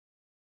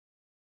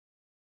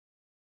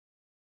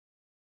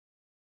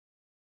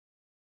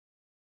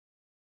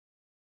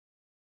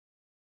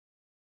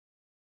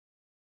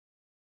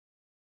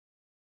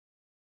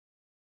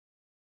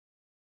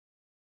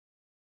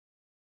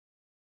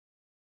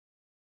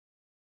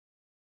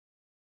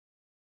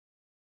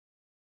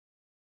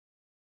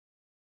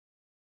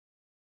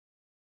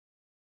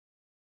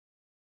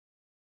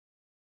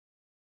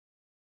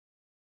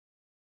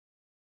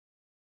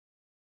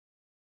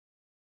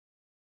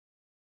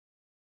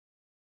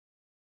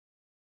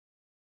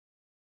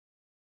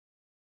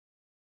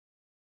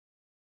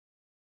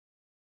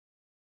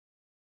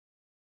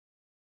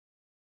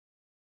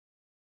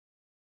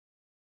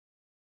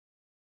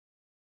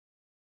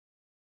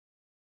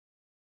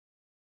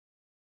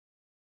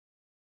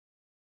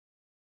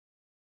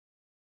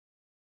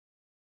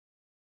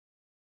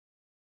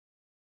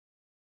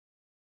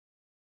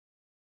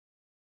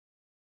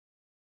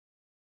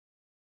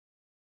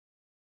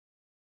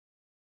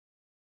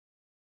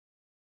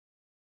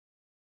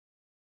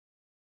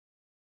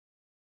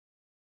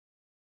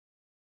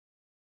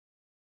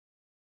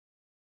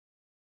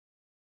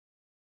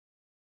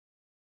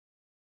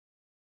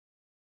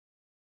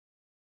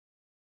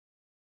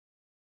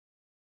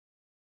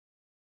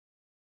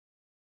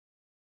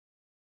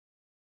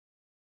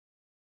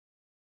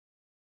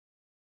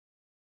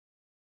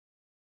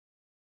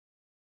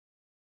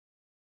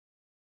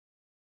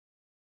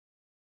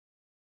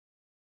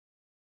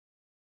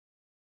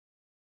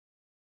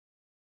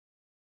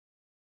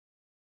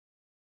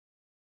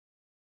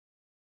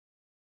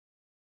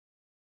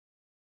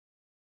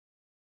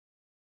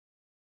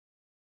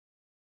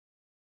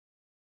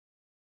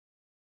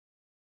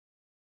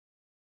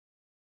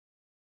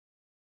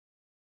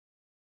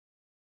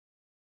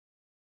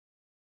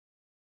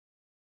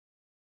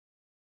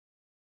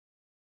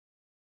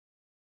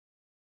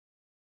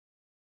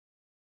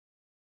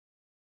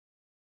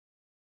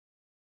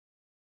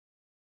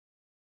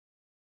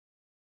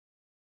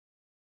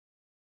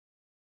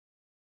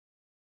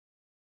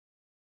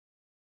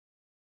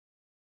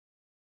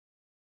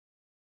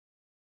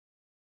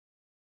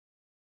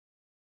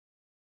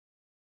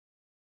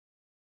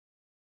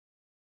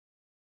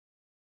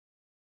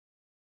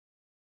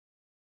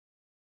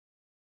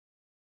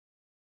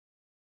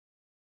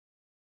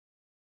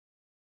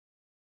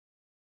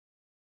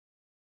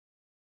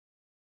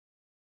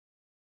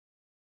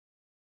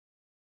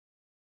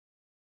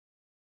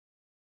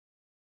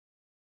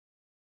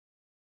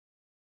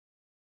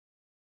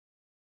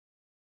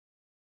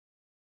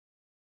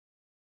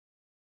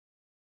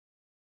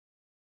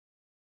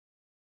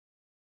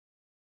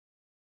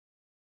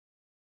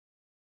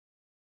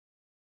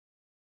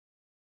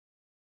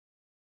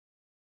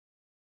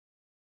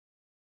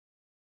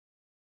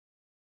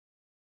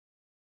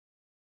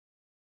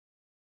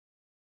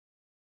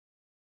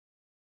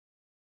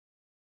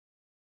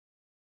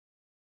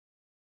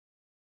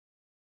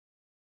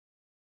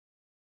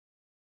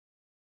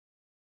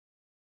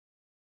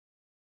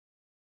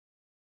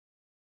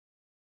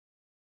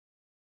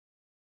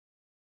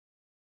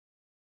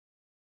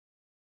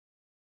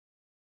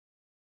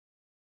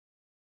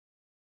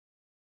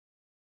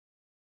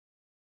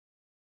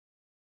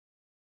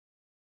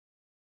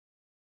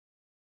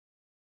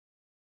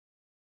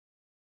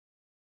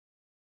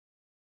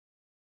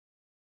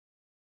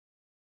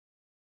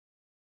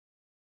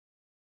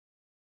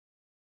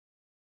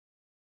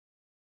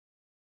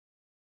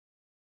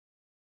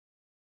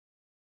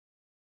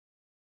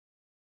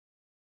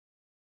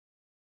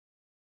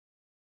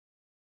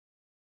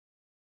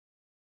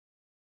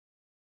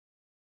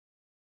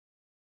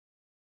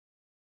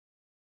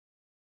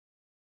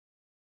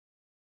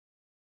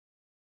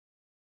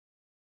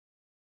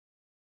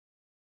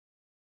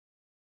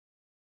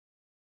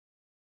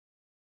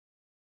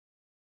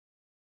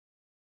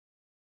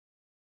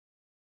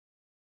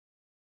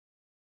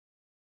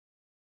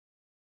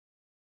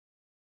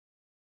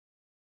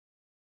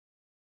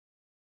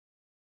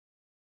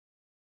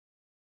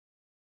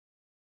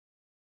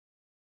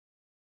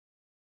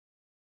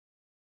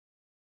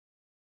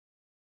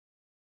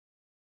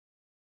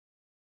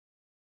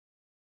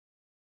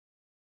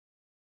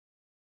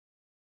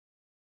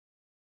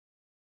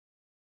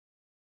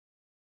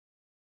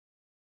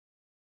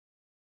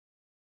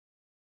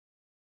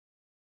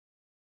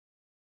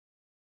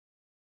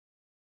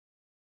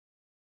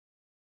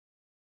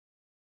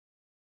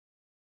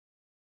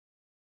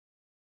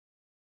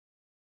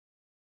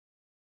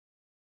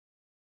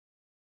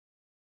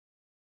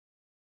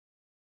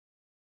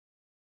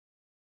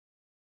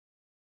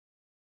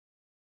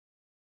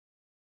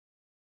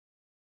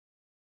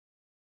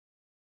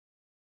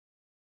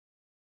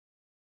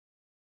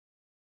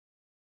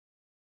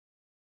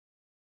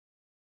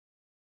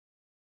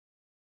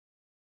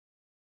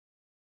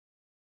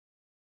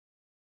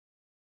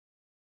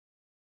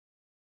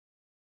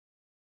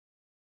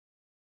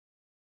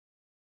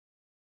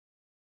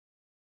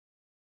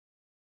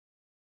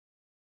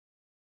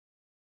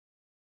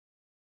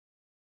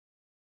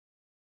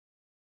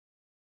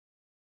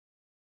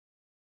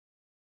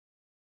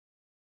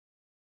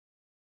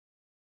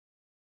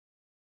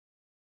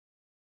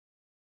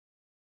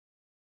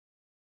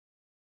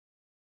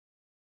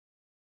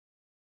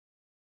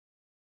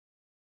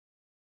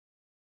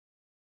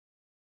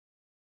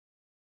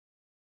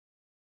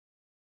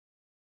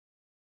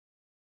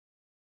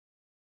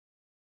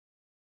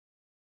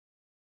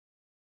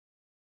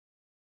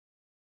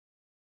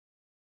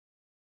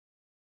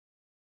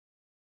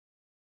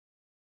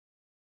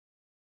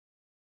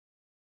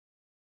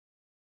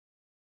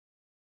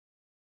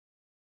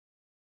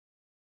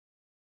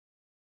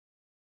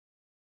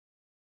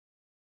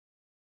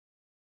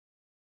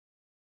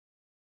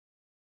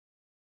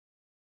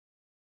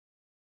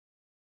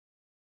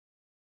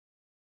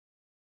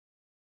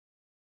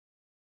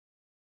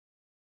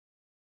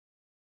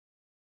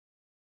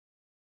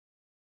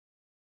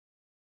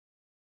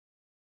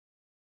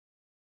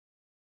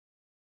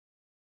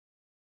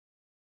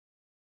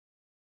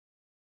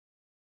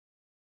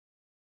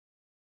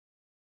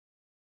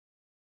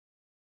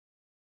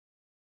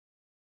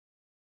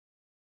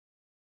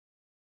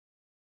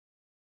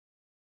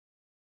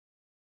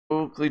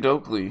Oakley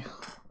dokley.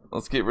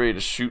 Let's get ready to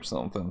shoot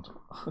something.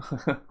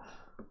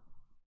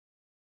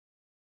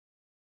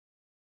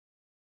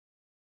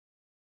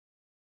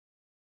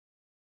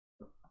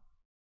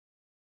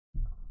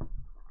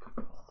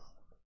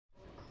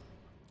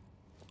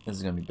 This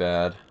is gonna be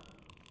bad.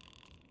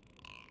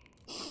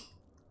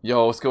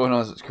 Yo, what's going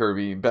on,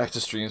 Kirby? Back to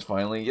streams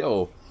finally.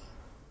 Yo,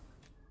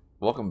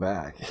 welcome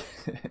back.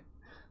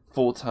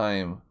 full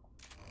time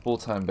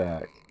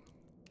back.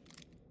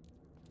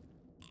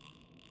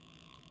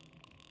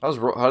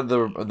 How did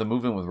the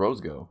movement with Rose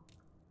go?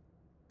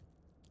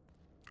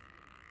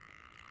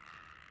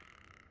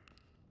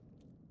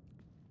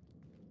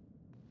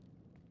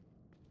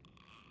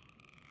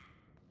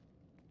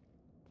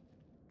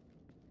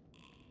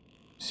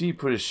 See, he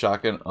put his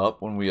shotgun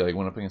up when we like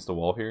went up against the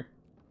wall here.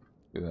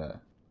 Look at that.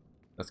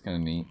 That's kind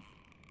of neat.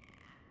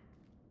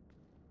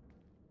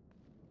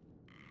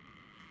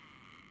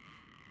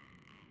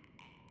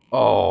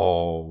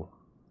 Oh.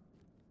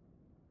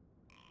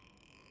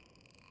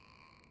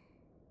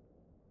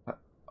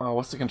 Oh,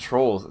 what's the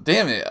controls?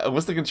 Damn it!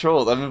 What's the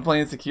controls? I've been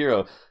playing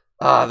Sekiro.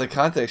 Ah, the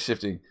context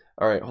shifting.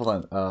 All right, hold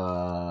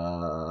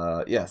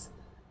on. Yes.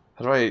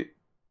 How do I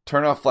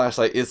turn off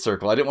flashlight? Is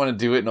circle. I didn't want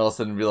to do it and all of a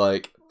sudden be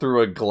like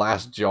threw a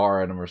glass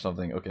jar at him or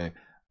something. Okay.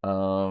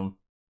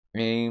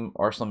 Aim,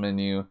 arsenal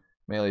menu,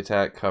 melee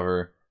attack,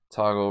 cover,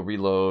 toggle,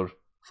 reload,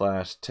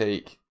 flash,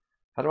 take.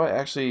 How do I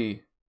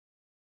actually?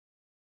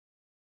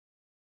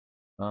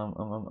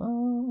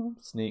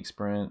 Sneak,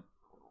 sprint.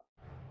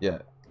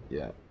 Yeah.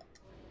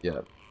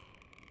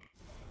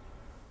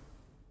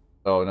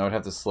 Oh, now I'd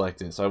have to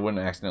select it, so I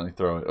wouldn't accidentally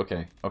throw it.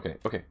 Okay.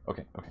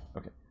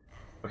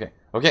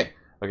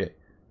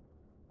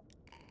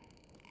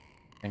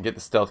 And get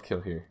the stealth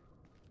kill here.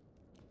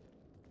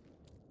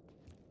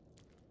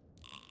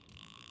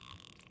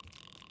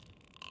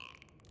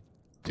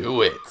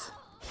 Do it!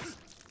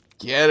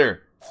 Get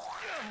her!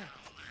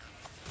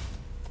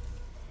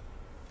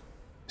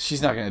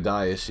 She's not gonna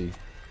die, is she?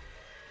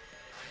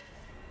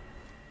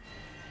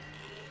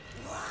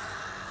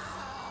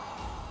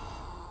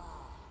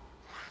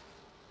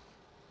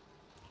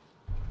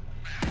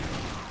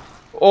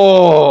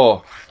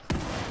 Oh!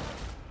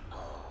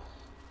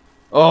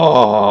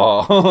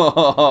 Oh!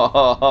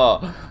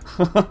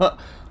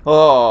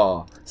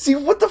 Oh! See,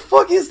 what the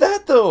fuck is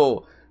that,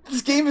 though?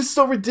 This game is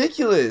so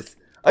ridiculous!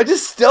 I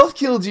just stealth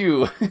killed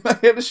you! I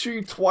had to shoot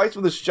you twice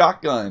with a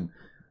shotgun!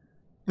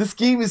 This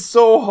game is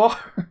so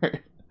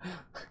hard!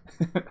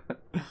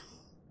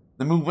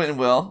 The move went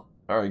well.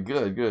 Alright,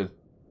 good.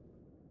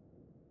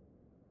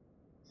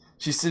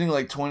 She's sitting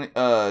like 20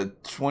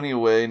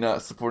 away,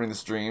 not supporting the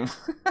stream.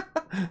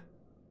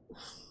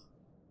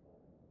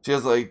 She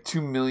has like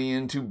 2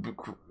 million,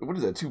 what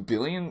is that, 2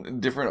 billion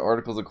different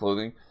articles of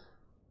clothing.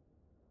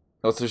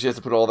 Oh, so she has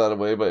to put all that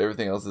away, but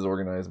everything else is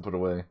organized and put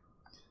away.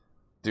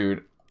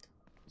 Dude,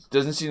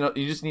 doesn't she know,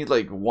 you just need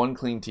like one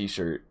clean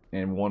t-shirt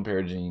and one pair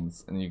of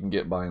jeans, and you can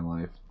get by in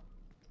life.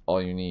 All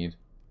you need.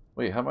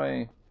 Wait, how am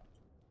I...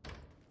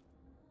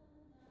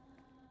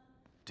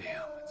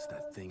 Damn, it's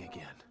that thing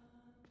again.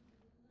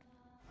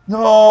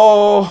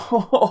 No!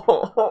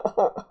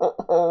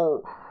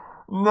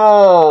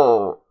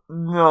 No!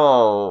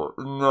 No!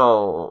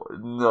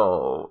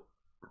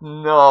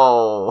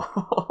 No!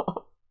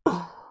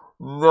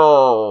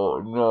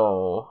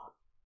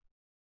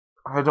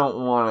 I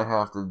don't want to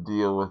have to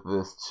deal with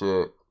this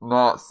chick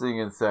not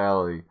singing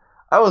Sally.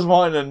 I was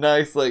wanting a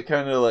nice, like,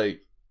 kind of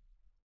like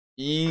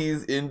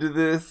ease into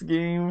this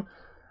game.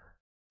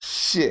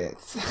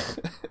 Shit.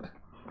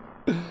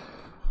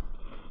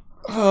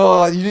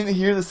 Oh, you didn't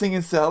hear the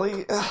singing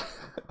Sally?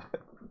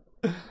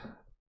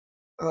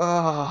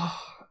 Oh,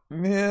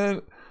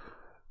 man.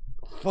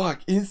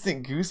 Fuck,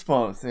 instant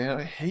goosebumps, man.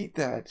 I hate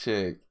that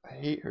chick. I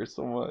hate her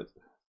so much.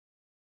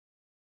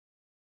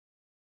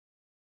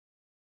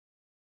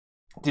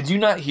 Did you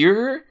not hear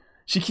her?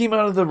 She came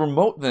out of the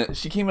remote then.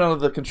 She came out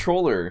of the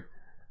controller.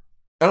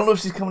 I don't know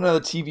if she's coming out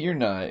of the TV or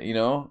not, you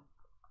know?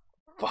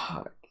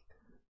 Fuck.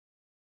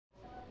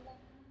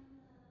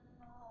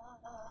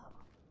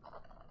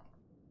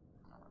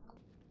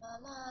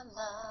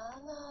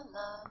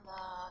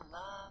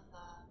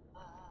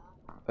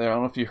 I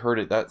don't know if you heard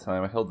it that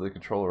time. I held the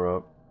controller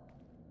up.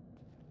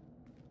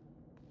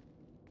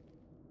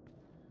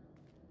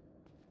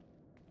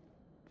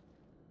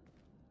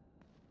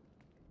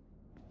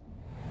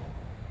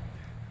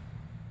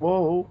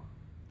 Whoa.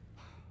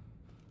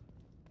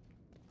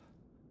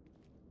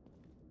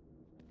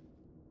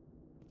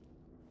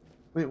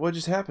 Wait, what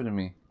just happened to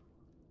me?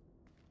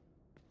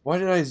 Why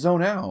did I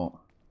zone out?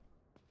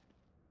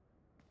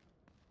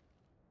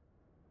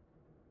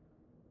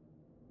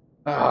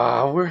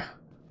 Ah, we're...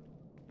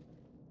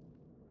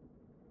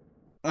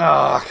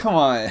 Ah, come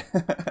on.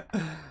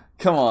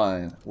 Come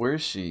on. Where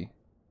is she?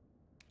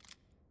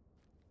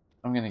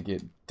 I'm gonna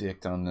get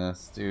dicked on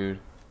this, dude.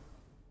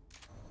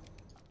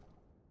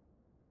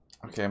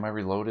 Okay, am I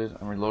reloaded?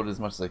 I'm reloaded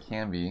as much as I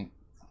can be.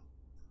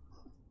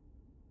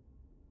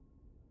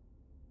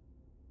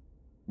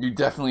 You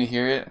definitely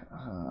hear it?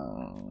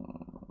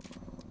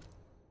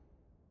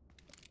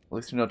 At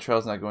least we know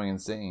Trail's not going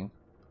insane.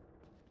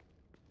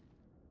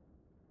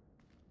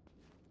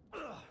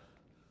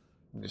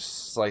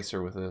 Just slice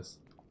her with this.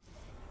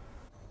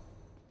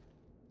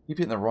 Keep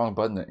hitting the wrong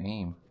button to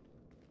aim.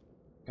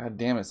 God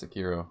damn it,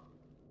 Sekiro.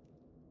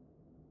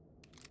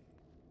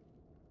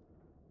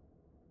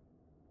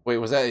 Wait,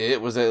 was that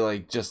it? Was that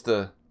like just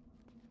the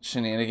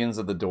shenanigans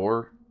of the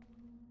door?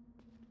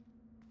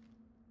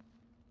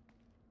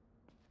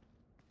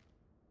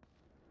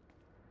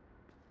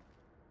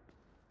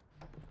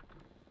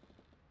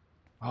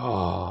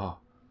 Oh.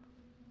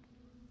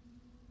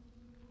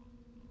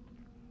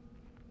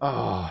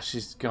 Oh,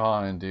 she's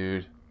gone,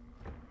 dude.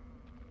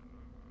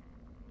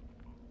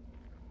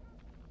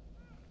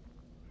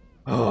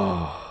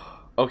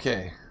 Oh.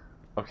 Okay.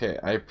 Okay,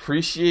 I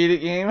appreciate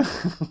it, game.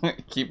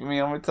 Keeping me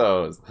on my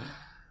toes.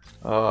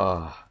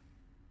 Oh.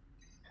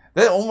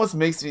 That almost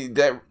makes me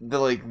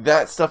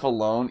that stuff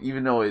alone,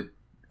 even though it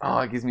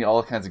gives me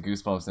all kinds of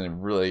goosebumps and it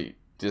really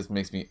just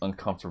makes me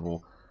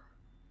uncomfortable.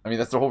 I mean,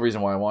 that's the whole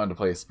reason why I wanted to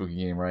play a spooky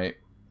game, right?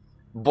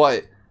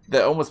 But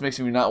that almost makes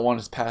me not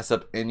want to pass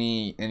up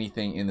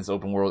anything in this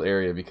open world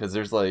area because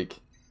there's like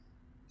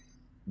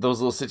those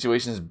little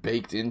situations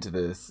baked into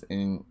this,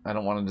 and I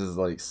don't want to just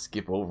like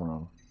skip over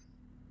them.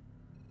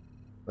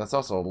 That's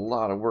also a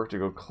lot of work to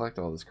go collect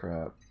all this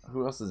crap.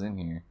 Who else is in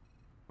here?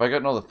 Have I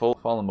gotten all the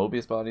fallen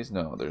Mobius bodies?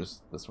 No,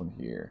 there's this one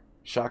here.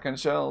 Shotgun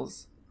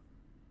shells.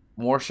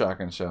 More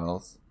shotgun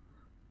shells.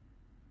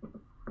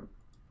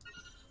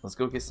 Let's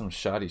go get some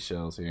shoddy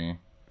shells here.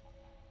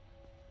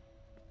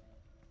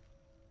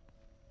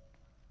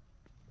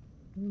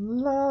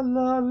 La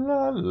la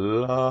la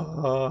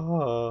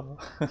la.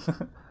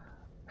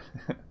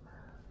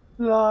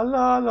 La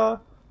la la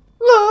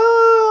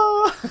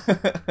la.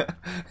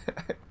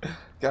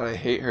 God, I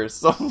hate her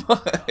so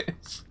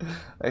much.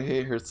 I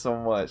hate her so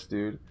much,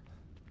 dude.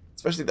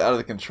 Especially the out of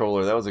the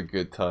controller. That was a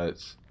good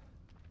touch.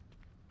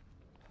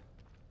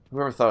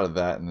 Whoever thought of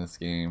that in this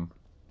game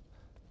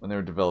when they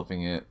were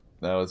developing it,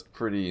 that was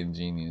pretty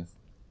ingenious.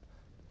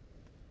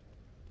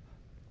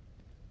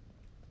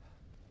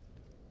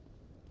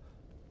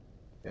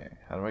 Okay,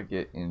 how do I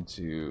get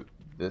into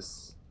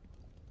this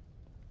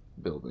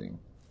building?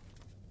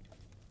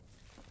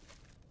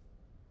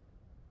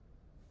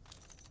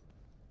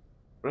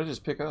 What did I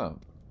just pick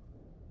up?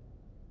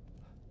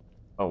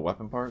 Oh,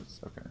 weapon parts?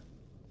 Okay.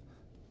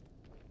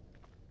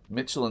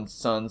 Mitchell and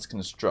Sons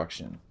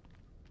Construction.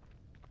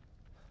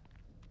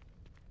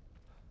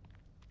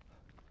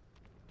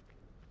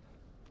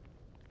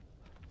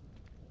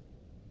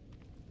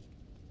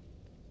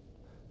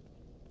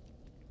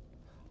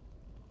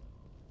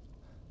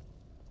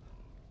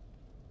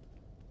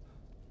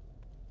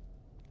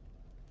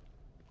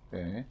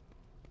 Okay.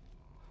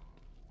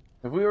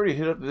 Have we already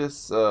hit up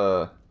this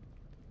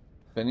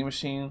vending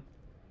machine?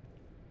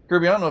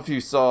 Kirby, I don't know if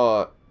you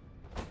saw...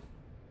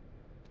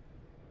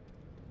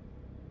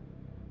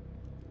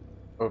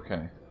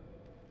 Okay.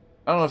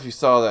 I don't know if you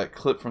saw that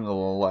clip from the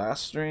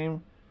last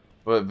stream,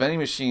 but vending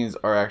machines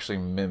are actually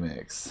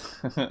mimics.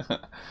 It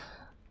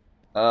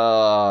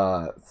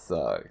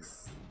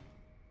sucks.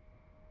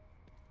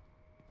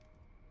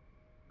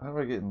 How do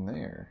I get in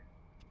there?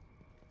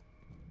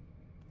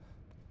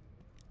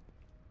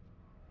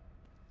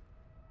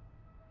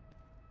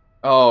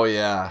 Oh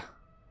yeah.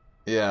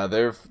 Yeah,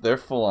 they're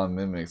full on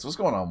mimics. What's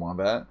going on,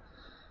 Wombat?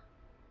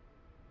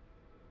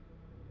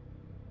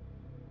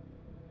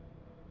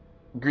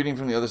 Greeting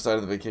from the other side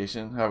of the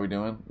vacation. How are we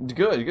doing?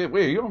 Good, good.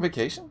 Wait, are you on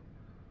vacation?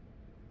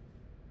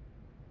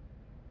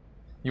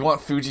 You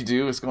want Fuji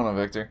Do? What's going on,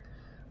 Victor?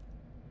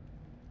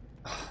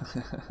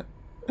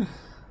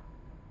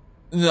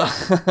 No,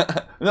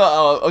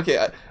 no.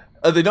 Okay.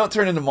 They don't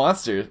turn into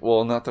monsters.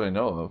 Well, not that I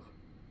know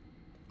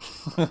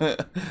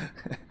of.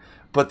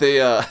 But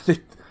they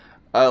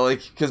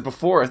like, because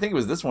before I think it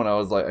was this one.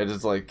 I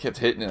just like kept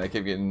hitting it. I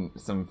kept getting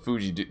some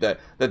Fuji Do, that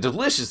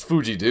delicious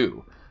Fuji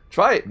Do.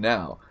 Try it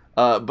now.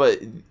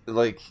 But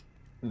like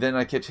then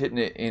I kept hitting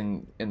it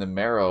in the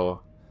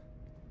marrow,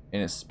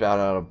 and it spat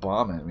out a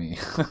bomb at me.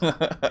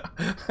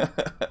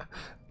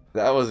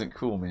 That wasn't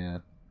cool,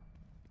 man.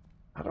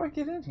 How do I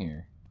get in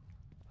here?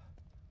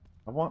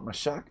 I want my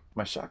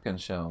shotgun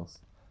shells.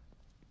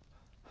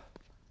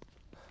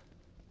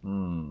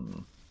 Hmm.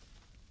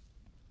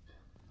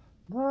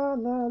 La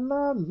la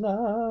la la.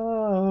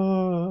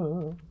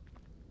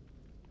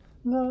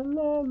 La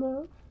la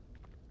la.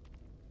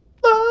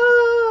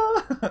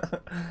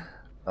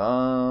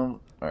 La.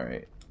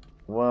 Alright.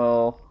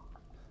 Well.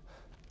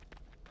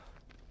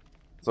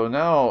 So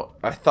now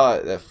I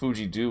thought that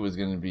Fuji Do was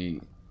gonna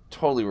be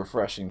totally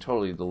refreshing,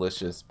 totally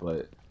delicious,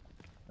 but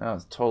now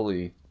it's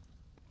totally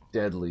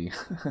deadly.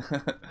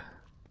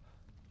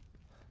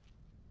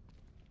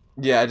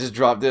 Yeah, I just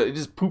dropped it. It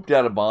just pooped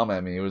out a bomb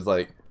at me. It was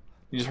like,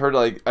 you just heard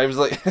like, I was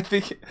like, I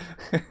think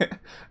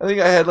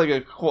I had like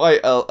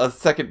a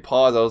second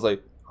pause. I was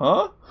like,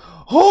 huh?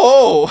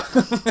 Oh!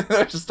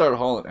 I just started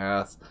hauling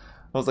ass.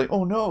 I was like,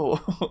 oh no,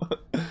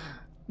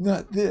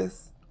 not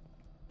this.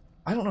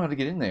 I don't know how to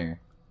get in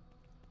there.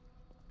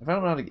 If I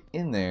don't know how to get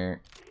in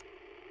there,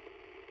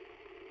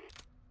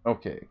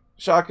 Okay.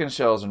 Shotgun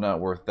shells are not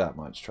worth that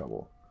much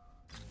trouble.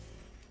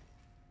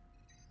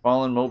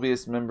 Fallen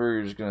Mobius member,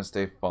 you're just gonna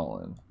stay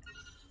fallen.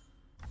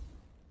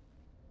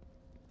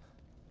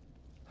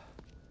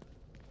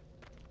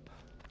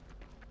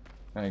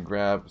 Can I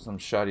grab some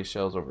shoddy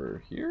shells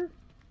over here?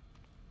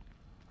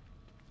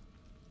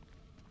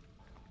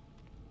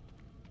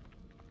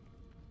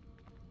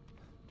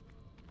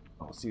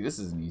 Oh, see, this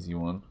is an easy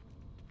one.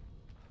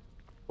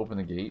 Open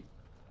the gate.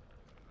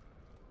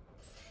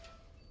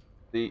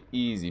 The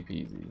easy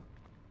peasy.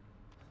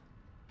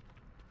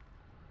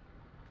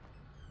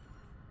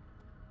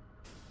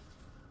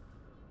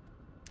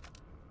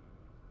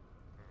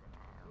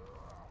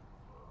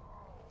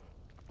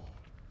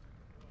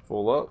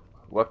 Full up.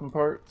 Weapon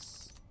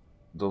parts.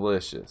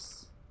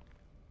 Delicious.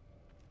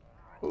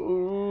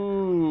 Ooh.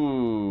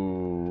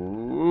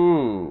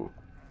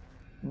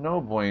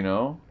 No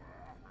bueno.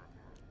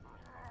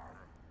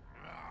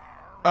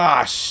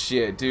 Ah,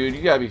 shit, dude.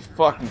 You gotta be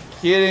fucking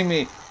kidding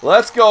me.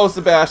 Let's go,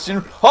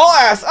 Sebastian. Haul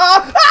ass!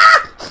 Ah!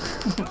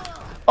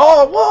 Ah!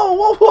 Oh, whoa,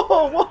 whoa,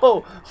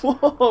 whoa,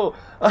 whoa, whoa.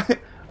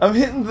 I'm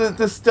hitting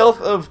the stealth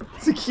of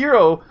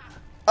Sekiro.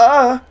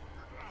 Alright,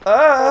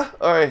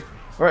 alright.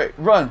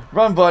 Run,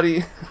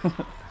 buddy.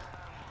 Oh,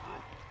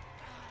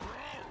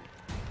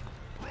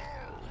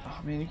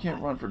 man, you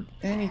can't run for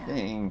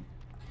anything.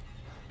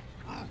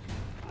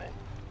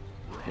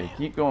 Okay,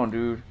 keep going,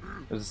 dude.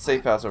 There's a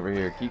safe house over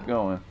here. Keep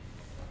going.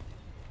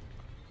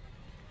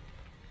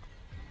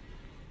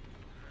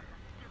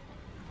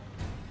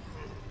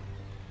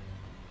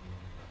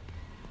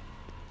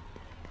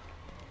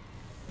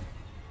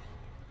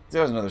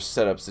 That was another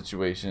setup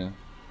situation.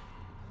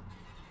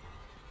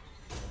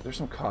 There's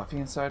some coffee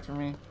inside for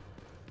me?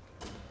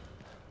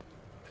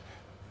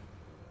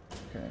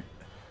 Okay.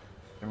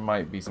 There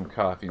might be some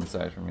coffee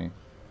inside for me.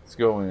 Let's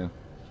go in.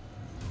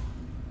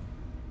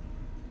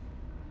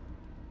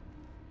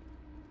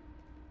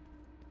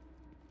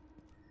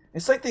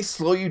 It's like they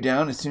slow you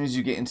down as soon as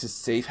you get into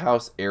safe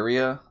house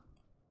area.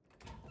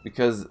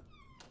 Because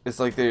it's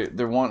like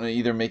they're wanting to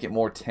either make it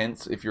more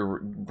tense if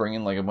you're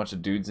bringing like a bunch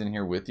of dudes in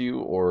here with you,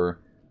 or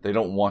they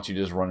don't want you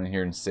to just run in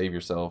here and save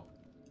yourself.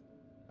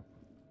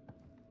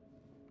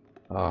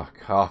 Ah, oh,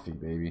 coffee,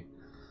 baby.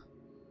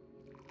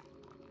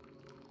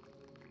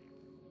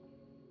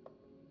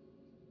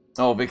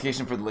 Oh,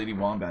 vacation for the Lady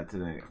Wombat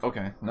today.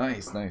 Okay,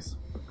 nice, nice.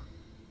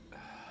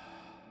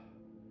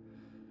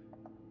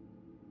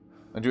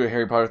 I do a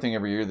Harry Potter thing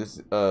every year.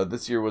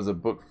 This year was a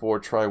Book 4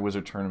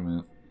 Triwizard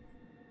Tournament.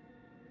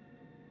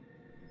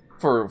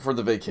 For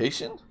the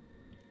vacation?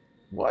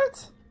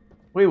 What?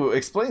 Wait,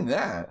 explain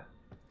that.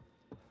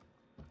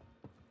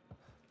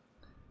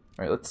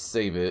 Alright, let's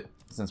save it,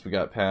 since we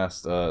got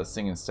past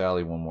Singing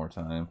Sally one more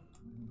time.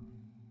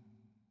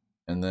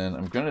 And then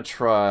I'm gonna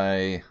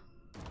try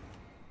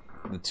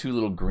the two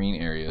little green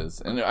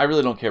areas. And I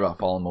really don't care about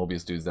Fallen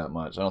Mobius dudes that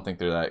much. I don't think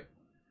they're that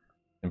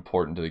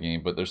important to the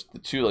game. But there's the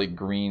two like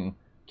green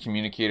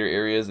communicator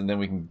areas, and then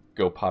we can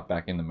go pop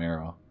back in the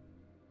Marrow.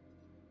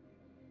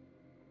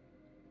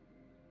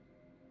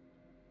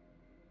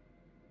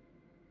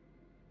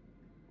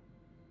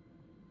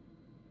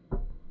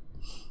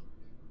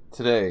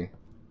 Today.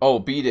 Oh,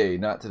 B-Day,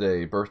 not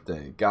today.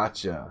 Birthday.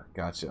 Gotcha.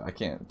 Gotcha. I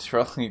can't.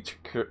 Charlie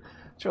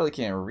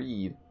can't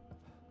read.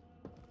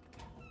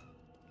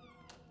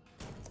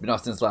 It's been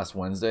off since last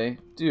Wednesday.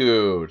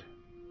 Dude.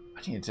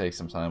 I need to take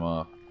some time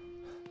off.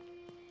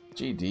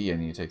 GD, I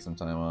need to take some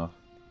time off.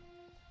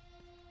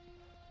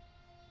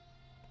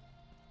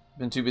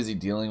 Been too busy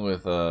dealing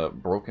with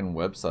broken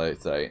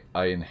websites that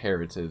I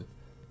inherited.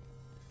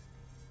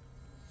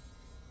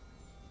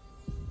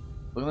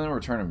 Look at them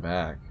returning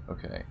back.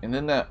 Okay. And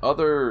then that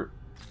other...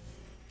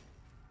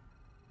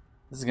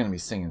 This is going to be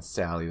Singing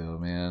Sally, though,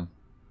 man.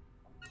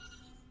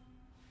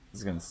 This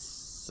is going to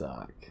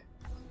suck.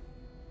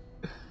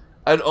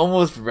 I'd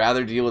almost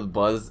rather deal with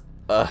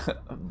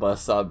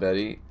Buzzsaw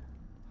Betty.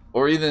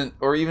 Or even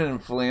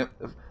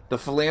the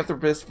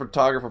philanthropist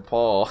photographer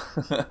Paul.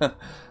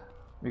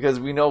 Because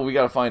we know we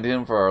got to find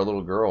him for our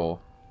little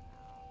girl.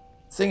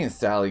 Singing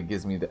Sally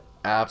gives me the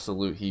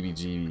absolute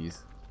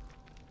heebie-jeebies.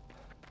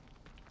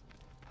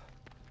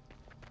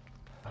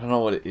 I don't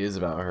know what it is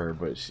about her,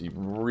 but she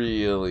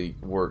really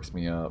works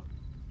me up.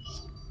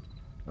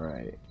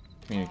 Right.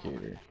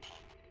 Communicator.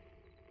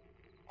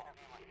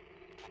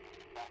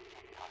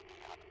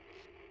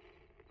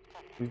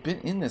 We've been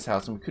in this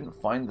house and we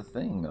couldn't find the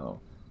thing,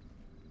 though.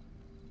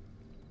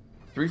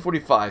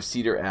 345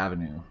 Cedar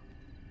Avenue.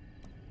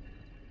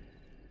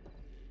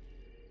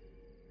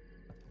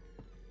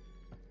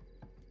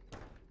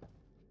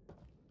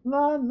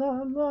 La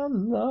la la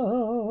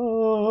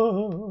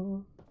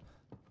la.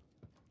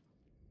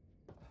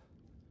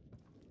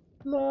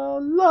 La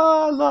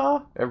la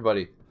la.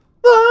 Everybody.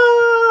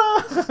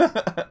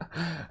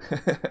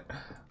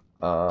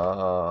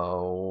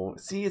 Oh,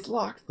 see, it's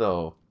locked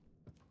though.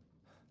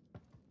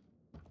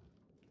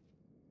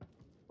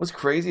 What's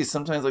crazy is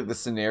sometimes like the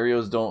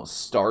scenarios don't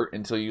start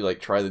until you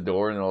like try the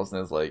door, and all of a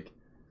sudden it's like,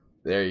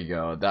 there you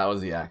go, that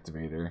was the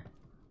activator.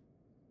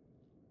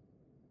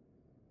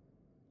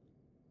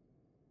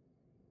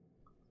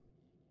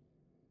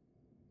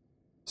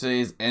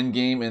 Today's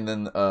Endgame and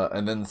then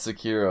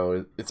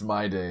Sekiro. It's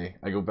my day.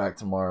 I go back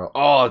tomorrow.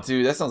 Oh,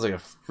 dude, that sounds like a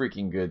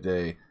freaking good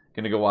day.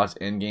 Gonna go watch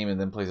Endgame and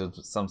then play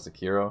some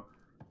Sekiro.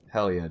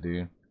 Hell yeah,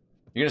 dude.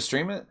 You gonna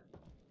stream it?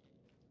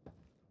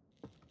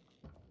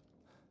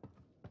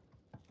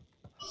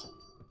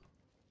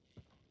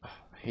 I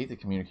hate the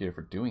communicator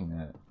for doing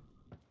that.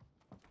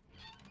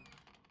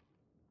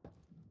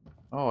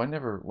 Oh, I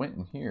never went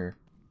in here.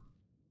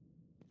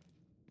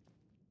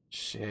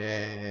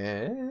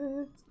 Shit.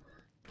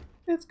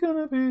 It's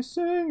gonna be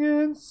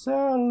singing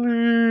Sally.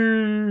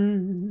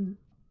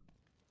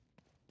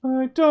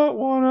 I don't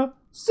wanna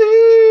see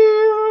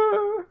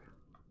her.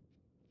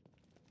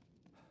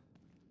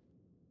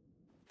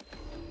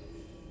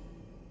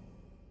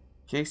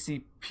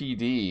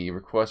 KCPD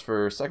request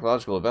for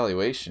psychological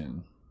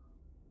evaluation.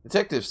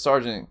 Detective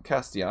Sergeant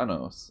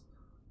Castellanos.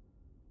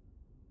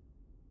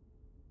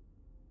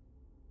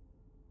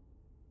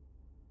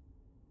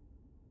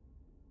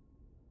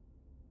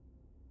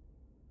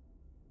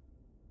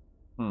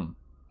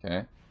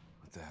 Okay.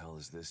 What the hell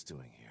is this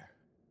doing here?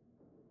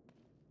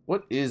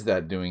 What is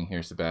that doing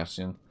here,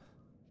 Sebastian?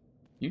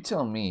 You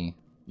tell me.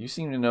 You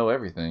seem to know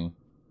everything.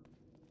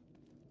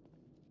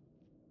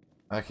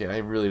 Okay, I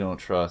really don't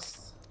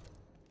trust.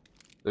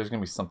 There's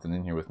gonna be something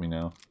in here with me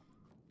now.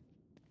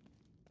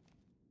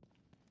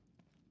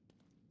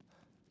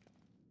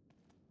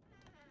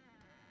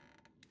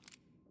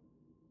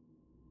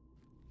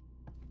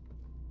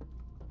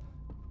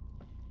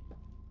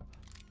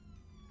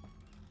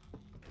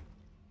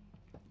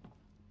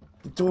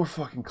 The door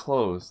fucking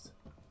closed.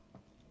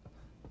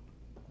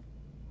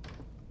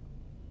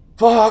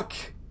 Fuck!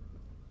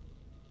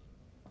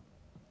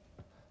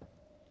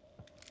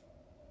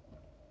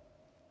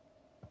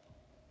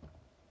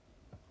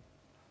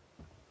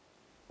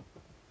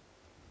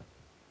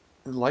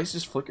 Did the lights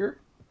just flicker?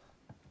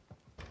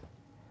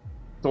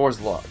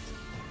 Door's locked.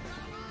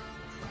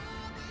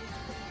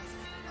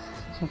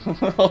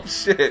 Oh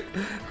shit.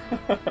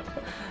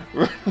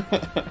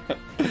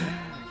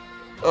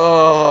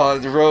 Oh,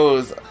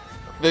 Rose.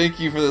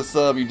 Thank you for the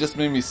sub. You just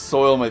made me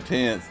soil my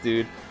pants,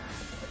 dude.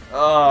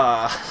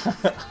 Ah.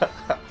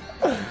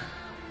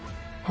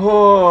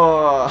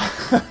 Oh.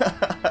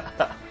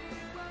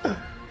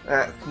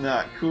 That's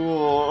not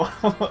cool.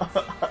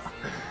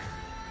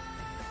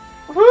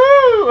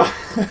 Woo!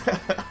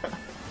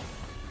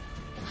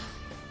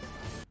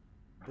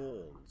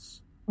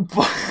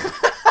 Balls.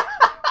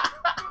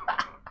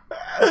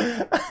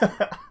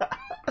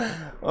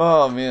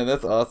 Oh man,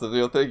 that's awesome,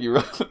 dude. Thank you,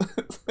 Rose.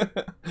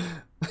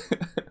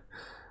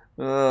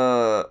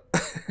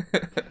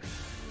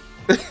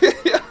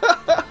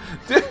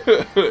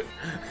 Dude.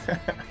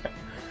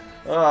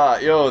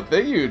 Yo,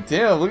 thank you.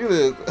 Damn, look at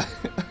this.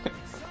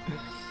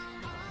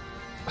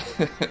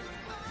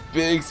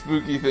 Big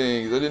spooky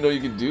things. I didn't know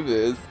you could do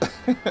this.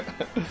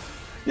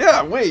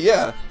 Yeah, wait,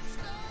 yeah.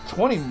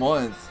 20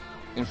 months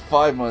in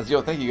 5 months.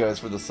 Yo, thank you guys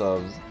for the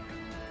subs.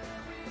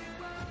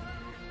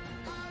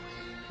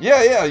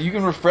 Yeah, you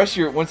can refresh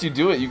your... Once you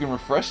do it, you can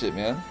refresh it,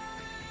 man.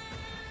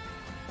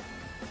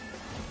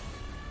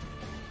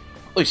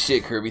 Holy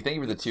shit, Kirby. Thank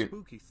you for the tier...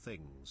 Spooky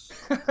things.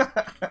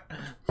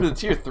 For the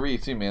tier 3,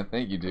 too, man.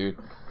 Thank you, dude.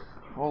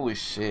 Holy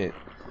shit.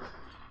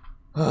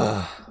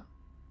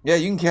 Yeah,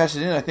 you can cash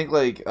it in. I think,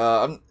 like,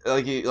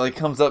 it, like,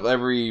 comes up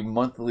every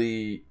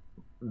monthly...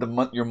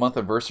 Your month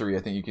anniversary, I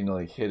think you can,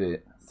 like, hit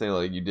it. Say,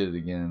 like, you did it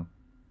again.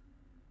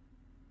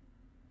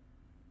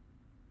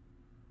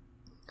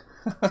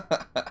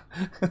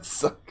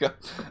 Suck up.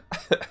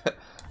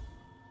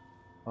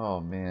 Oh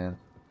man.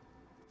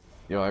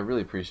 Yo, I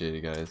really appreciate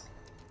it, guys.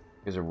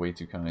 You guys are way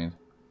too kind.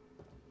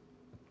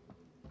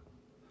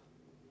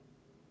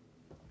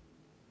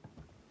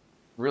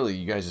 Really,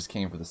 you guys just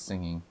came for the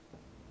singing.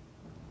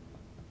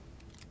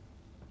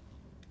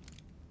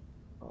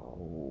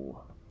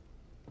 Oh.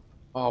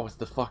 Oh, it's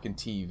the fucking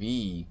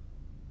TV.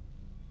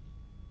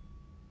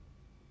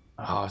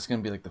 Oh, it's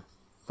gonna be like the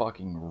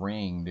fucking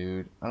Ring,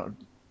 dude. I don't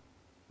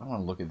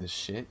want to look at this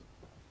shit.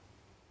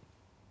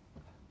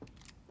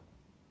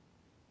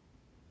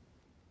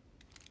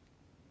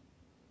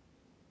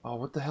 Oh,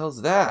 what the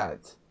hell's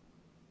that?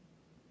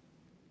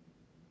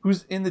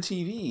 Who's in the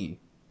TV?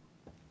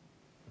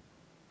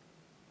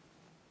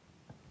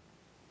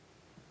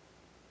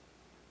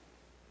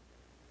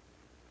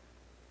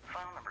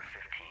 File number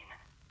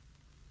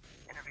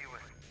 15. Interview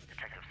with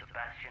Detective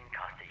Sebastian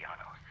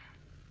Castellanos.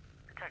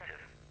 Detective,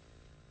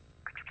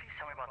 could you please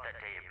tell me about that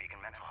day at Beacon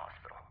Mental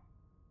Hospital?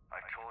 I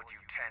told you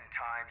 10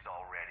 times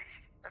already.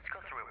 Let's go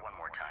through it one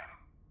more time.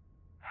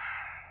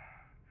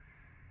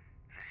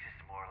 This is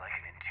more like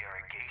an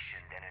interrogation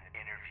than an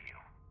interview.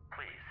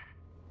 Please.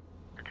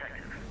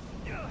 Detective.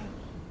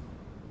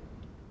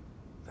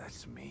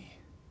 That's me.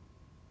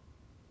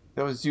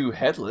 That was you,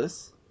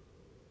 headless.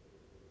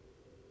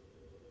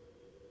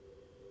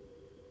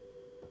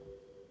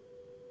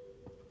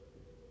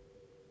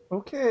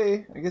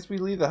 Okay, I guess we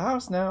leave the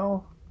house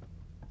now.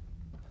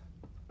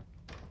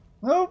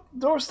 Nope,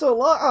 door's still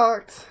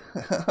locked.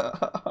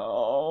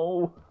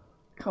 Oh,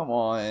 come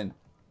on.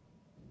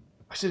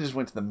 I should have just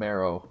went to the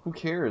marrow. Who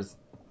cares?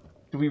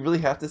 Do we really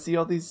have to see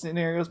all these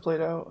scenarios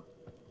played out?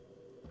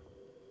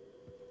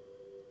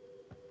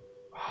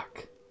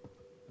 Fuck.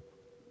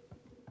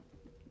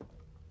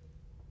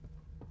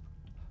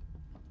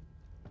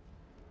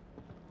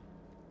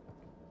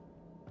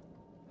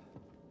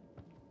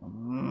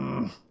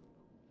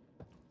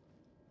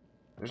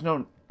 There's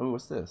no... Oh,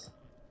 what's this?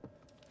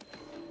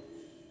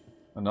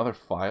 Another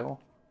file?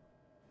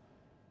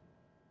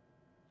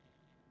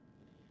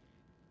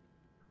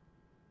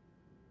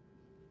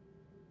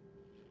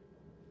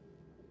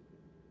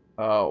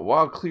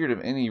 While cleared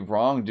of any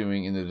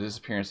wrongdoing in the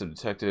disappearance of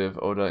Detective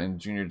Oda and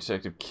Junior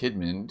Detective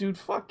Kidman... Dude,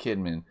 fuck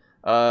Kidman.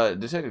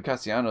 Detective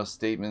Castellanos'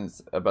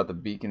 statements about the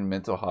Beacon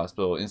Mental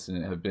Hospital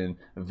incident have been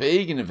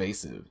vague and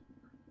evasive.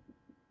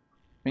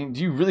 I mean,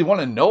 do you really want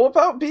to know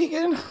about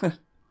Beacon?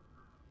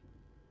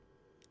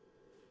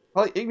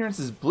 Probably ignorance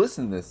is bliss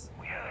in this.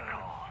 We had a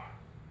call.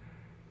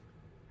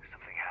 There's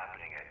something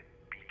happening at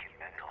Beacon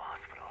Mental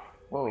Hospital.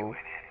 Whoa. We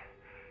went in.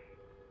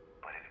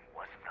 But it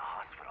wasn't the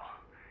hospital.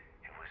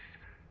 It was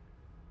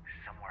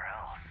somewhere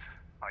else.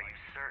 Are you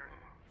certain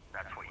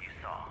that's what you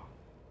saw?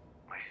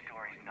 My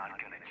story's not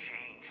gonna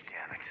change,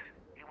 damn it.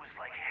 It was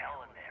like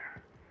hell in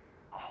there.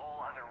 A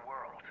whole other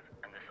world.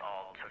 And this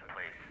all took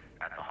place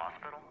at the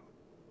hospital?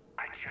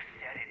 I just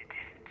said it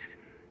didn't.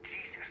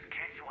 Jesus,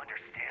 can't you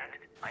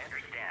understand? I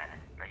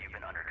understand that you've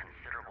been under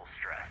considerable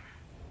stress.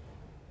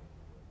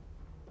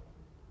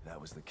 That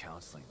was the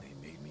counseling they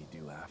made me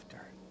do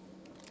after.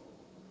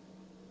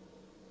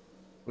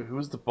 Wait,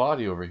 who's the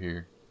body over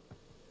here?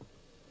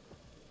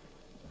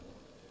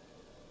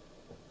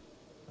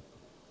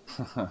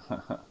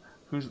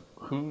 Who's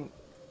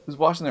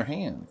washing their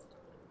hands?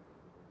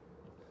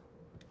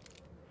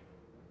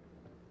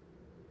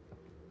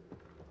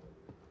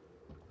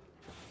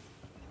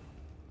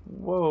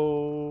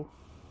 Whoa.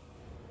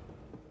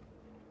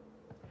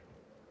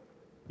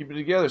 Keep it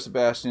together,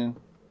 Sebastian.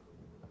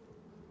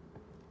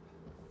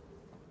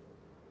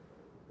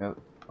 Yeah.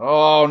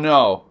 Oh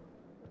no.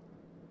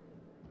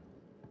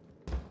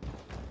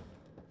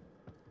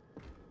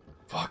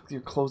 Fuck,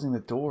 you're closing the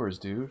doors,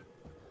 dude.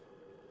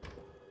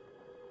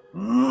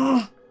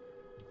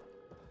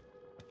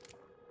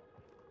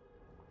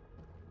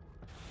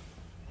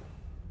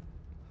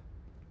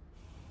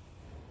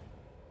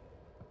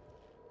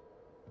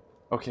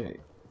 Okay.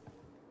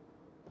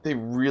 They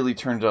really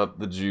turned up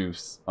the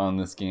juice on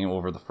this game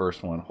over the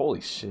first one. Holy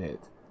shit.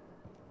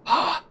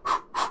 I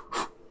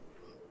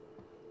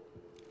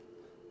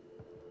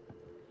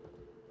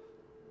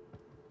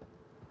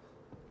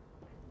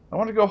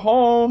want to go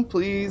home,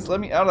 please. Let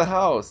me out of the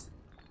house.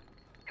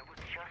 It was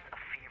just a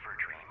fever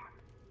dream.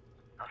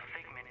 A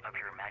figment of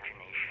your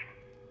imagination.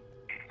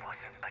 It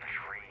wasn't a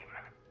dream.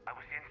 I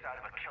was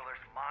inside of a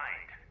killer's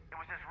mind. It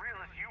was as real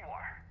as you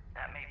are.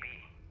 That may be.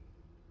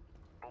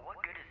 But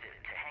what good is it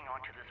to hang on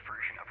to this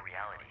version of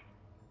reality?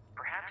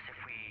 Perhaps if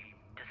we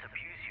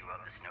disabuse you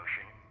of this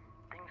notion,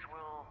 things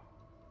will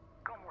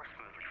go more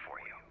smoothly for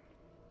you.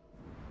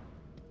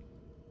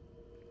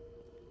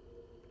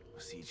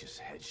 Was he just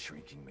head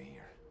shrinking me,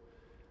 or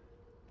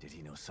did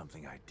he know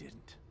something I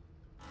didn't?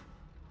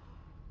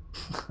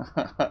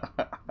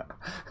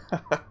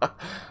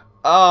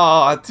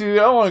 Oh, dude,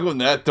 I don't want to go in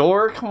that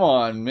door. Come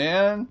on,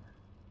 man.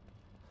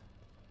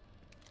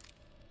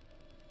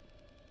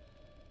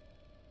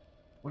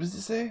 What does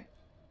it say?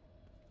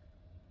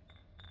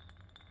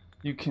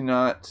 You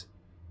cannot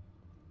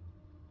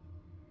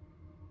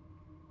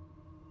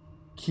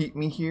keep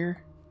me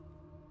here?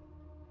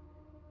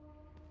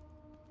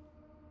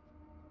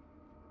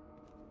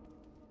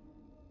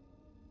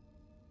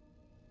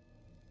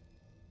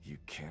 You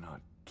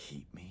cannot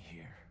keep me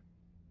here.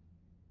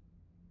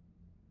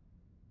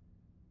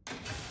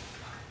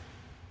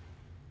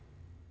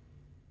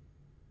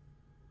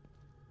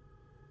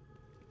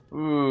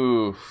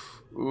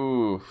 Oof.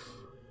 Oof.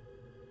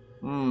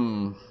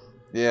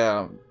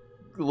 Yeah.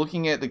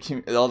 Looking at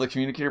all the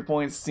communicator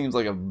points seems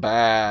like a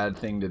bad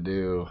thing to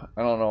do.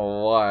 I don't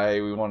know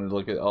why we wanted to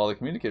look at all the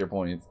communicator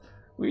points.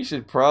 We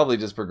should probably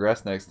just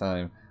progress next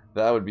time.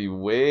 That would be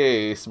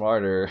way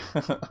smarter.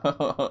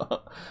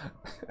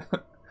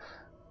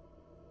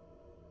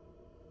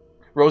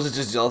 Rose is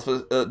just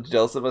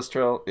jealous of us,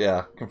 Trell?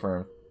 Yeah,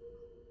 confirmed.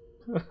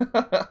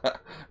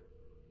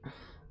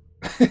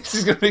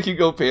 She's gonna make you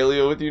go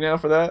paleo with you now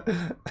for that?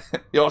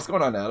 Yo, what's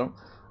going on, Adam?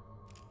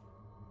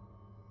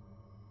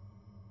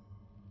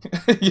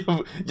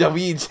 Yo,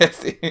 we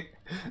Jesse.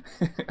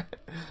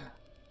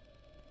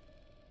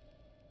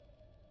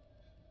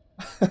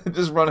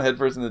 Just run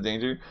headfirst into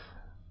danger.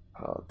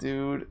 Oh,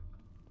 dude.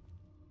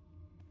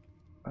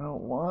 I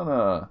don't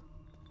wanna.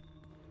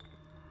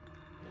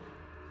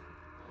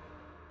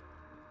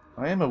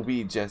 I am a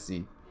wee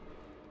Jesse.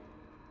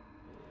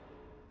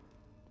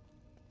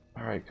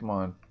 Alright, come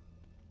on.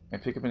 Can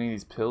I pick up any of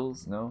these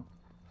pills? No?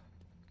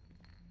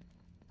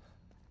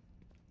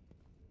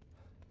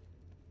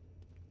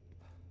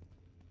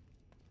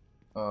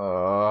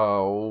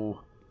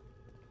 Oh.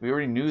 We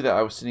already knew that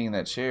I was sitting in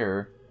that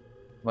chair.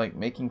 Like,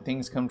 making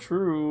things come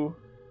true.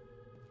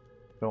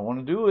 Don't want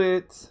to do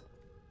it.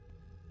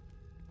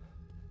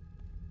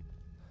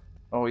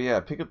 Oh yeah,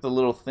 pick up the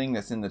little thing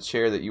that's in the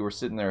chair that you were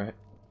sitting there.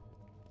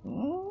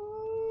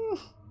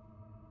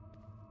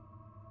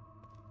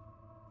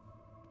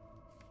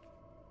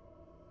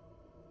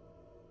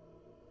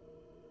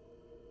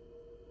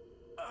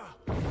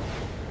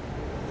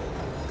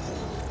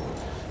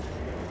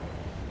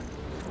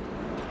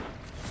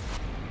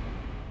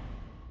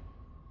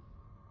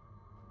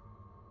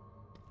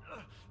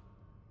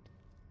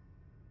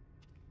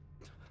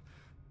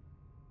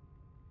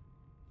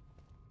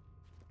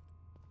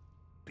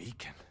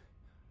 Beacon.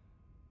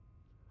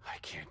 I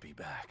can't be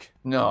back.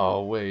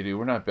 No way, dude.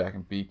 We're not back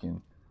in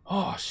Beacon.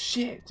 Oh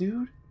shit,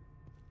 dude.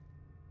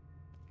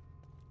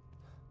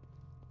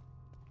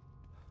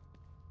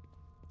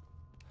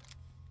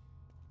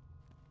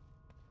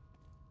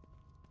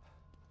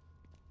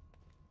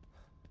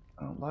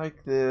 I don't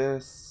like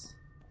this.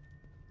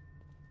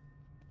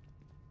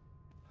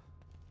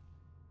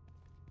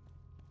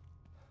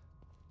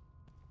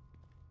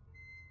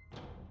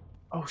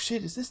 Oh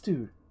shit, is this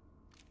dude?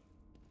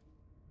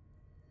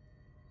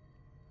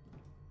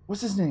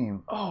 What's his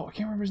name? Oh, I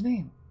can't remember his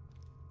name.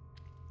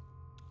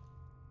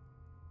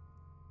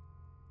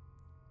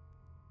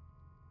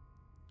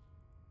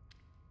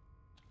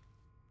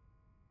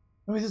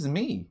 No, this is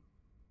me.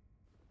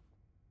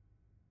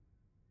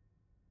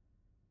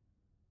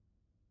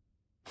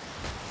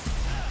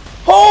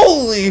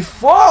 Holy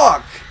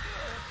fuck!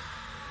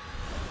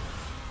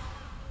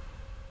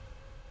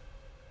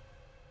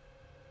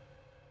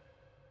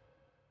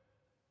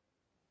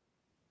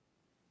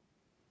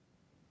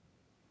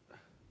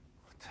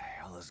 What the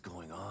hell is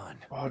going on?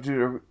 Oh,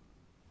 dude.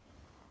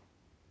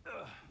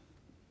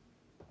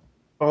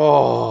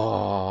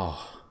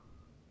 Oh.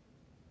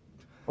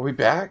 Are we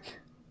back?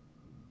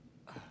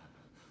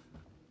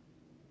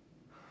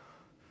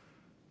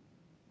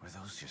 Were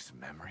those just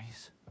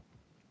memories?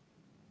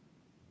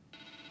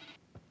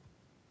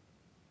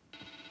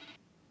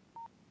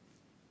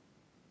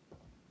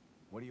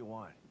 What do you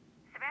want?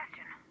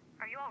 Sebastian,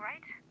 are you all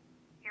right?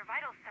 Your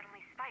vitals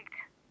suddenly spiked.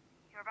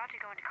 You're about to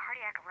go into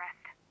cardiac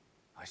arrest.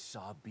 I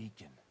saw a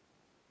beacon.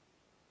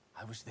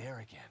 I was there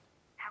again.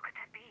 How could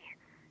that be?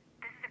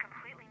 This is a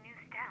completely new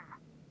stem.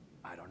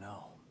 I don't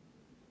know.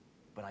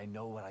 But I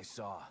know what I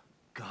saw.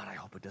 God, I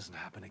hope it doesn't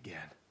happen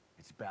again.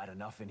 It's bad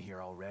enough in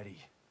here already.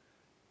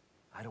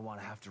 I don't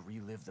want to have to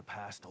relive the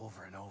past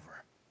over and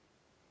over.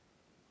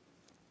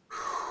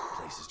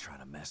 Place is trying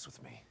to mess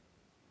with me.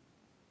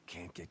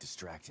 Can't get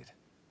distracted.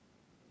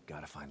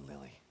 Gotta find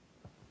Lily.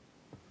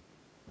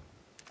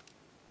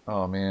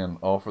 Oh man,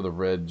 all for the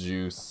red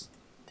juice.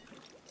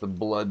 The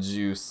blood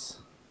juice.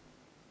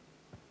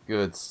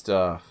 Good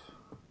stuff.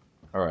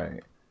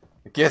 Alright.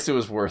 I guess it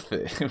was worth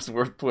it. It was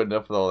worth putting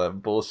up with all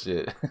that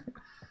bullshit.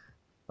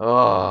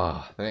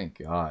 Oh, thank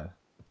God.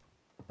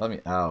 Let me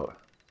out.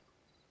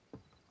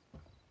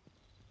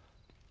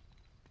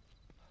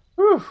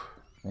 Whew.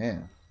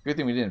 Man, good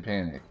thing we didn't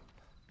panic.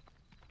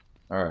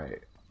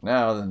 Alright,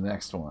 now the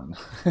next one.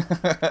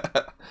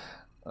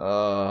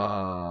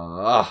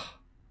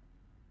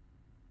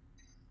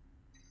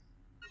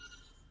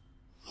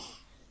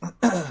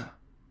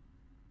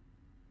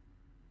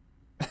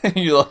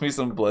 You love me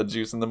some blood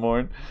juice in the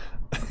morning?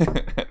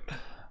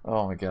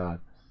 Oh my God.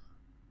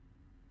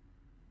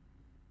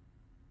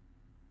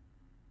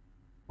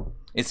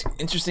 It's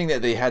interesting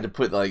that they had to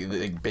put like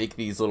they bake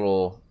these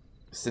little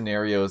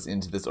scenarios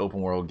into this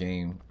open world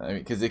game. I mean,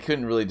 because they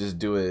couldn't really just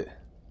do it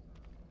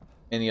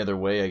any other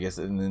way, I guess.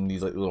 And then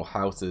these like little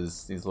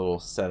houses, these little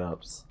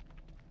setups.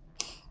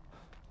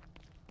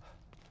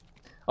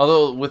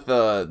 Although with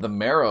the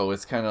Marrow,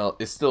 it's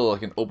still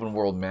like an open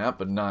world map,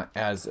 but not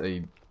as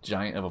a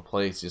giant of a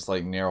place, just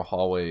like narrow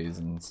hallways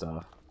and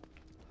stuff.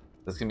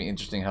 That's gonna be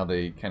interesting how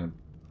they kind of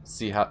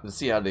see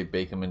how they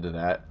bake them into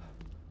that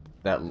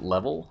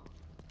level.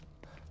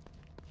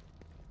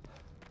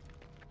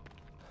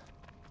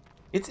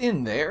 It's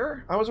in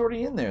there? I was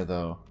already in there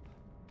though.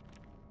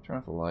 Turn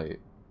off the light.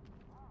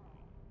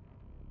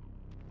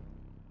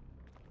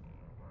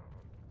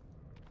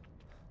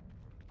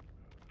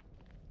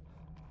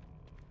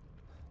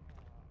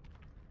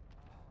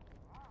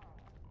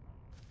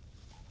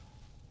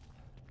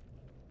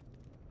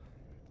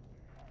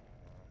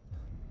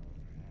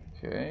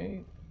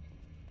 Okay.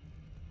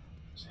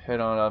 Let's head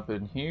on up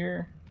in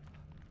here.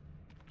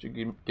 Should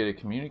get a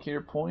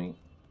communicator point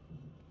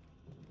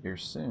here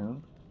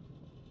soon.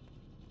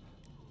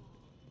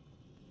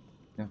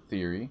 In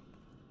theory.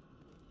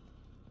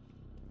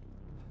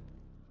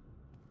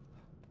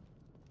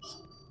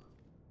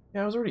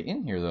 Yeah, I was already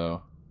in here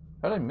though.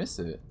 How did I miss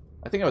it?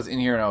 I think I was in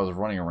here and I was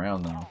running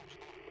around though.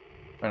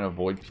 Trying to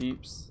avoid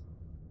peeps.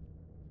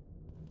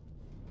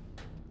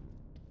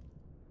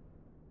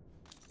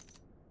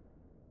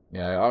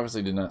 Yeah, I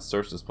obviously did not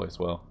search this place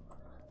well.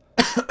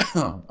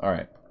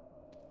 Alright.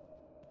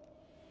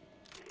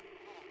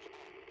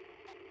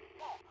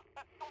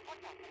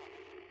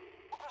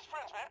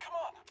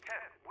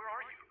 Ted, where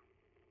are you?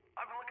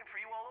 I've been looking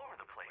for you all over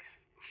the place.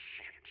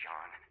 Shit,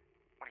 John.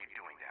 What are you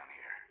doing down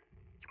here?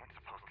 You weren't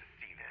supposed to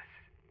see this.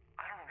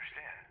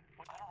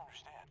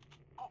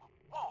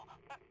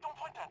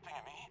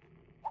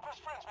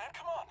 man,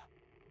 come on.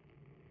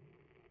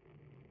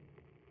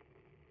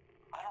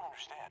 I don't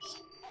understand.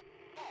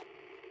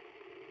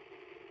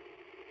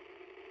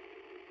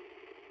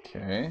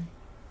 Okay.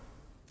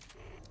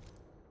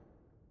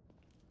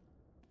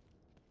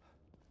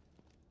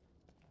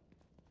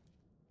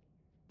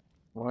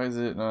 Why is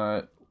it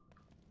not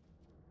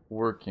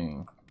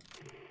working?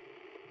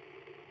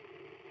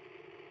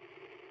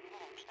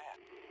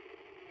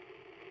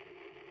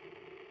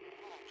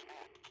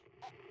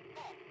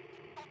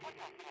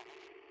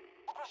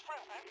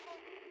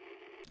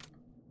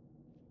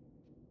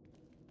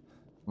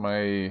 Am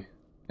I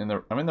in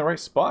the? I'm in the right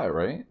spot,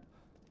 right?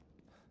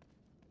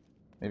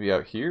 Maybe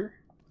out here?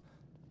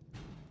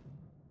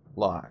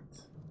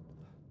 Locked.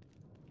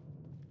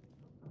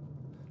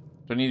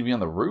 Do I need to be on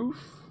the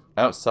roof?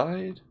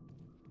 Outside?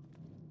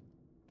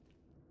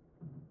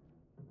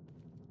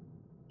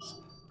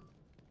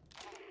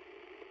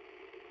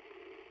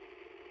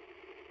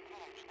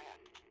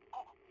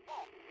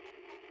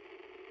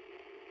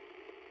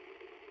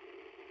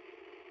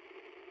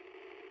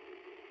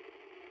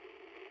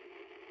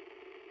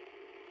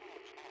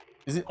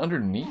 Is it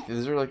underneath?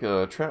 Is there like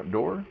a trap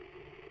door?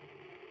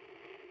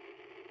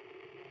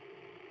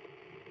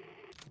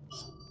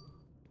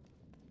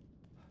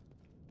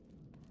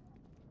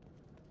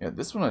 Yeah,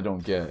 this one I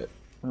don't get.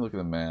 Let me look at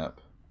the map.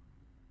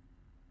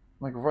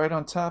 I'm like right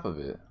on top of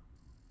it.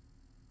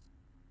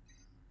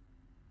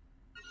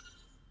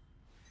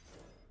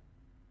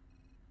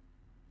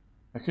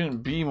 I couldn't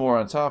be more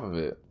on top of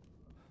it.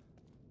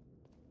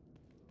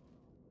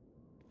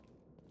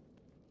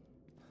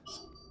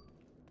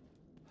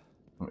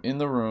 I'm in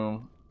the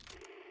room.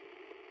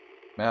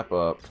 Map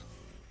up.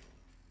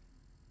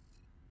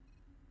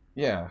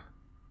 Yeah.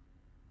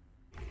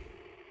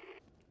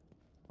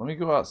 Let me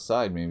go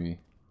outside maybe.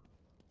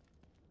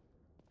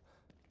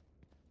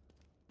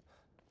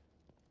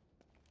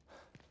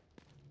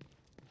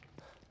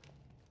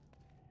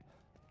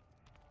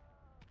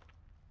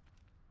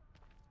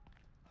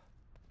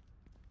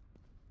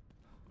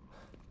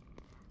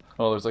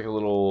 Oh, there's like a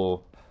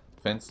little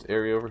fenced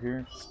area over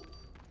here.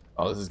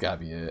 Oh, this has got to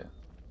be it.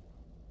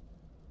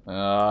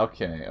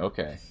 Okay,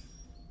 okay.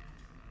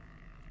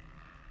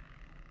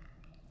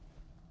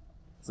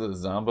 Is it a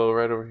Zombo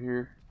right over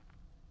here?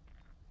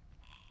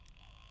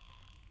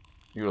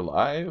 You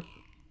alive?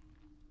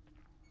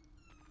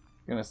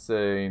 I'm gonna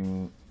say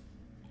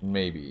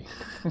maybe.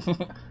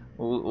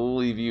 we'll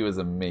leave you as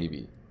a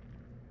maybe.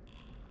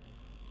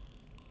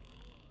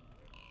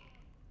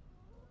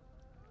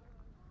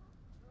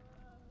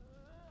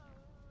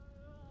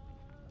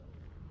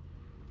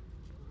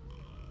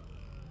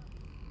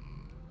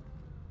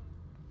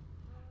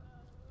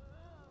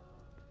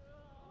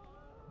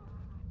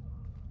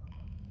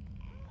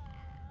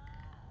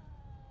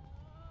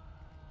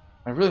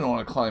 I really don't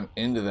want to climb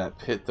into that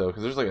pit though,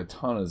 because there's like a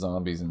ton of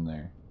zombies in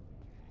there.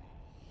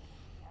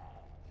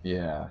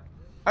 Yeah.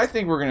 I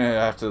think we're gonna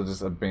have to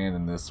just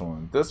abandon this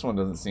one. This one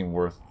doesn't seem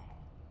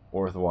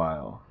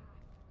worthwhile.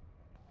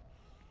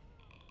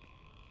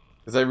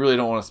 Because I really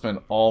don't want to spend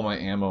all my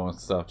ammo and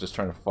stuff just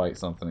trying to fight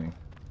something.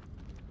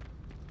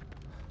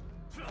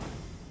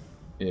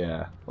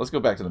 Yeah. Let's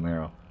go back to the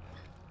marrow.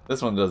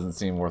 This one doesn't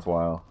seem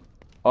worthwhile.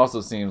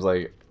 Also seems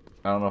like,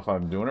 I don't know if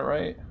I'm doing it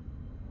right.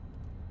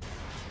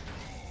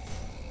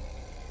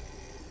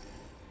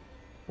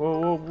 Whoa,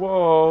 whoa,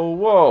 whoa,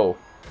 whoa!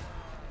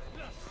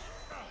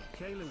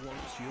 Kayla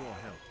wants your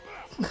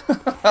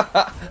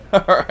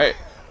help.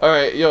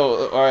 Alright,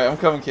 yo, alright, I'm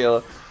coming,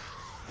 Kayla.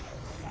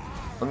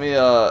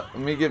 Let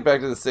me get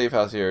back to the safe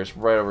house here. It's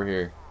right over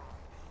here.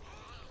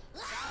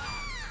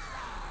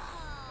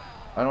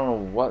 I don't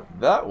know what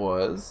that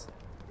was.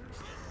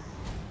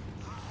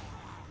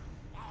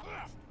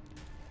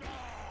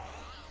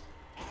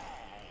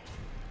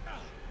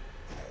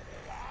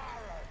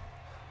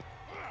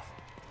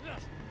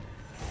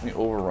 Let me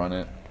overrun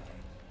it.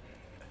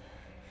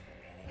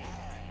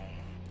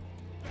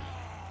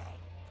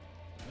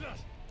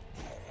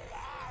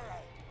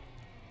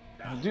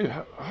 Dude,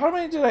 how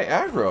many did I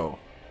aggro?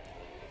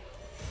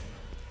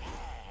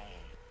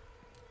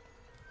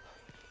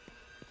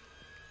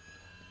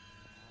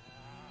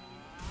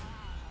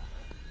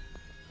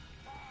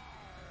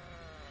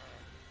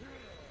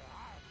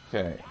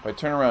 Okay, if I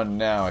turn around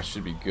now, I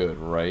should be good,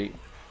 right?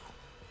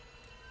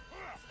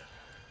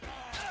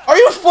 Are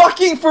you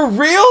fucking for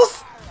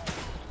reals?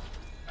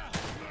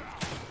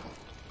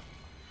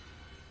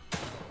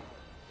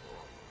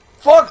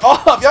 Fuck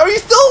off! Are you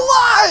still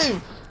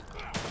alive?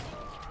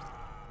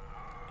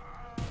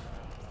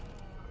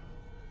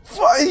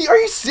 Are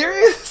you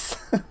serious?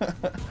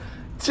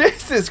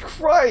 Jesus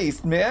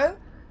Christ, man!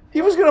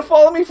 He was gonna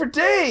follow me for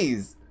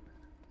days.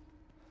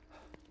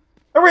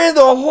 I ran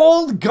the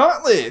whole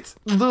gauntlet,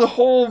 the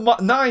whole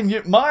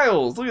 9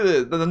 miles. Look at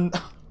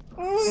this.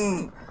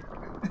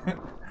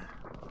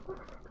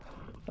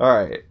 All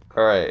right,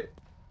 all right.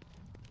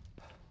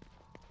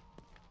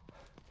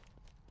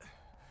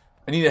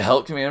 I need a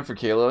help command for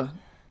Kayla.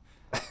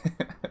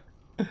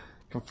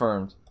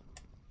 Confirmed.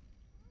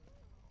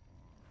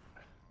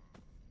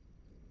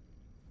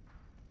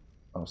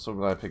 I'm so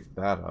glad I picked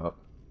that up.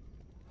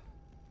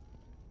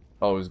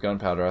 Oh, it was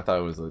gunpowder. I thought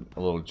it was a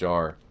little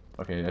jar.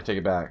 Okay, I take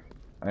it back.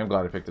 I am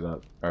glad I picked it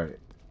up. Alright.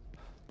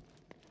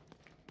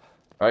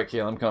 Alright,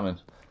 Kayla, I'm coming.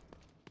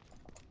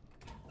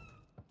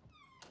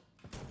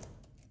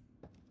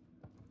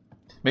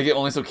 Make it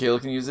only so Kayla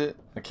can use it?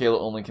 A Kayla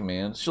only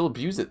command? She'll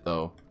abuse it,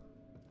 though.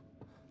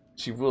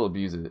 She will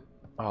abuse it.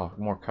 Oh,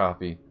 more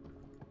coffee.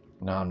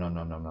 Nom nom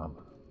nom nom nom.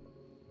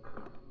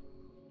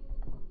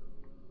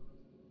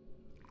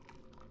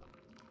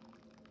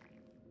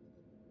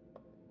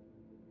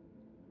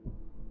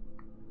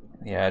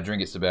 Yeah,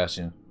 drink it,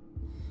 Sebastian.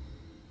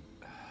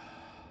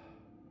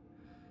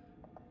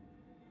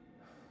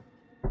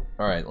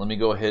 Alright, let me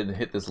go ahead and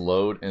hit this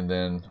load, and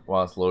then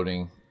while it's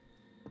loading,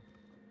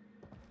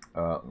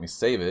 let me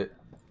save it.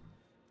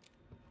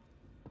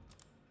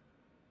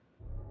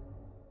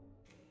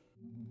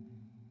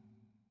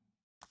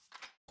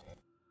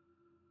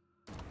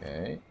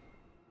 Okay.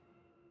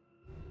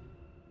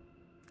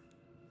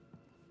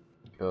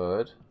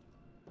 Good.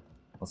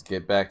 Let's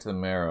get back to the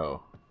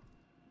marrow.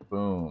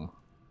 Boom.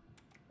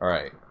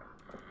 Alright.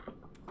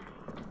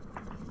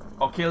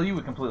 Oh, Kale, you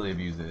would completely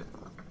abuse it.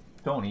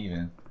 Don't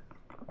even.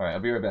 Alright, I'll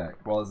be right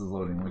back. While this is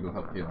loading, let me go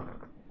help Kale.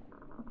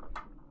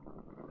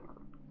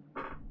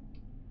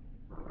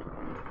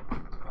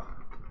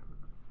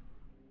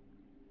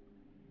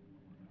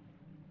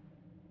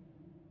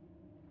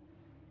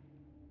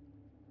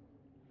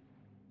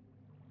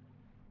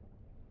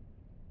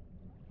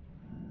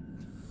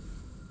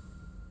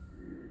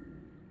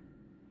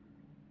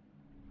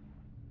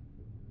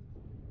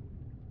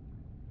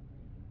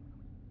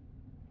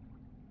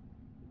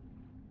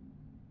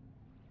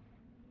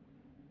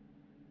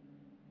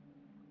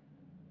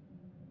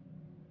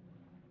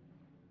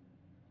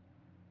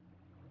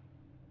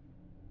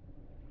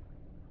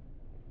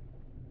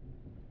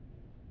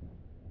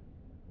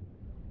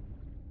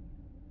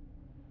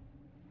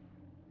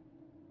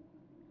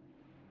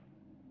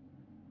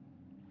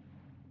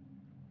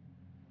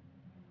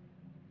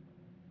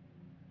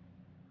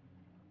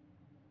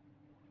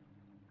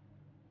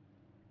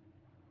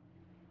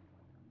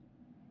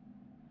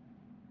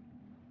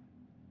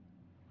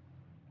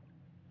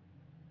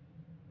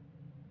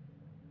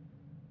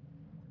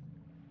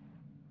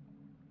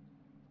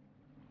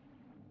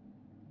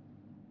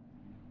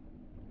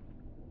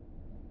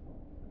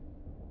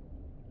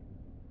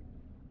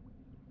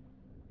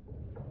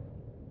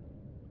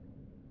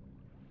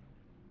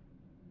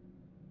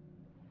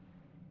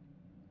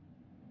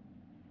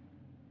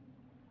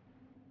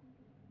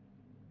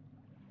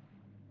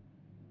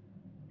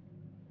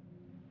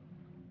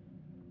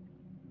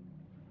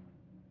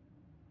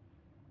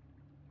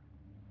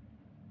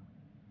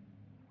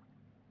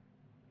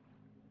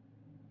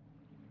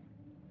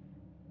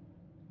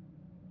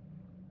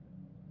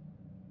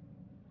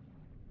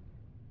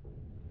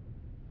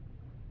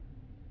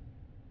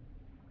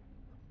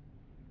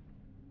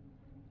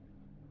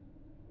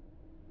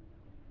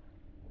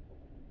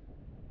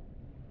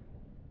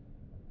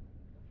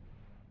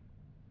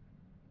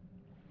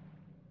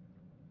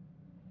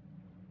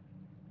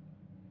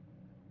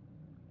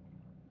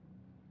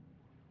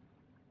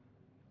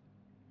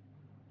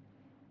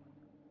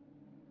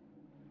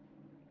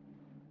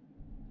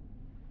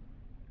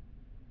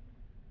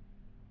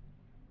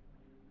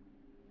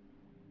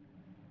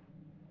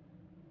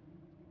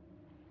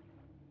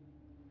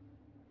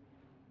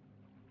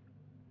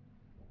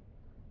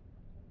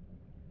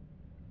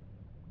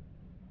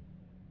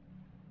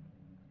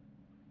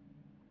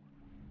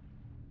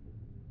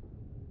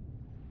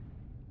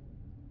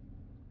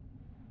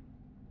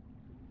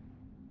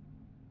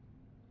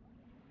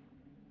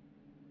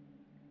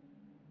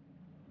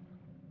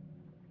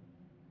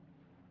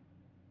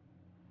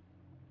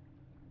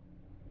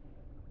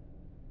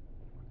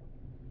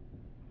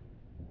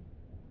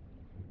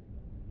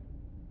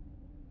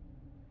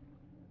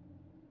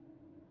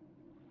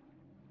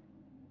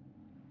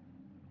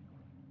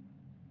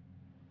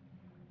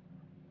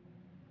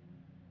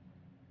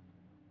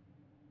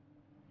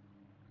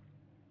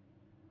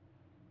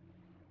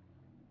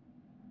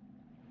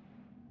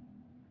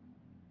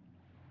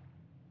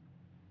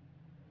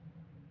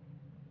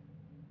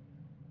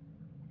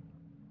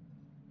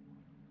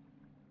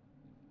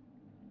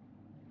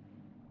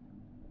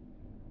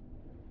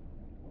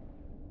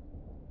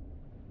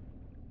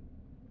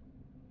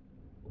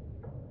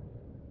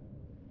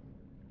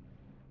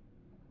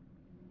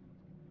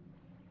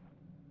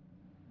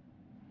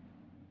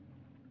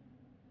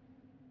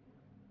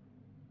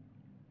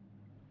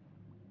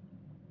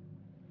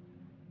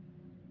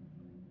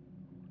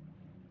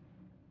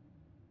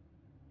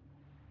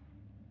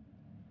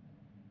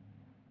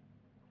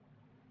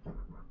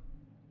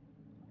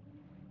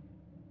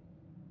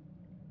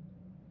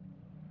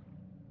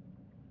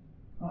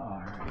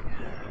 Alright.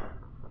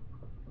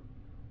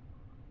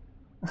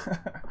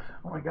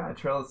 Oh my god,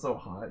 trail is so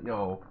hot.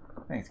 Yo,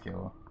 thanks,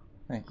 Kayla.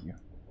 Thank you.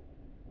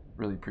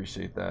 Really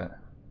appreciate that.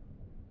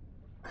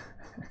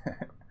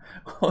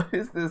 What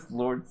is this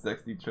Lord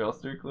Sexy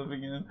Trailster clip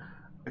again?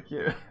 I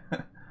can't. I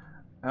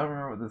don't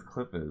remember what this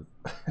clip is.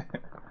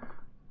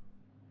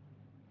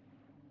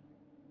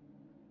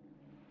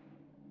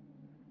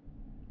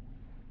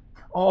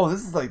 Oh,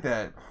 this is like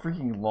that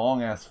freaking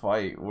long ass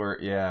fight where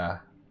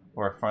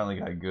where I finally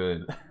got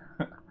good.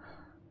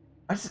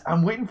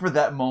 I'm waiting for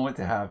that moment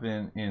to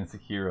happen in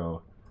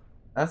Sekiro.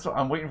 That's what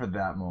I'm waiting for,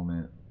 that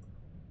moment.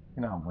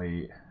 Cannot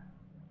wait.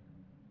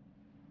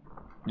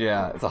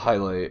 Yeah, it's a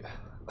highlight.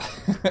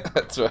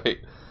 That's right.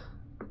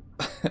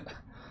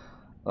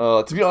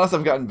 To be honest,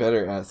 I've gotten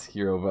better at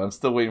Sekiro, but I'm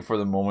still waiting for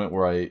the moment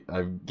where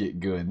I get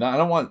good. No, I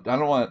don't want.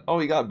 Oh,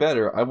 he got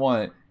better. I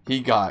want he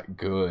got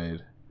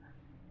good.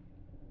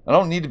 I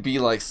don't need to be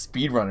like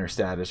speedrunner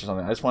status or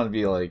something. I just want to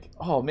be like,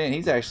 oh man,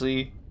 he's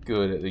actually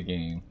good at the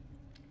game.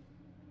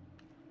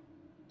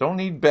 Don't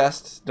need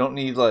best. Don't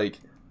need like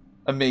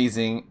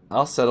amazing.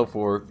 I'll settle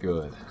for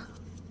good.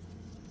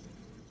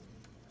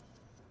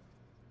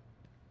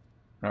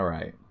 All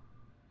right.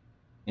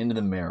 Into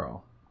the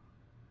marrow.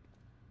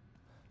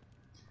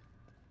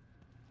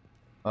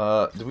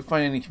 Did we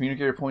find any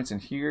communicator points in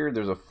here?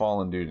 There's a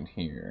fallen dude in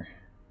here.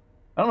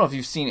 I don't know if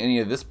you've seen any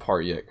of this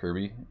part yet,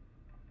 Kirby.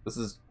 This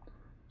is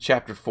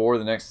chapter 4,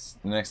 the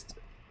next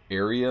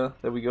area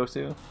that we go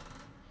to.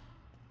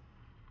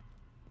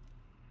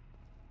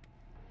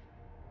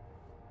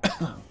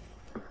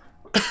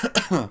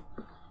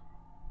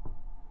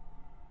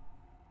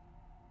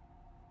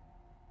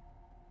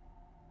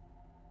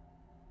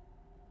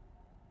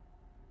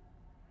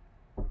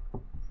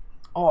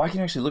 Oh, I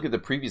can actually look at the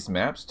previous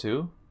maps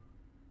too.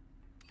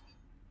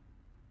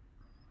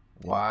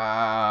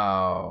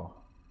 Wow.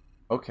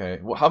 Okay.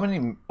 Well, how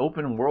many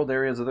open world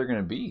areas are there going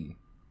to be?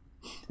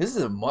 This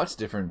is a much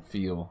different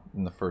feel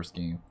than the first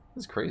game.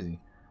 This is crazy.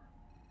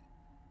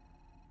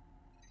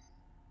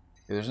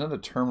 Okay, there's another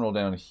terminal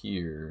down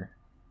here.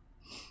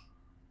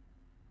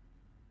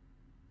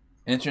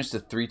 Entrance to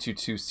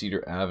 322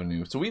 Cedar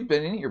Avenue. So we've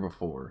been in here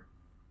before.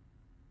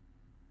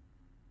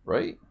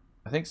 Right?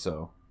 I think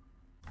so.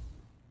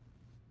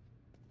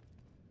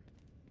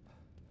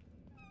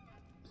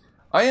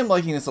 I am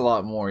liking this a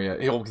lot more, yeah.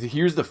 Yo,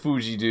 here's the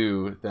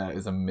Fuji-Do that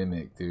is a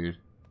mimic, dude.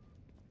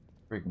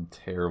 Freaking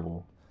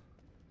terrible.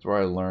 That's where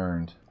I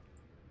learned.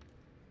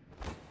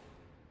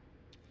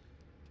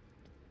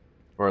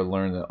 Where I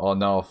learned that, oh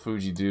no,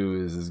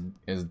 Fuji-Do is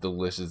as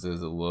delicious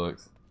as it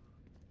looks.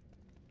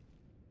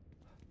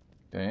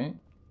 Okay.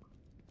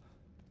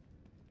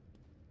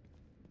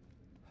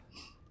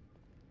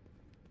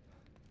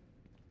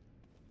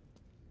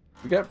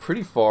 We got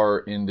pretty far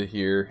into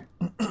here.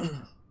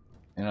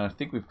 And I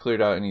think we've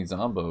cleared out any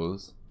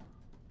zombos.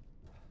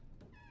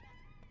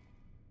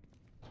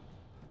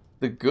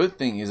 The good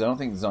thing is I don't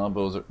think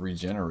zombos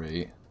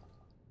regenerate.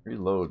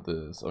 Reload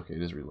this. Okay,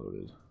 it is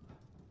reloaded.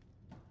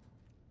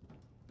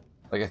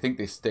 Like, I think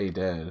they stay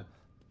dead.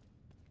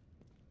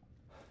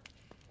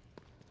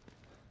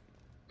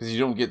 Because you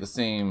don't get the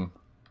same...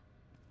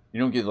 You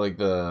don't get, like,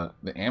 the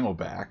ammo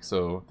back,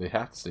 so they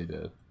have to stay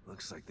dead.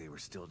 Looks like they were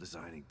still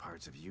designing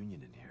parts of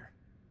Union in here.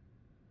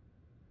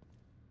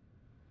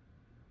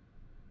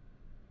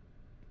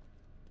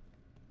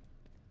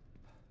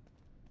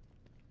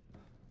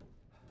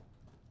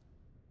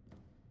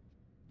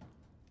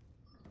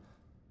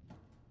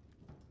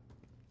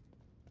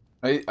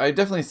 I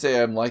definitely say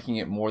I'm liking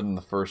it more than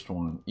the first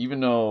one,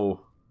 even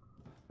though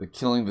the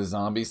killing the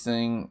zombies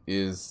thing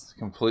is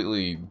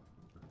completely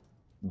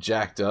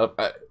jacked up,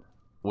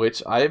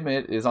 which I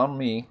admit is on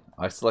me.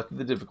 I selected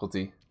the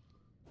difficulty.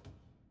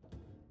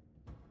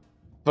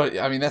 But,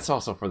 I mean, that's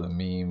also for the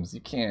memes.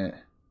 You can't...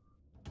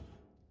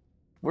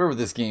 Where would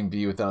this game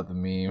be without the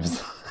memes?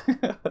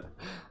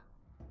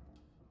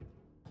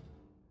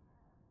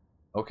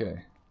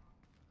 Okay.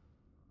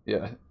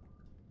 Yeah.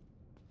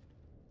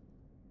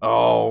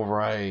 Oh,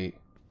 right.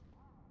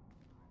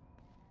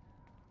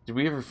 Did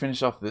we ever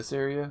finish off this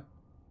area?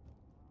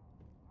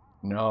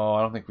 No,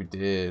 I don't think we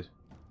did.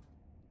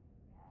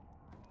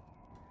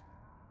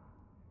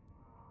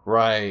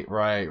 Right.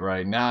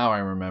 Now I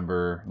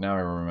remember.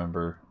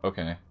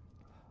 Okay.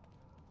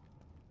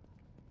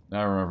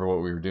 Now I remember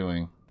what we were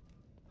doing.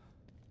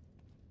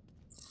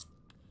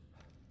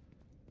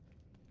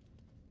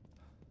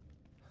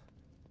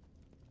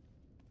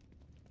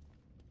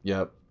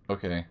 Yep.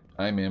 Okay.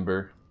 I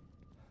remember.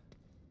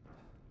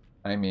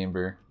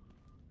 We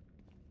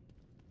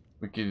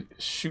could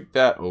shoot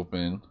that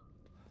open.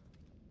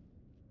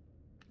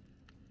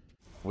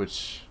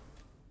 Which...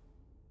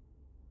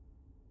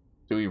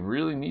 Do we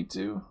really need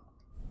to?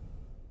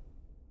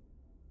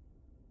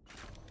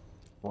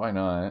 Why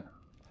not?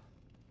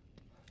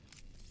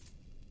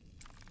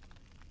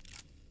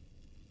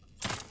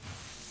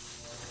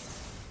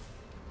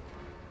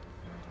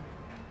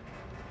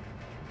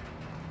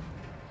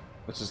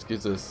 That just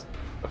gives us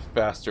a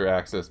faster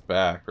access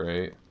back,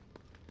 right?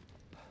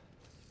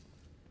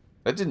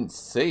 That didn't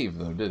save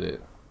though, did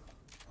it?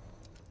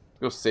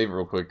 Go save it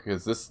real quick,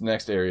 because this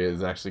next area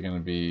is actually going to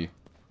be...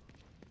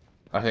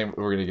 I think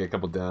we're going to get a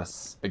couple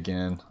deaths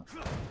again.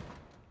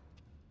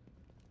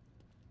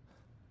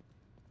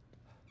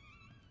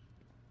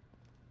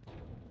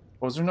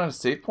 Was there not a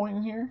save point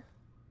in here?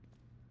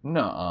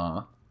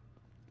 Nuh-uh.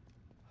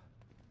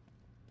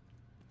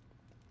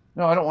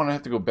 No, I don't want to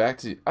have to go back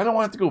to... I don't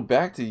want to have to go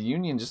back to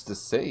Union just to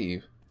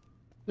save.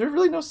 There's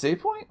really no save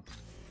point?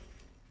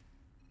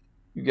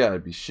 You gotta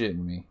be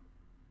shitting me.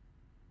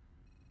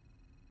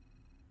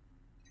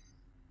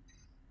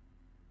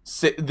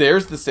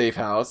 There's the safe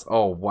house.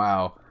 Oh,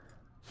 wow.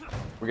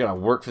 We're gonna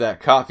work for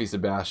that coffee,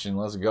 Sebastian.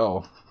 Let's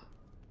go.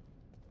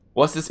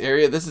 What's this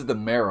area? This is the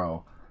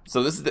Marrow.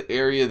 So this is the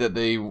area that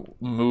they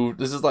moved.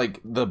 This is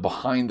like the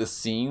behind the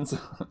scenes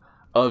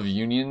of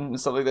Union and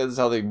stuff like that. This is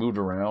how they moved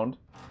around.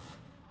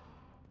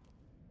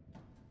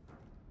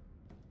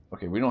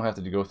 Okay, we don't have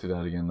to go through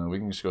that again, though. We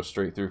can just go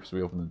straight through because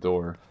we opened the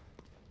door.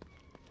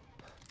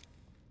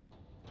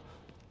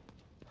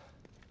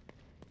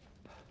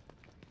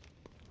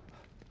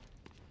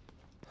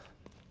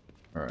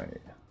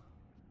 Alright.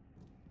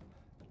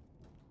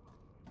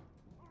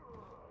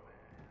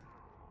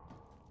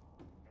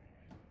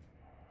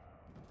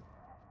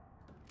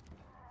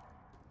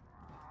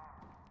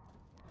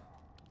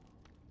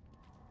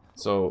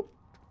 So,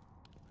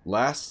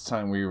 last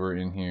time we were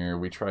in here,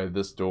 we tried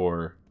this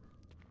door.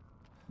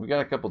 We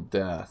got a couple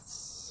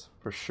deaths,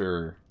 for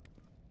sure.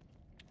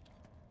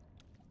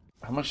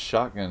 How much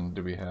shotgun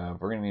do we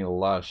have? We're gonna need a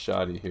lot of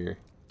shoddy here.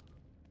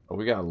 Oh,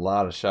 we got a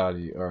lot of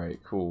shoddy.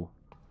 Alright, cool.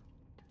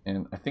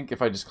 And I think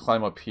if I just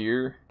climb up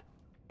here,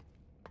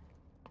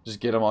 just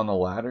get him on the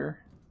ladder,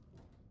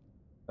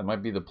 that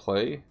might be the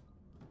play.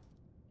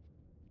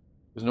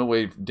 There's no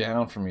way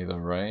down for me though,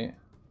 right?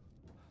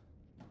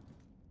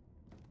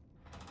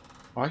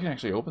 Oh, I can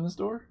actually open this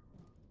door?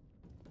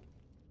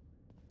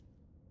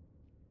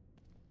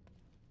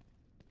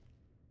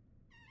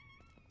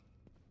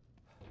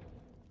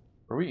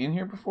 Were we in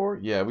here before?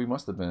 Yeah, we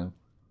must have been.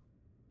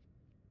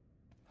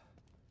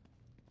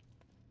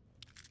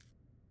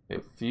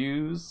 Okay,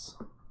 fuse.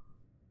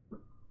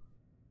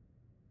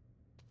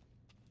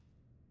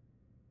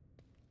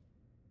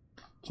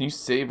 Can you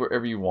save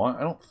wherever you want?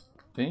 I don't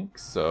think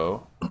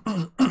so.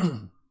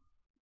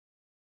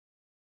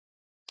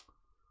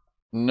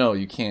 No,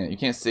 you can't. You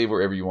can't save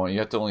wherever you want. You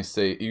have to only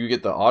save. You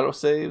get the auto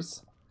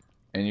saves,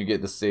 and you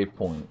get the save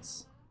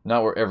points.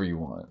 Not wherever you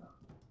want.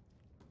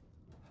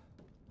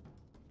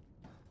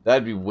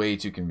 That'd be way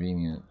too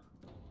convenient.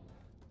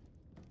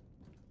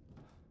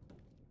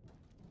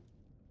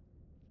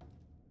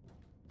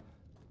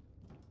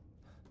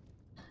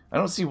 I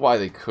don't see why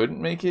they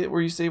couldn't make it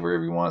where you save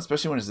wherever you want,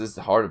 especially when it's this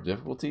hard of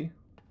difficulty.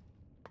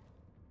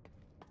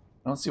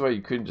 I don't see why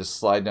you couldn't just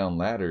slide down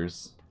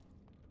ladders.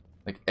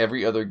 Like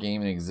every other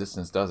game in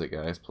existence does it,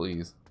 guys,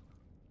 please.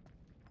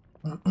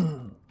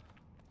 Can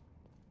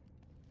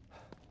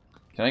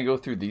I go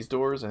through these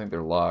doors? I think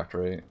they're locked,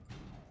 right?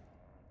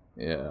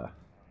 Yeah.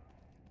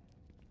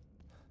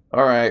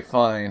 Alright,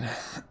 fine.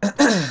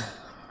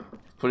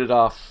 Put it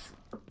off.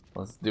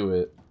 Let's do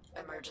it.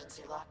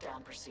 Emergency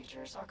lockdown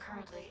procedures are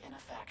currently in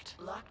effect.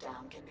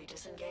 Lockdown can be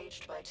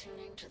disengaged by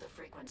tuning to the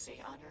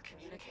frequency on your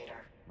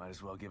communicator. Might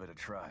as well give it a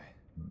try.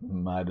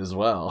 Might as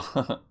well.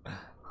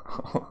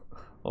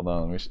 Hold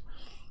on, let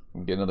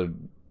me get another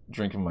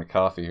drink of my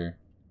coffee here.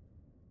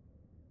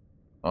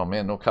 Oh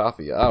man, no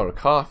coffee. Out of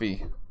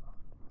coffee.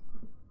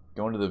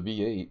 Going to the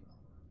V8.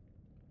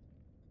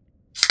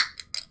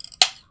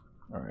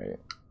 Alright.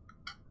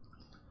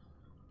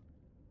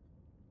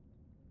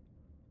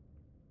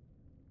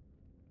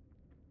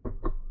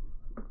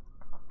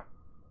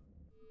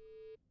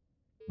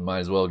 Might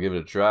as well give it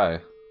a try.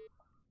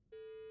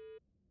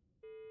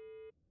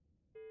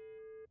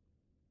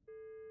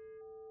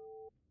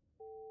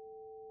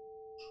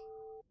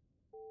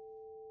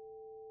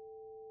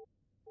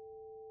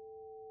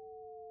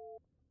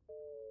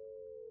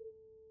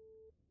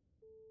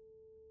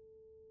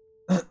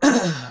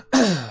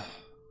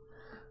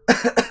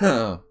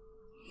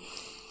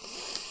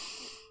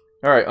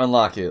 Alright,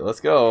 unlock it. Let's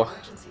go.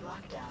 Emergency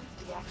lockdown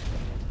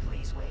deactivated.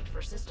 Please wait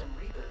for system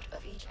reboot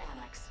of each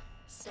annex.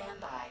 Stand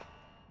by.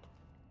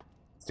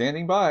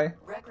 Standing by.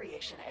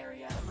 Recreation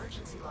area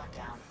emergency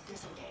lockdown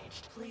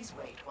disengaged. Please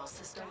wait while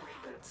system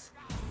reboots.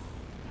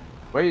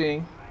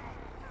 Waiting.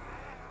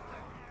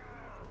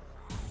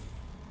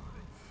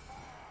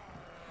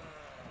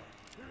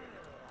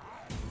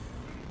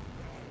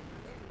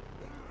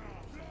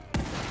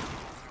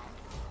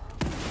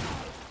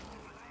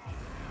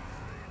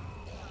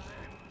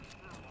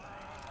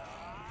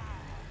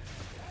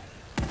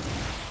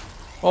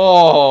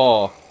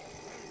 Oh.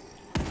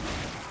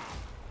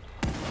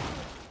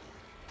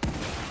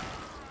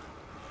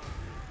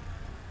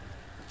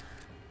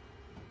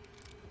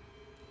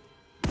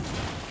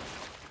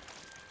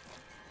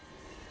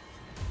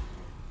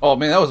 Oh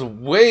man, that was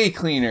way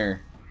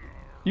cleaner.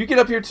 You get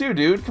up here too,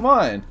 dude. Come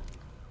on.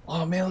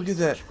 Oh man, look at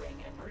that.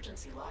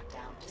 Emergency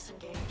lockdown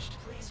disengaged.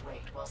 Please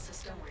wait while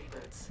system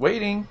reboots.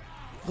 Waiting.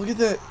 Look at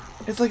that.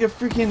 It's like a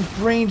freaking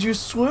brain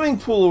juice swimming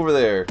pool over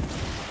there.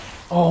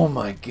 Oh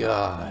my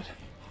god.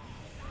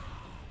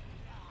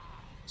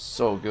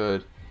 So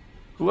good.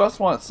 Who else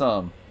wants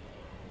some?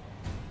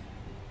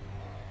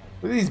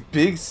 Look at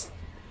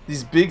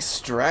these big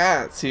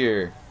strats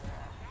here.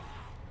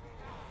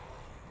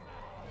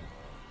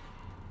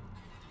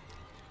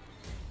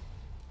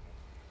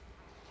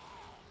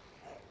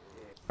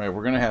 Alright,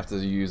 we're gonna have to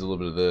use a little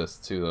bit of this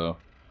too, though.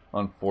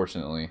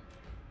 Unfortunately.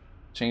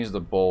 Change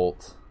the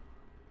bolt.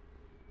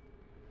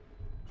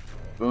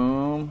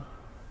 Boom.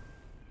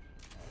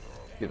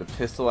 Get the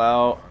pistol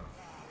out.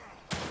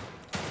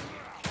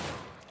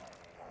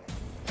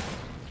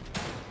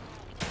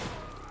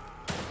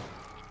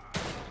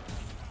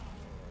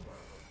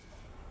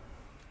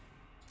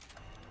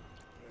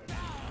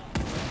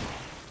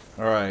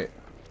 Alright.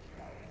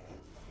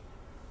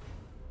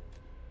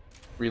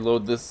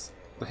 Reload this,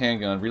 the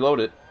handgun. Reload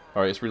it.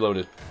 Alright, it's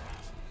reloaded.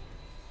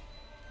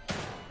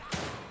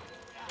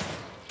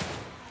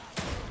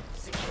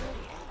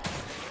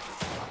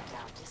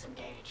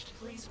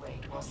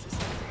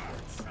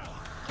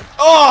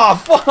 Oh,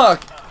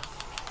 fuck!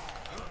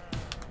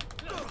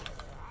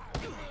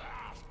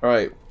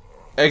 Alright.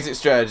 Exit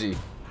strategy.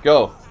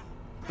 Go.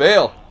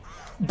 Bail!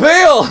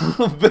 Bail!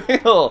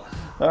 Bail!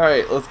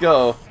 Alright, let's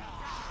go.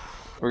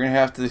 We're gonna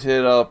have to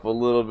hit up a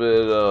little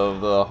bit of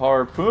the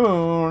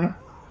harpoon.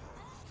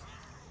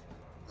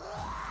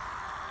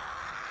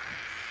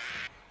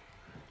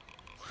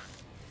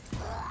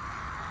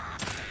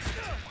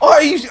 Oh,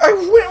 I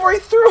went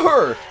right through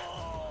her!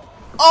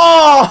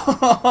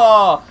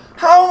 Oh!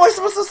 How am I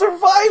supposed to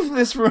survive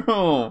this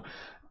room?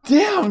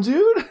 Damn,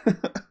 dude!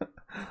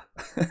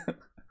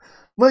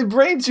 My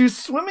brain juice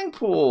swimming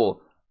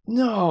pool!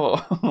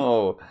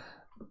 No!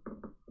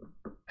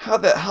 How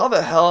the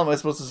hell am I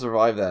supposed to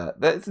survive that?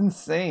 That's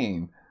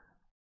insane.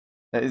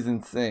 That is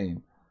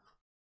insane.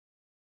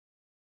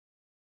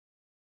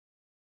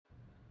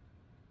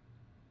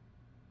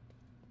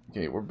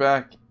 Okay, we're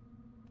back.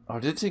 Oh,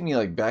 did it take me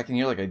like back in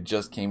here like I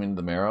just came into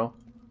the marrow?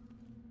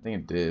 I think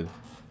it did.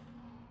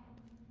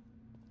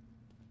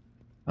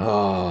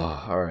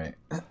 Oh, alright.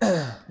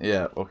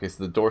 Yeah, okay,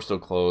 so the door's still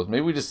closed.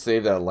 Maybe we just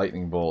save that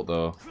lightning bolt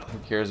though. Who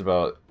cares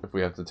about if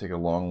we have to take a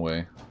long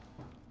way?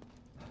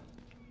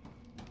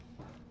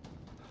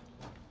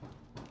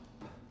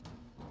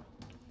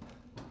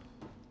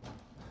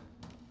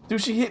 Dude,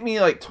 she hit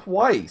me like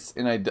twice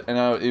and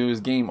it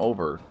was game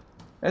over.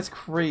 That's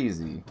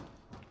crazy.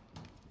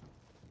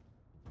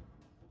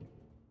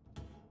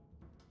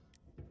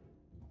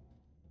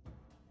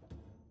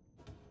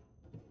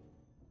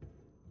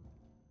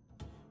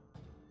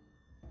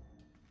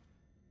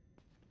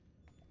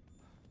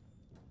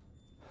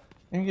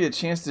 I didn't get a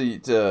chance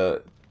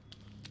to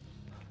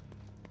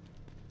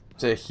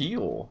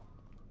heal.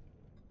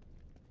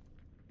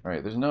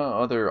 Alright, there's no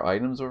other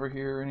items over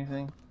here or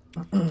anything?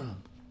 I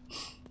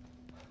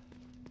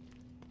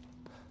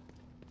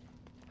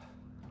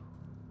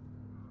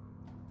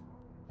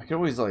could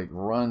always like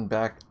run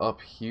back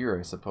up here,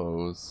 I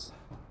suppose.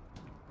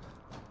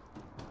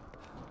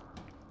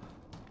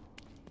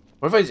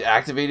 What if I just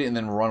activate it and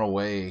then run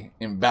away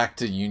and back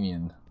to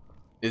Union?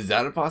 Is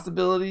that a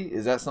possibility?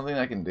 Is that something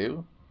I can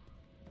do?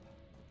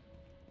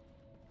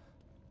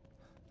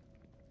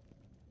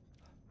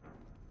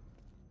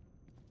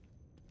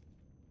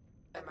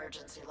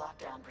 Emergency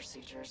lockdown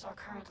procedures are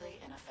currently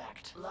in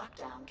effect.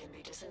 Lockdown can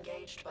be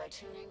disengaged by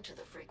tuning to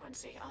the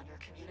frequency on your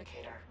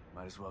communicator.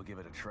 Might as well give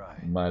it a try.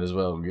 Might as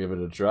well give it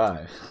a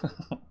try.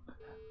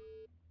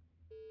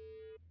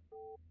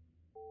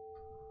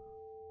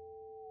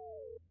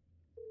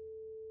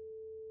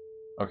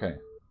 Okay.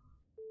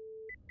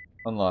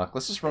 Unlock.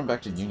 Let's just run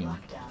back to Union.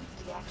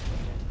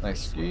 Like,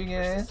 screw you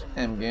guys.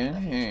 I'm going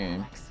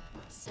home.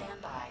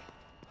 Stand by.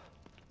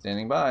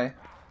 Standing by.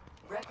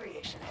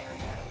 Recreation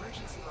area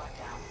emergency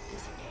lockdown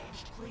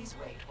disengaged. Please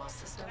wait while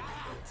system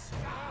reboots.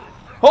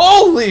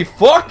 Holy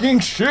fucking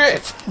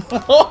shit!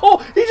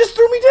 Oh, he just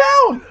threw me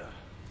down!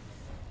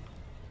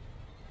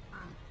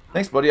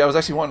 Thanks, buddy. I was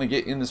actually wanting to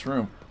get in this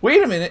room.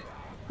 Wait a minute.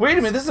 Wait a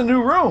minute. This is a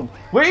new room.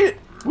 Wait.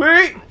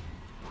 Wait.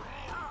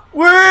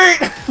 Wait.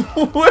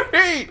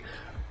 Wait.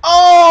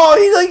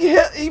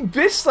 Oh, he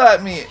bitch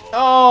slapped me.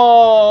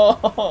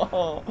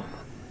 Oh.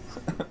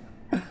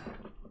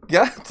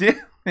 God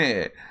damn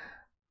it.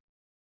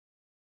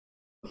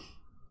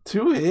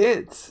 2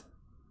 hits.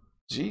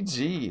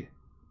 GG.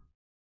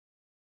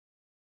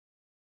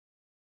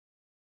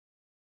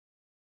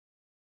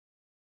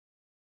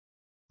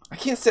 I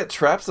can't set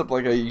traps up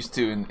like I used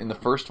to in the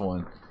first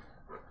one.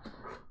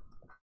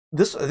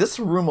 This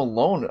room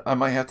alone, I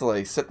might have to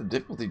like set the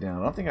difficulty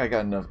down. I don't think I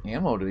got enough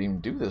ammo to even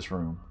do this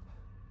room.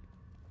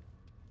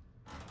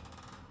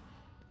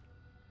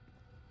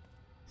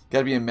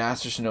 Gotta be a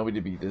master shinobi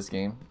to beat this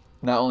game.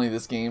 Not only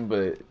this game,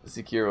 but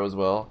Sekiro as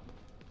well.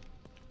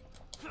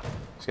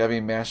 Just gotta be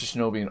a master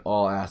shinobi in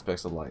all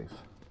aspects of life.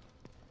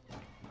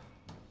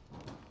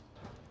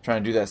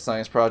 Trying to do that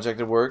science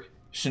project at work,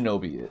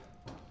 shinobi it.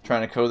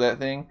 Trying to code that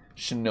thing,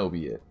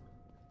 shinobi it.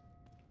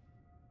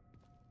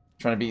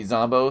 Trying to beat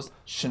zombos,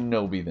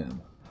 shinobi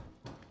them.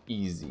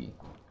 Easy.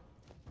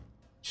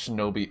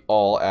 Shinobi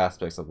all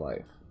aspects of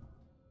life.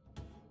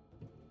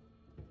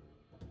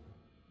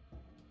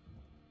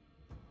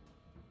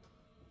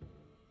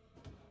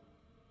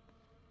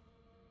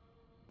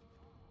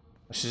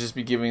 I should just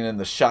be giving them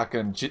the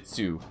shotgun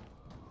jitsu.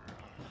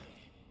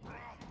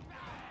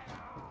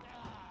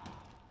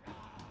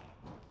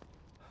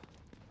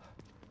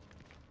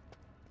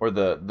 or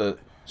the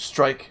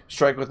strike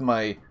with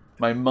my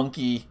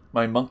monkey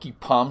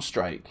palm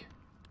strike.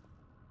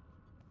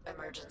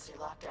 Emergency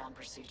lockdown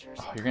procedures.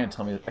 Oh, you're gonna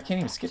tell me I can't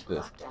even skip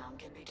this. Lockdown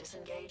can be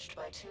disengaged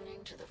by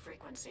tuning to the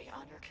frequency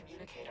on your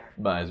communicator.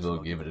 Might as well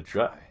give it a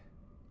try.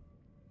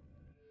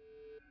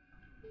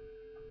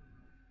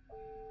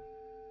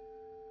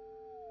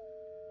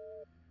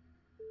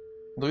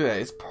 Look at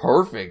that, it's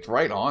perfect.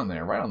 Right on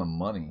there, right on the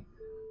money.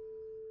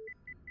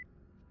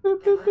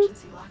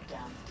 Emergency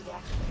lockdown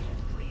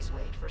deactivated. Please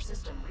wait for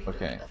system reboot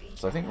Okay, of each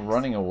so I think annex.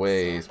 running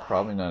away is Stand by.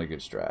 probably not a good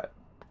strat.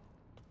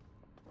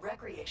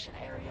 Recreation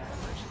area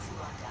emergency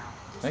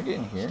lockdown. Can I get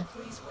in here?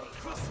 Please wait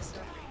for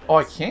system reboots. Oh,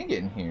 I can get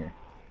in here.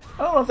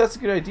 I don't know if that's a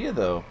good idea,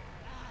 though.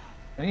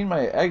 I need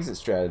my exit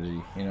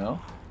strategy, you know?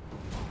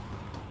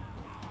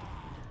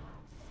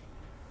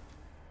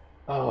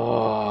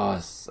 Oh,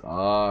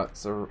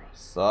 sucks.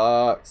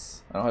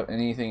 Sucks. I don't have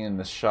anything in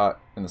the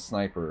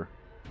sniper.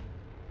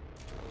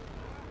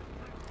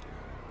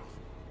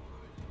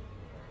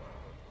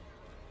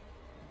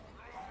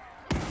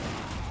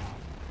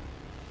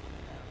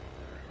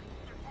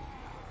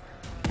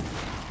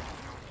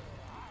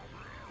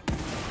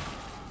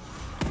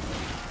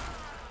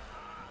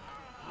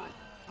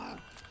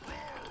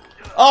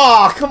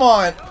 Oh, come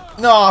on!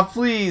 No,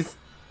 please!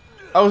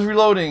 I was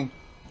reloading.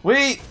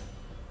 Wait!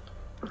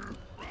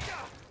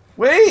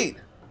 Wait!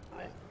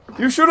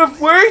 You should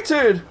have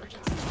waited!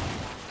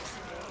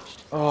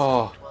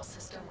 Oh. While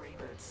system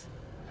reboots.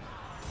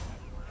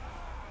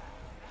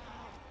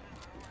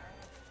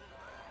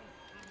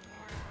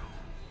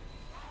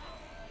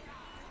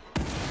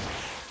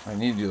 I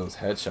need to do those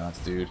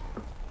headshots, dude.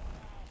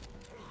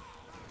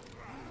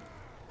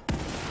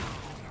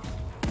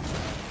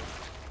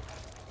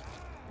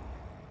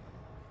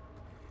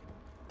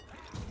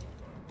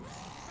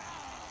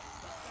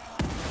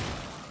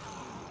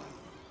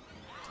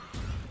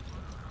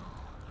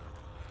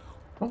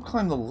 Don't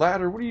climb the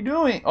ladder. What are you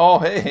doing? Oh,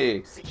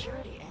 hey.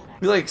 Security annex.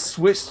 We like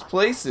switched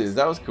places.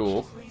 That was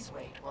cool. Please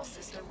wait while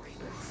system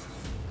reboots.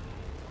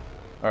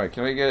 Alright,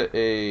 can I get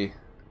a...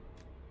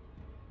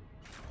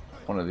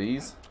 one of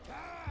these?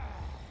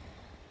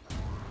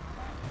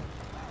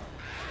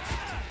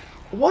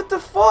 What the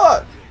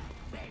fuck?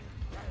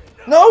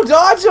 No,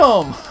 dodge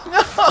him!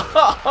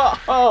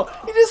 No!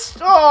 He just...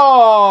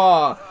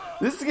 Oh!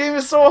 This game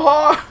is so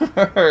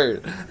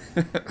hard!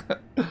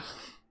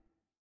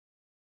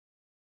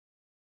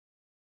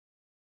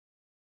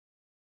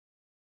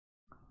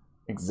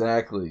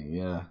 Exactly,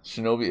 yeah.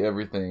 Shinobi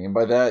everything. And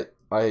by that,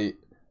 I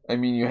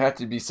mean you have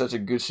to be such a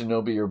good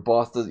shinobi your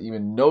boss doesn't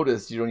even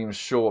notice you don't even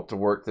show up to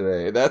work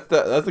today. That's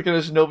the kind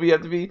of shinobi you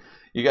have to be.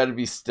 You got to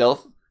be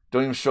stealth,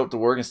 don't even show up to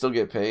work and still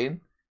get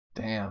paid.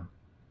 Damn.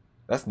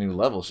 That's new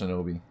level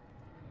shinobi.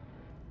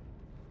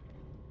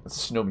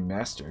 That's a shinobi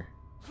master.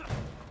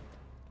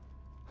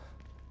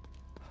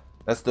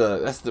 That's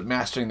the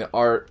mastering the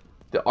art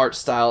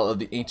style of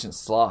the ancient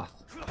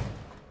sloth.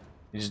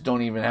 You just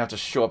don't even have to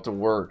show up to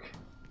work.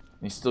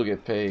 You still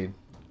get paid.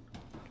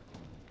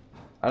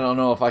 I don't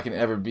know if I can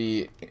ever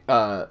be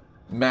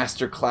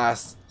master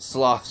class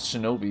sloth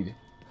shinobi,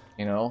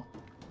 you know?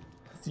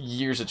 It's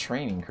years of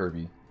training,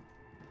 Kirby.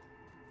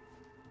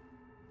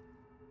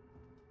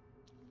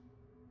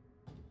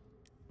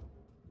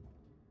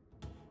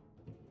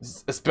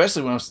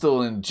 Especially when I'm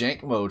still in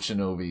jank mode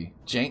shinobi.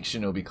 Jank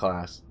shinobi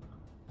class.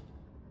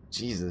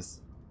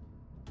 Jesus.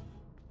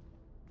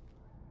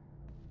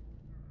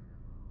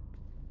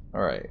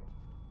 Alright.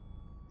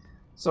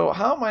 So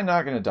how am I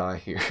not gonna die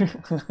here?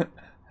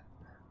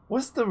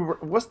 What's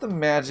the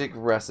magic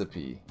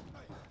recipe?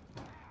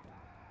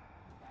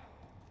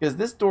 Because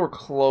this door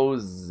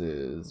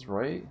closes,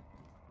 right?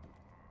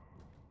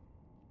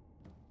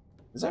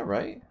 Is that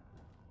right?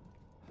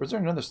 Or is there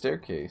another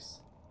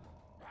staircase?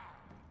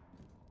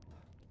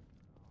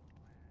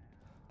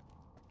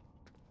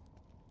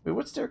 Wait,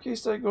 what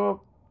staircase did I go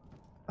up?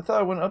 I thought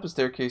I went up a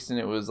staircase and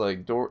it was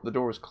like the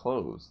door was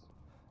closed.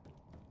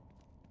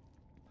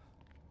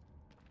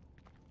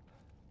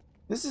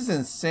 This is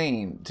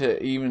insane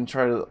to even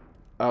try to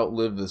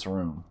outlive this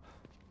room.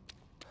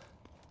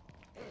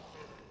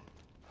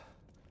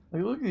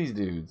 Like, look at these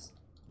dudes.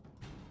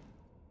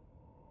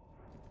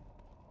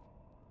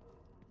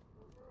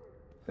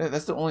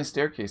 That's the only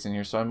staircase in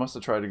here, so I must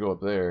have tried to go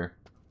up there.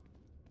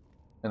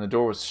 And the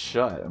door was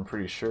shut, I'm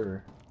pretty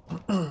sure.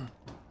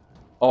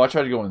 Oh, I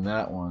tried to go in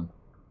that one.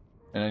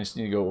 And I just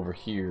need to go over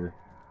here.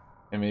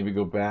 And maybe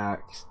go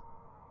back.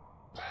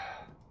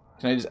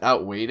 Can I just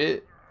outweight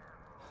it?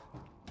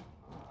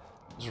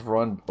 Just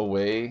run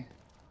away?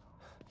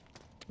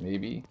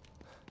 Maybe?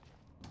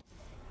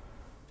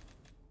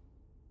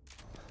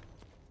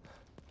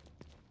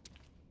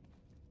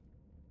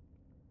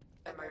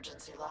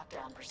 Emergency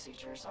lockdown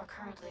procedures are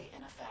currently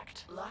in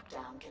effect.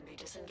 Lockdown can be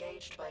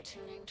disengaged by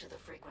tuning to the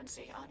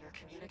frequency on your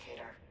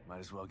communicator. Might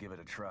as well give it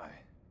a try.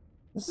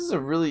 This is a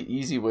really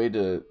easy way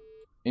to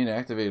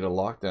inactivate a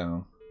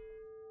lockdown.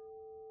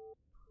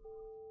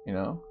 You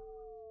know?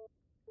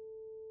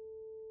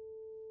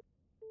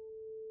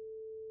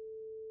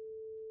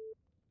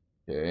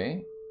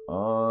 Okay.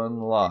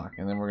 Unlock.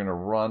 And then we're gonna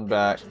run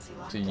back Emergency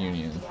to lockdown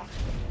Union.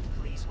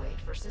 deactivated. Please wait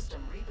for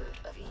system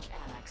reboot of each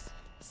annex.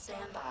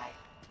 Stand by.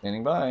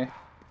 Standing by.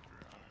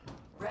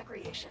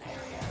 Recreation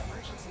area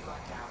emergency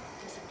lockdown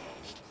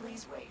disengaged.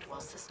 Please wait while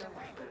system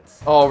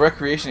reboots. Oh,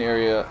 recreation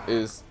area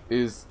is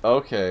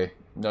okay.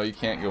 No, you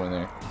can't go in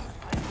there.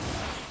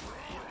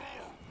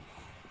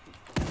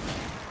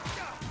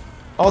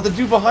 Oh, the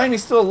dude behind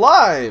me's still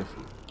alive.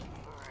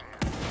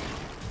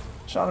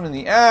 Shot him in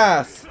the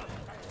ass.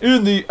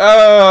 In the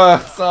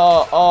ass.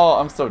 Oh,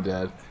 I'm so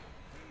dead.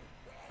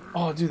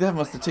 Oh, dude, that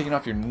must have taken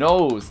off your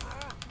nose.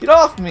 Get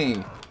off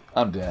me.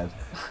 I'm dead.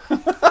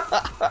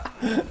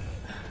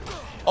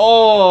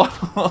 Oh.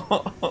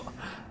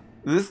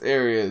 This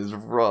area is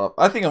rough.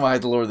 I think I might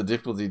have to lower the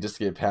difficulty just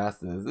to get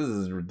past this. This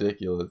is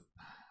ridiculous.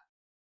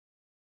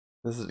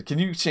 Can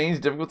you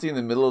change difficulty in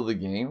the middle of the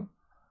game?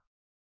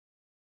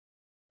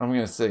 I'm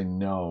gonna say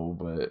no,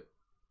 but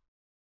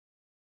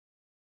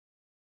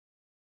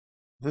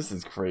this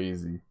is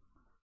crazy.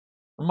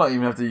 I might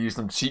even have to use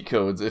some cheat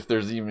codes if there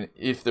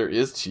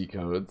is cheat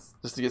codes,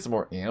 just to get some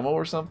more ammo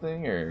or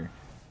something, or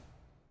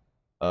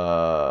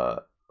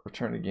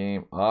return to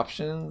game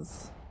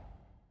options,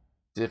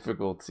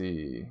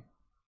 difficulty.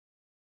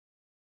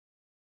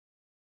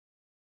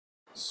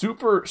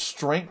 Super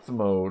strength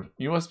mode.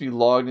 You must be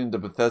logged into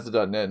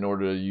Bethesda.net in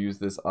order to use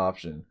this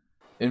option.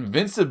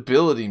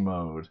 Invincibility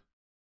mode.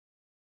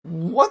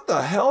 What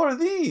the hell are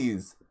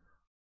these?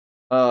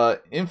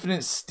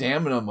 Infinite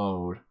stamina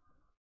mode.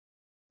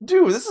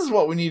 Dude, this is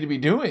what we need to be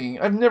doing.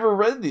 I've never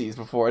read these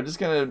before. I just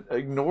kind of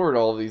ignored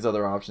all of these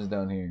other options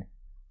down here.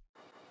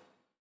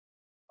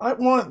 I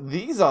want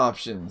these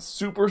options.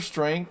 Super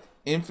strength,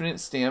 infinite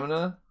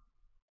stamina.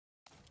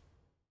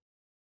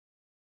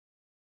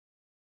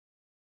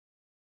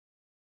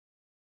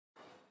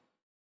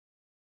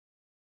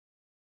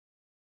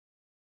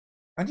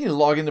 I need to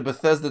log into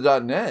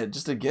Bethesda.net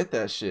just to get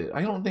that shit.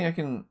 I don't think I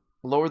can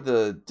lower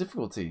the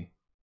difficulty.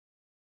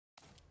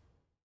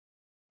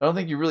 I don't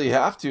think you really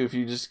have to if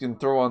you just can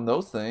throw on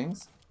those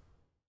things.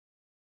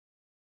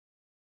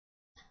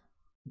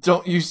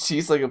 Don't use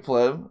cheats like a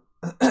pleb.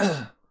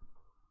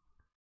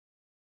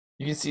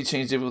 You can see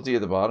change difficulty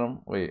at the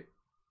bottom. Wait,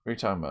 what are you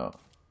talking about?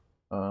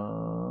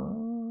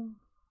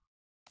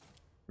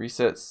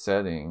 Reset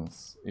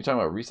settings. You're talking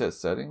about reset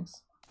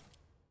settings?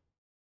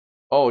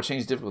 Oh,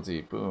 change difficulty.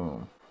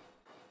 Boom.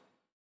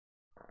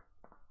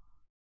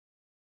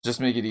 Just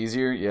make it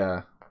easier?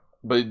 Yeah.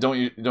 But don't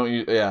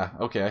you yeah,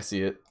 okay, I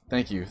see it.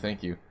 Thank you.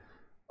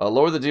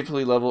 Lower the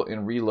difficulty level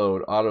and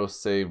reload auto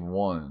save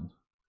 1.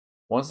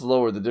 Once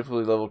lowered, the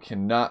difficulty level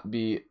cannot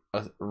be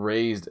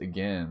raised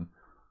again.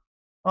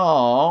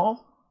 Aww.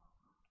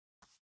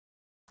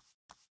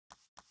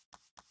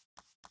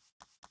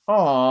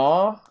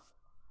 Aww.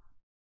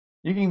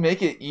 You can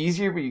make it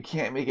easier, but you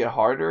can't make it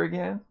harder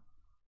again?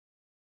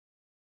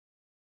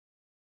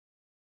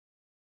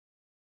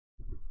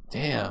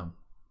 Damn.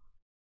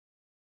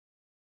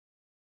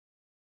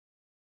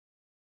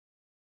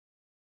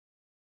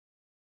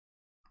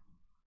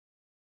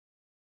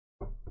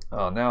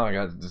 Oh, now I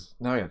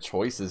got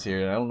choices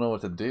here, and I don't know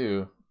what to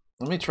do.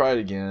 Let me try it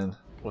again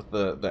with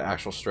the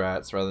actual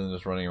strats rather than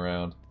just running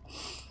around.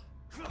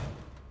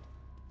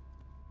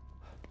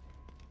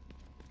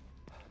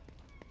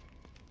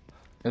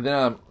 And then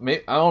I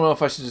don't know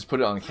if I should just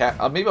put it on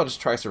maybe I'll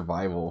just try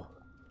survival.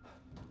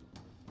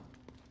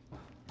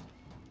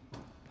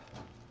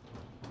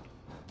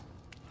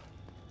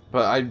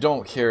 But I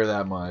don't care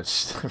that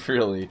much,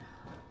 really.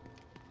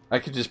 I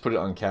could just put it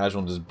on casual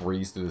and just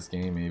breeze through this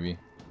game, maybe.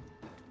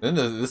 Then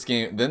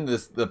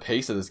the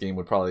pace of this game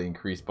would probably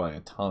increase by a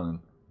ton.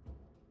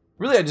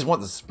 Really, I just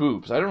want the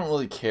spoops. I don't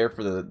really care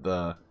for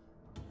the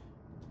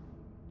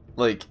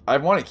like, I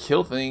want to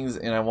kill things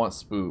and I want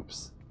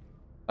spoops.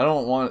 I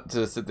don't want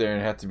to sit there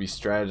and have to be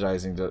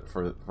strategizing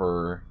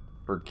for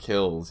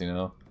kills, you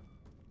know?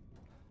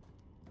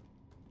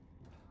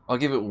 I'll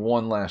give it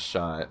one last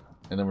shot,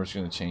 and then we're just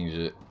going to change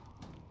it.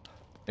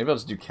 Maybe I'll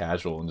just do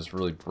casual and just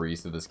really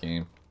breeze through this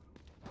game.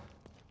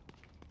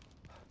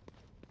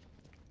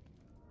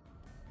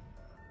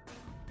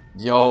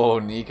 Yo,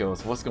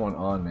 Nikos, what's going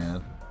on, man?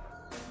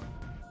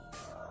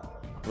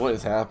 What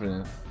is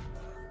happening?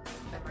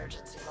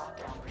 Emergency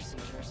lockdown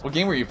procedures. What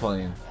game were you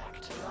playing?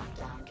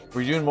 Lockdown can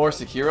Were you doing more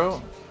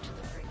Sekiro? to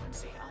the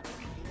frequency on your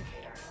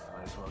communicator.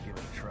 Might as well give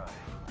it a try.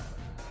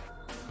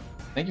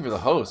 Thank you for the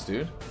host,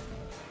 dude.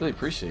 Really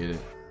appreciate it.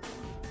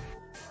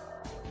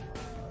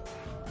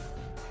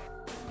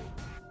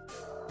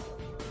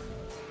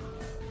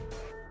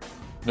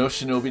 No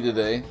Shinobi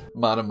today.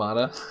 Mata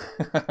Mata.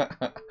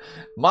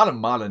 Mata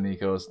Mata,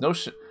 Nikos. No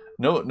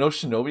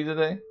Shinobi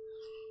today?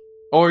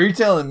 Oh, are you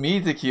telling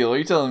me to kill? Are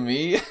you telling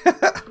me?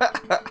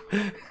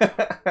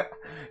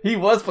 He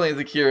was playing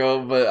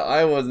Sekiro, but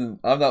I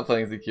wasn't. I'm not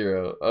playing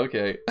Sekiro.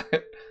 Okay.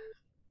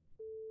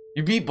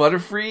 You beat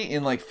Butterfree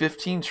in like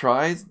 15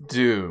 tries?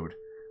 Dude,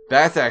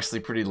 that's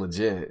actually pretty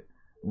legit.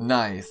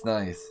 Nice,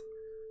 nice.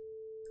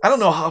 I don't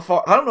know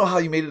how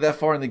you made it that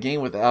far in the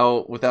game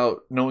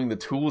without knowing the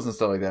tools and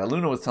stuff like that.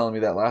 Luna was telling me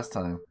that last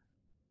time.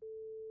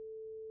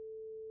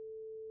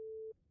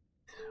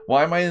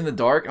 Why am I in the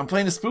dark? I'm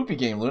playing a spoopy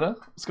game, Luna.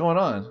 What's going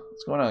on?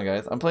 What's going on,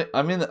 guys? I'm playing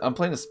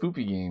a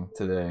spoopy game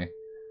today.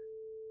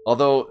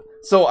 Although,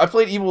 so I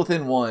played Evil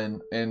Within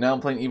 1, and now I'm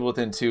playing Evil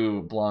Within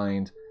 2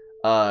 blind.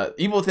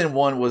 Evil Within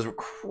 1 was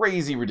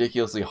crazy,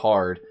 ridiculously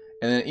hard,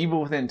 and then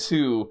Evil Within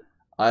 2,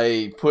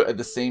 I put at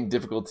the same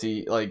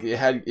difficulty. Like it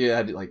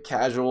had like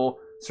casual,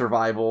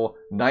 survival,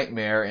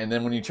 nightmare, and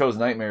then when you chose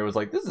nightmare, it was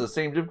like this is the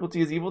same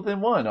difficulty as Evil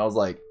Within 1. I was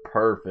like,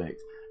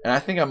 perfect. And I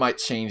think I might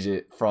change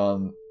it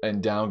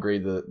and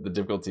downgrade the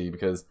difficulty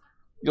because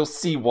you'll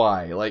see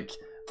why. Like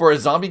for a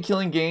zombie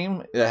killing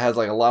game that has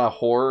like a lot of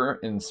horror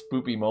and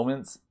spoopy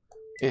moments,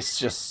 it's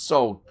just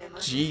so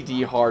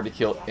GD hard to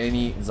kill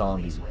any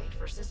zombie.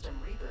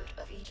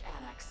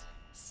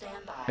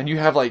 And you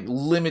have like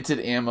limited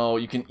ammo.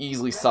 You can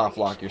easily soft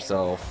lock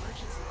yourself.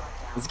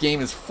 This game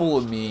is full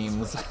of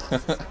memes.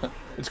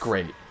 It's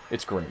great.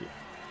 It's great.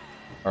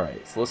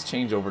 Alright, so let's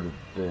change over to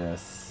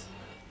this.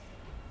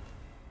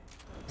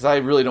 Because I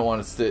really don't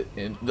want to sit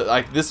in...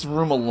 Like, this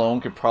room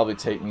alone could probably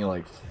take me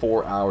like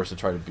 4 hours to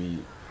try to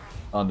beat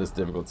on this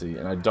difficulty.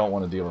 And I don't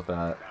want to deal with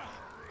that.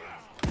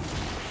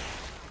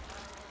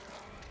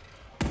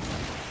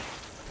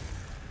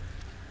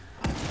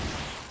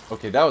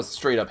 Okay, that was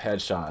straight up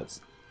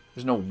headshots.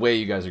 There's no way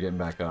you guys are getting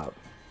back up.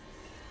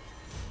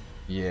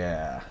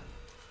 Yeah.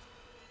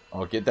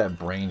 Oh, get that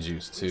brain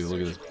juice too. Look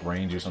at this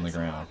brain juice on the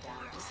ground.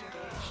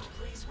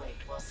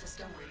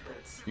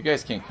 You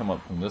guys can't come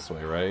up from this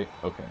way, right?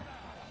 Okay.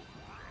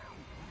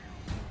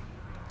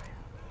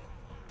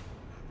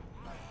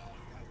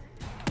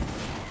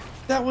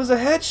 That was a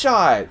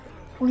headshot!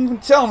 Don't even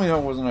tell me that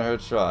wasn't a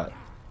headshot.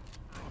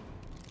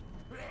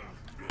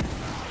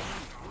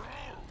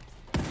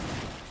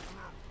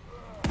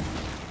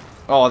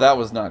 Oh, that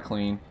was not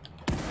clean.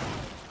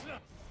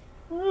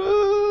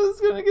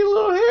 It's gonna get a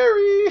little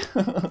hairy.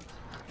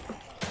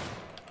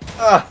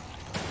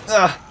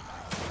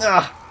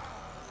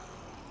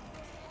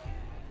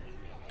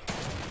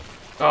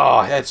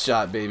 Oh,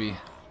 headshot, baby.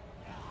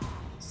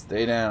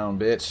 Stay down,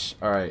 bitch.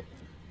 Alright.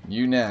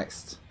 You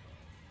next.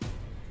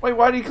 Wait,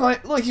 why did he climb?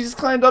 Look, he just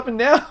climbed up and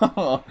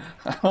down.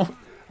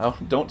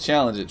 Don't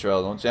challenge it,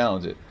 Trell. Don't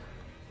challenge it.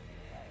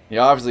 He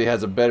obviously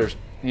has a better...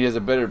 He has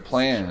a better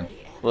plan.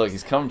 Look,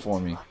 he's coming for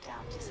me.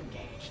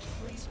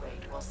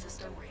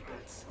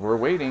 We're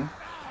waiting.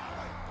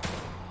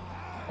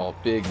 Oh,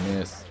 big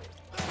miss.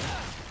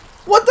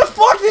 What the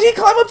fuck? Did he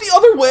climb up the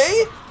other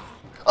way?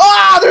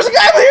 Ah, there's a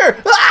guy over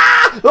here!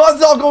 Ah! Oh,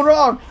 it's all going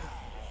wrong.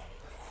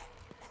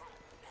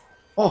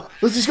 Oh,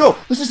 let's just go.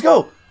 Let's just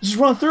go. Let's just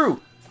run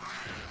through.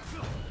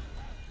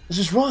 Let's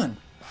just run.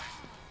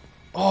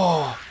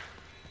 Oh.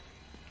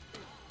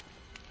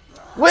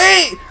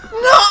 Wait!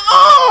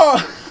 No!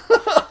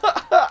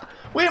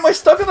 Wait, am I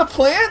stuck in the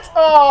plant?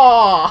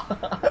 Oh!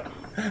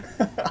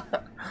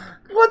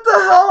 What the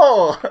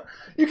hell?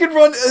 You can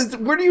run.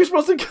 Where are you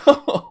supposed to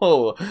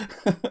go?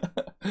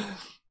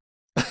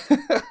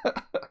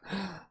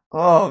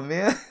 Oh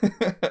man.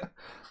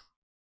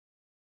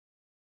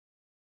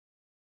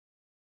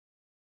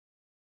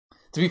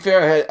 To be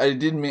fair, I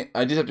did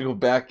have to go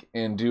back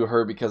and do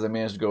her because I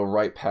managed to go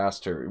right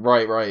past her.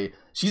 Right.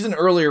 She's an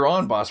earlier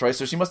on boss, right?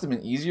 So she must have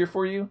been easier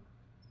for you.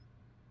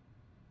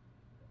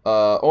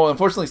 Oh,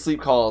 unfortunately,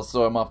 sleep calls,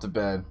 so I'm off to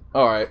bed.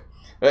 All right,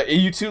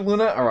 you too,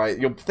 Luna. All right,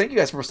 thank you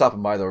guys for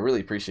stopping by, though. I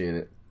really appreciate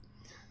it.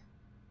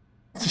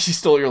 She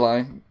stole your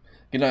line.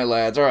 Good night,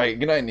 lads. All right,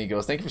 good night,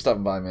 Nikos. Thank you for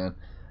stopping by, man.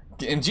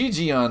 And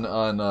GG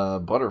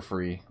on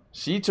Butterfree.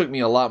 She took me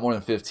a lot more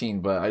than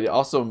 15, but I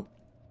also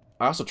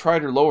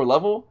tried her lower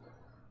level.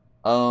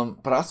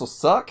 But I also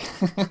suck.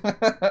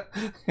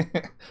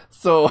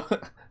 So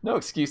no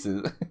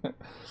excuses.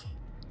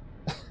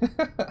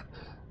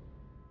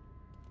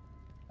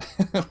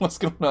 What's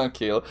going on,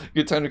 Kayla?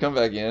 Good time to come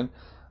back in.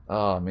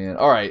 Oh man.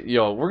 Alright,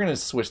 yo, we're gonna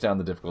switch down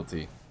the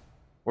difficulty.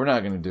 We're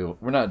not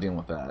dealing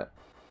with that.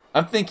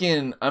 I'm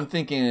thinking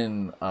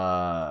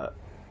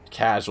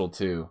casual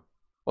too.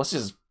 Let's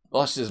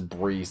just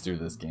breeze through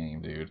this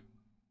game, dude.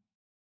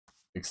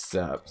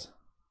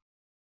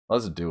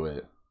 Let's do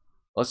it.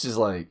 Let's just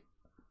like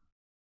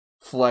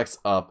flex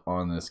up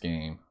on this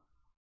game.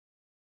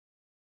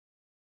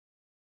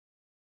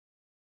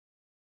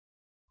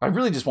 I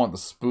really just want the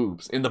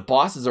spoops, and the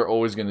bosses are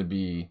always going to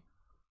be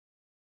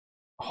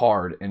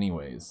hard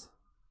anyways.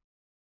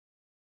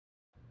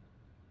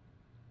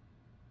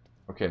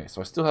 Okay, so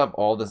I still have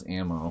all this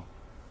ammo.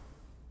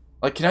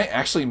 Like, can I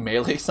actually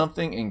melee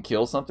something and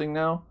kill something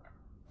now?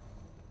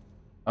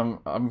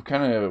 I'm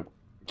kind of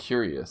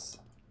curious.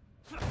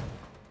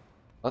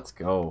 Let's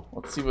go.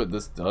 Let's see what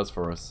this does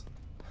for us.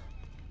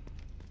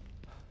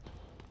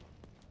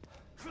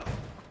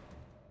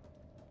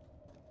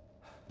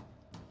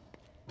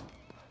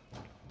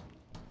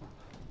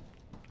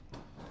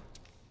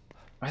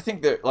 I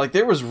think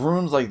there was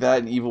rooms like that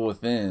in Evil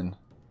Within,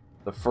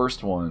 the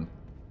first one,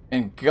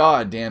 and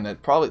god damn, they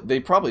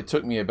probably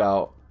took me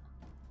about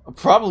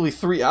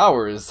 3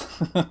 hours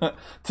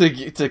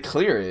to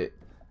clear it.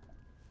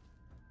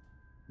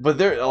 But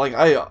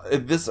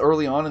this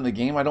early on in the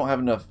game, I don't have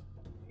enough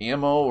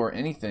ammo or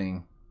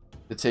anything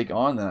to take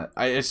on that.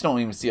 I just don't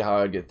even see how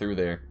I'd get through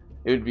there.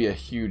 It would be a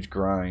huge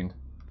grind,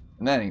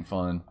 and that ain't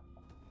fun.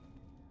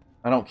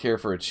 I don't care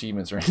for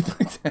achievements or anything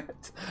like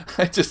that.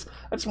 I just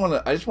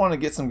want to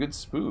get some good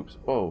spoops.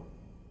 Whoa.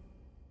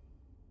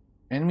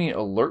 Enemy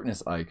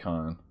alertness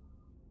icon.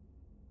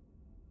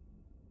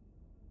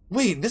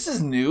 Wait, this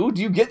is new? Do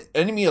you get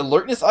enemy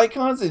alertness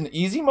icons in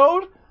easy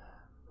mode?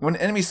 When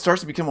an enemy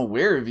starts to become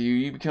aware of you,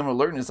 you become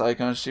alertness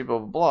icon, shape blah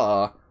blah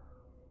blah.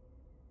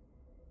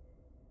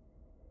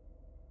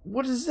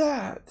 What is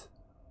that?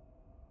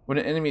 When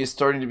an enemy is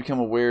starting to become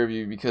aware of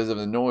you because of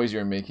the noise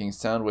you're making,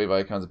 sound wave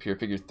icons appear,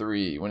 figure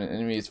 3. When an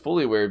enemy is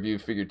fully aware of you,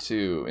 figure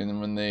 2. And then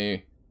when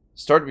they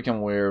start to become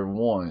aware,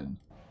 1.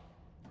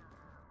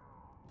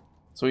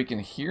 So he can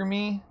hear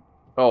me?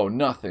 Oh,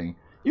 nothing.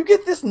 You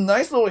get this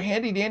nice little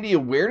handy dandy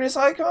awareness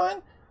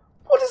icon?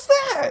 What is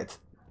that?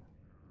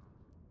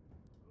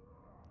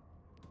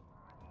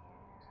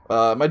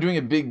 Am I doing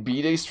a big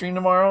B-Day stream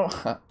tomorrow?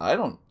 I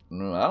don't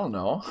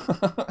know.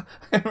 I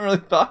haven't really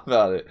thought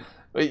about it.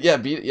 But yeah,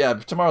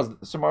 tomorrow's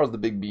the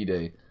big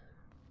B-Day.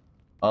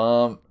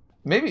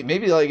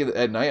 Maybe like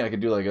at night I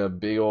could do like a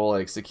big old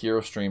like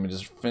Sekiro stream and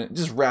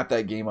just wrap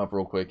that game up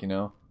real quick, you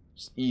know?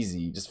 Just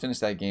easy. Just finish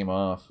that game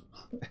off.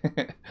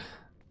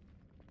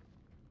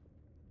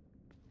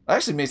 I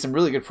actually made some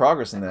really good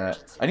progress in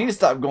that. I need to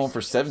stop going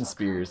for 7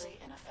 spears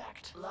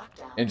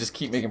and just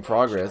keep making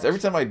progress. Every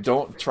time I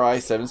don't try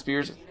 7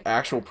 spears,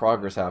 actual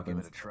progress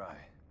happens.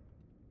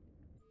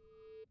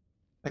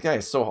 That guy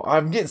is so...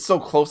 I'm getting so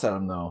close at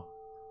him, though.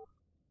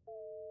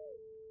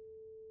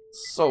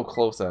 So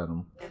close at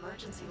him.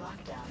 Emergency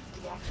lockdown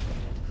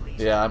deactivated.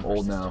 Please Yeah, I'm wait for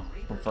old now. system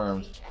reboot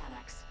Confirmed. for each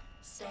annex.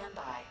 Stand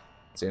by.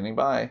 Standing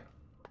by.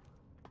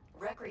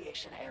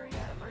 Recreation area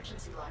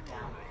emergency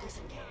lockdown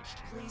disengaged.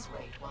 Please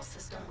wait while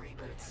system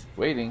reboots.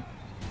 Waiting.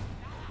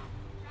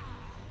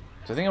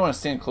 So I think I want to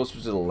stand closer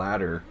to the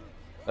ladder.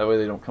 That way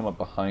they don't come up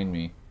behind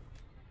me.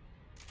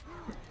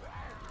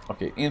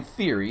 Okay, in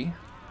theory,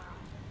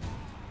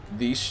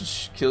 these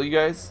should kill you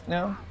guys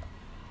now.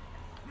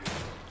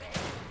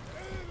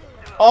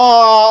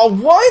 Oh,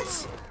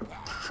 what?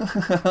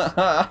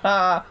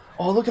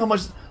 Oh,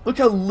 look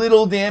how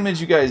little damage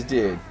you guys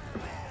did.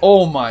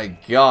 Oh my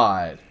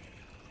god.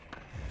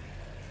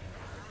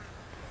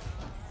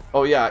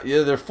 Oh yeah,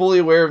 they're fully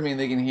aware of me and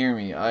they can hear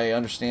me. I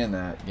understand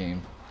that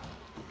game.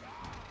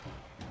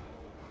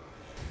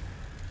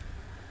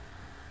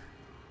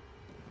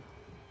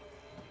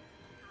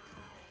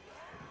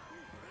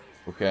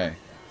 Okay.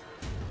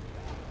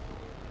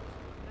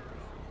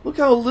 Look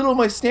how little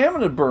my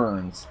stamina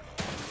burns.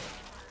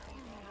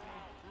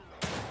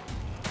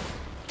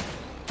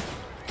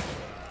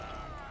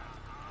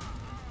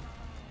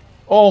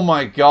 Oh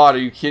my god, are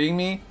you kidding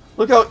me?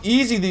 Look how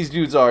easy these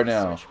dudes are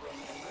now.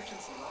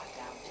 Emergency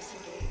lockdown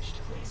disengaged.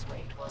 Please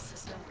wait while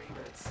system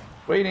reboots.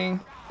 Waiting.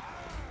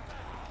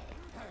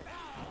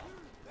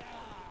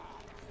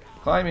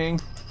 Climbing.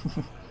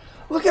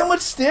 Look how much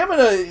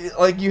stamina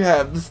like you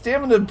have. The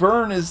stamina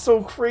burn is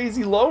so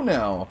crazy low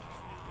now.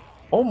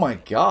 Oh my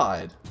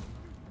god.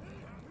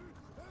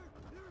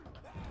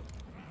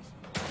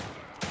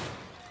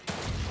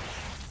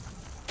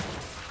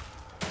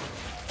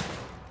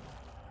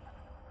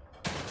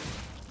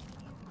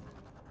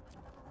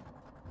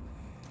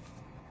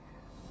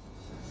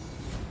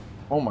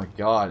 Oh my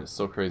god, it's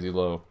so crazy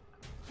low.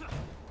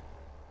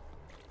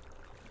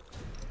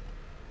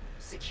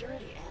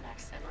 Security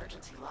annex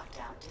emergency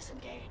lockdown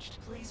disengaged.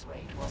 Please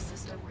wait while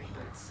system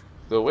reboots.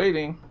 Still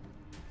waiting.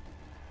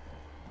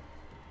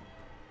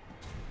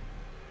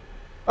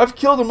 I've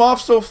killed him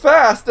off so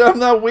fast that I'm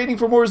now waiting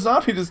for more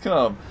zombies to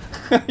come.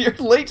 You're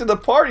late to the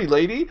party,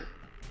 lady.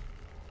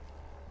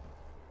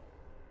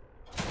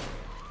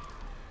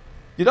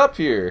 Get up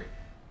here.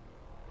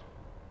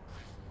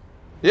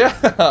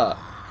 Yeah.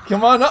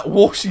 Come on up.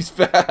 Whoa, she's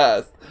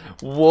fast.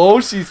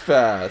 Whoa, she's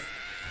fast.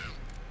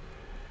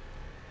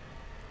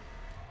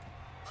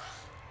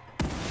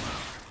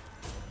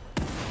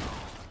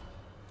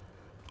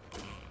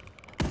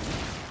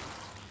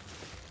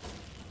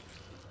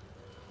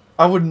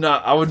 I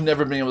would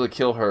never be able to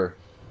kill her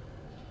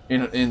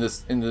in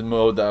the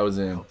mode that I was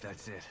in. Hope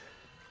that's it.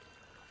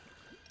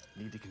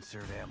 Need to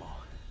conserve ammo.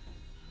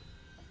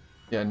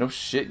 Yeah, no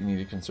shit, you need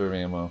to conserve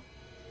ammo.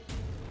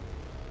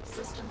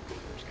 System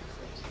reboot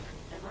complete.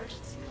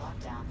 Emergency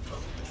lockdown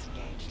fully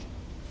disengaged.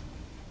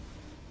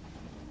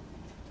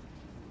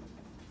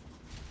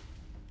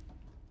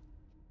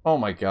 Oh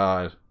my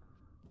god.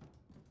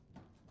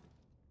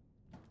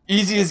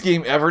 Easiest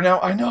game ever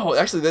now? I know,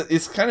 actually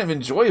it's kind of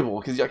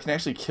enjoyable because I can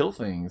actually kill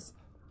things.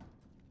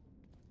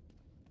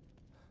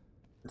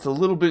 It's a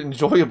little bit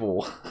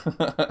enjoyable.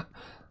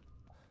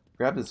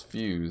 Grab this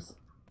fuse.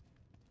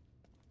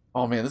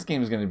 Oh man, this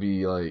game is going to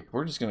be like,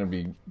 we're just going to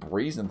be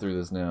breezing through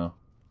this now.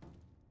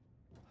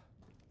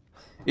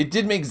 It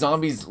did make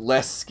zombies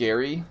less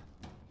scary,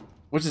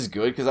 which is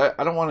good because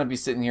I don't want to be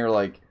sitting here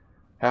like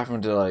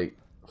having to like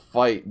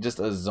fight just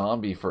a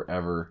zombie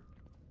forever.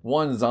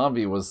 One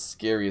zombie was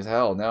scary as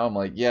hell. Now I'm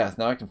like, yes,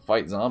 now I can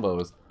fight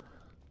zombos.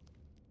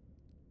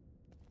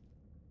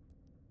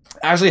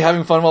 Actually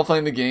having fun while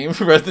playing the game.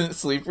 Resident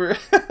Sleeper.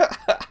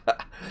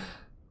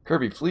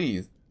 Kirby,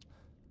 please.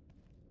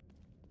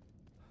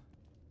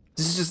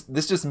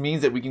 This just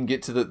means that we can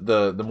get to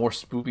the more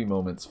spoopy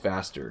moments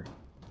faster.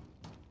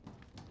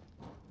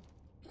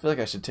 I feel like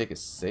I should take a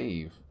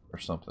save or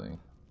something. Can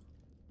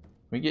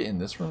we get in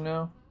this room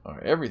now?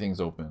 Alright,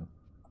 everything's open.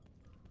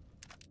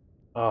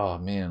 Oh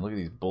man, look at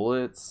these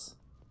bullets.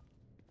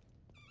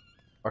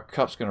 Our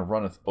cup's gonna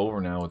run us over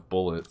now with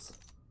bullets.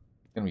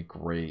 It's gonna be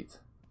great.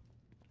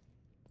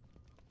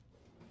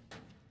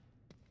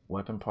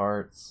 Weapon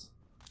parts.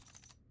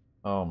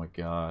 Oh my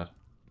god.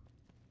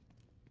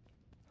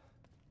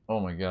 Oh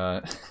my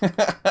god.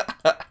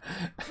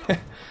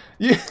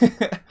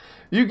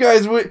 you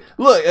guys would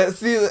look.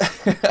 See,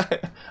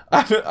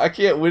 I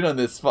can't win on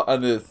this.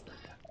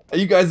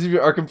 You guys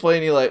are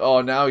complaining like,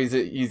 oh, now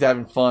he's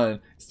having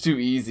fun. It's too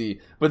easy.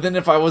 But then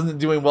if I wasn't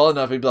doing well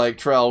enough, he'd be like,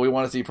 Trell, we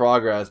want to see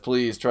progress,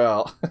 please,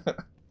 Trell.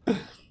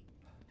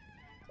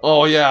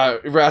 Oh yeah,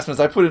 Rasmus,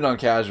 I put it on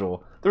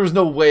casual. There was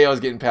no way I was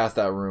getting past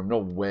that room. No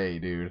way,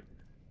 dude.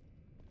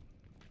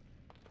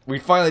 We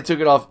finally took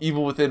it off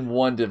Evil Within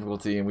 1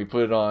 difficulty and we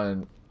put it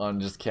on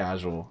just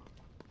casual.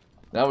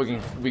 Now we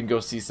can go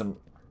see some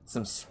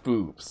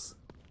spoops.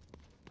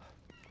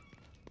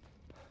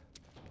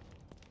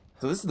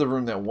 So this is the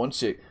room that one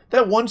chick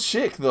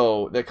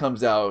though that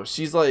comes out,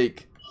 she's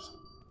like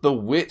the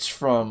witch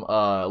from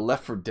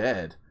Left 4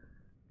 Dead.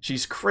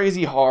 She's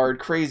crazy hard,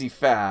 crazy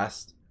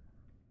fast,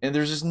 and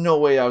there's just no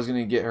way I was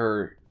gonna get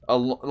her.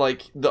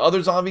 Like the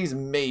other zombies,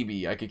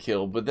 maybe I could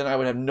kill, but then I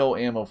would have no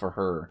ammo for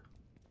her.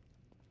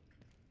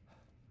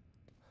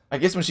 I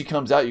guess when she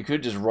comes out, you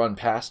could just run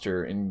past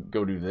her and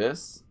go do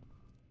this.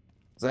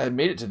 Because I had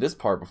made it to this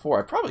part before.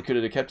 I probably could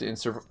have kept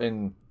it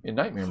in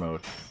nightmare mode.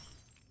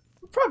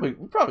 We probably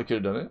could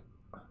have done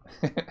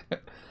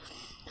it.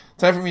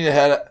 Time for me to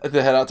head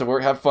out to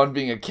work. Have fun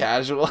being a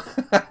casual.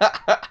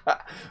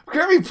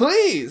 Kirby,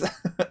 please.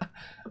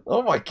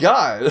 Oh my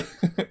god.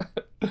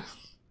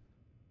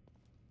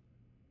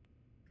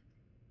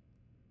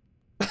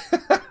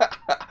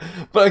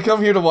 But I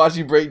come here to watch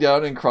you break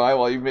down and cry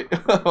while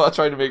while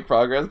trying to make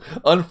progress.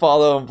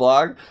 Unfollow and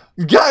block.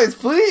 Guys,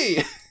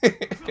 please!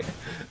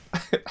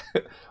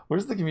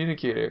 Where's the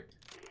communicator?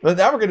 But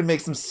now we're going to make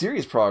some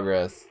serious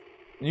progress.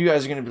 And you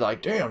guys are going to be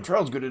like, damn,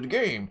 Trell's good at the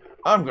game.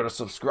 I'm going to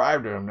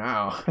subscribe to him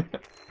now.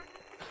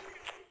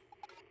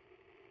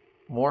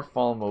 More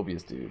fallen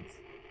Mobius dudes.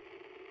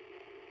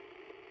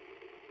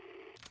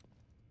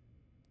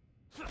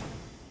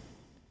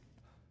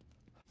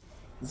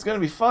 It's going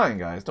to be fine,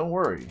 guys. Don't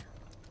worry.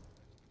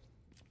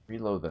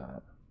 Reload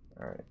that.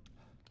 Alright.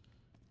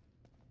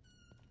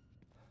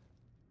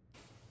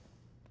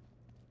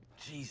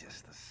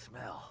 Jesus, the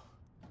smell.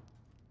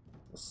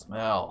 The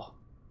smell.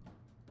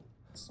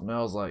 It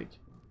smells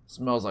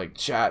like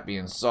chat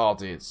being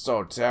salty. It's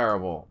so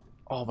terrible.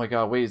 Oh my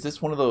god, wait, is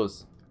this one of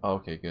those? Oh,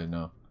 okay, good,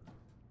 no.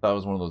 That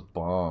was one of those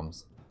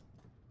bombs.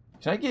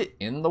 Can I get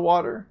in the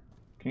water?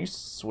 Can you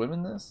swim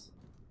in this?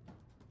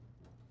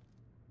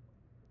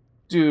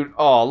 Dude,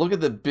 oh, look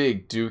at the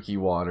big dookie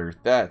water.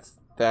 That's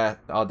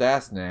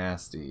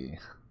nasty.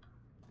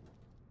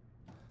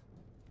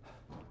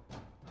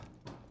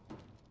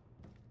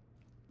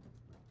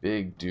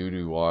 Big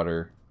doo-doo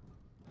water.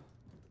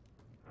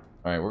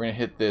 Alright, we're gonna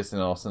hit this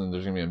and all of a sudden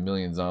there's gonna be a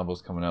million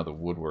zombies coming out of the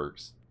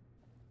woodworks.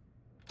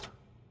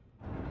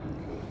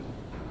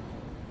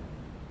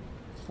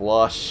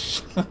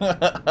 Flush.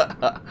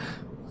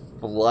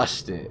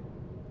 Flushed it.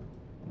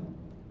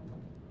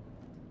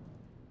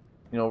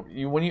 You know,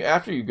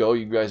 after you go,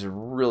 you guys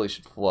really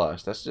should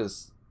flush. That's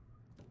just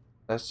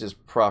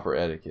proper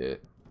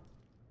etiquette.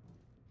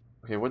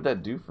 Okay, what'd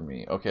that do for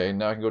me? Okay,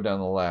 now I can go down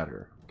the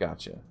ladder.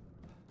 Gotcha.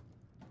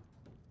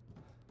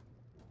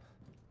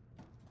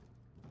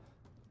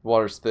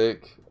 Water's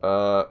thick.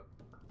 I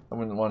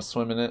wouldn't want to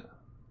swim in it.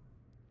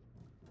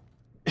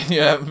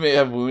 Yeah, may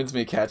have wounds,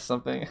 may catch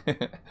something.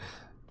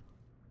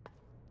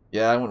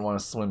 Yeah, I wouldn't want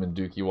to swim in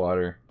dookie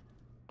water.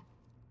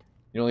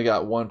 You only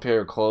got one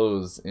pair of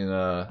clothes in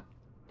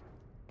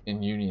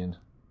Union.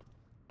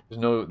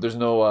 There's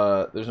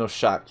no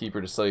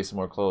shopkeeper to sell you some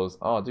more clothes.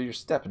 Oh, dude, you're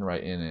stepping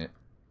right in it.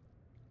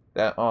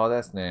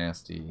 That's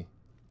nasty.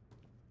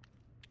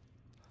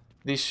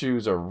 These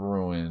shoes are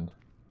ruined.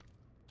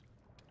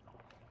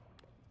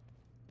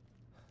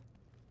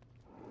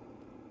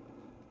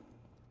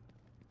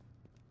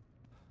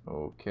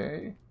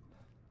 Okay.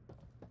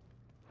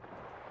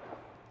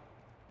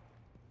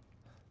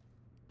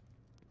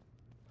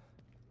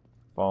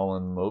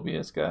 Fallen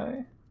Mobius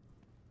guy.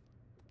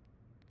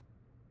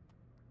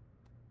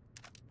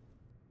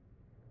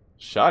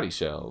 Shoddy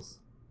shells.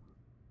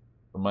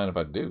 Don't mind if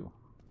I do.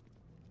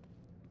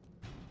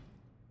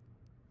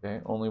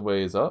 Okay, only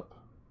way is up.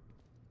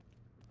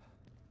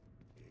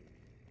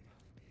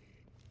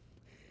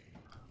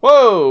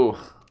 Whoa!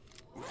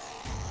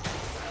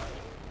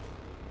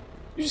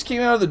 You just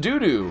came out of the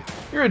doo-doo.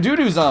 You're a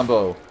doo-doo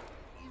zombo.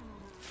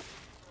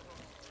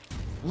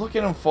 Look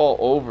at him fall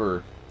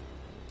over.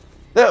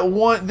 That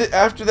one,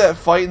 after that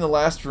fight in the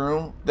last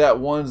room, that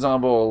one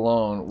Zombo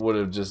alone would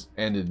have just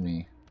ended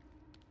me.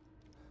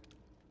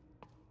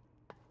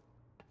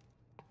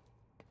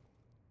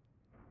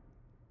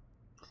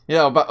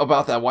 Yeah,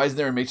 about that. Why isn't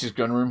there a Matrix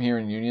gun room here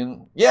in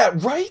Union? Yeah,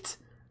 right?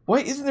 Why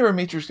isn't there a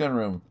Matrix gun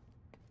room?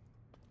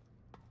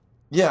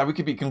 Yeah, we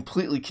could be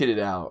completely kitted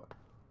out.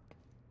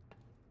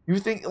 You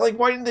would think, like,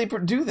 why didn't they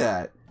do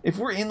that? If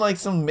we're in, like,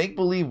 some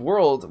make-believe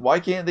world, why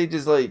can't they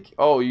just, like,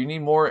 oh, you need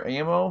more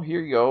ammo?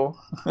 Here you go.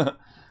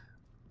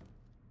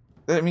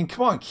 I mean,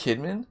 come on,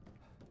 Kidman.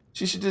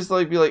 She should just,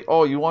 like, be like,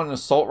 oh, you want an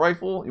assault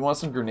rifle? You want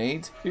some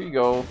grenades? Here you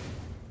go.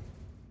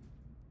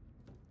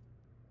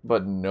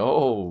 But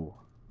no.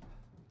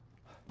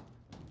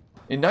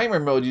 In Nightmare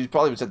mode, you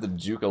probably just have to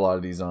juke a lot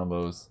of these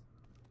zombos.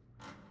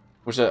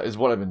 Which is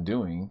what I've been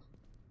doing.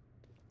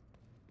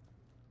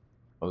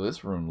 Oh,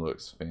 this room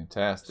looks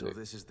fantastic. So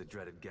this is the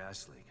dreaded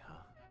gas leak, huh?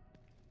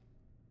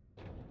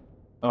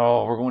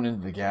 Oh, we're going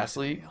into the gas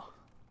leak?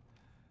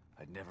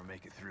 I'd never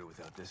make it through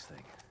without this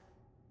thing.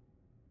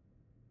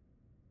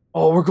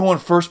 Oh, we're going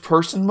first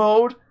person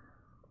mode?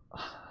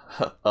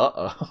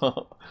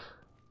 Uh-oh.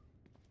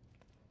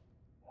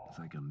 It's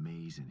like a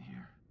maze in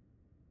here.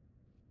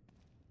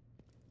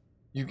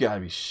 You gotta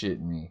be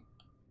shitting me.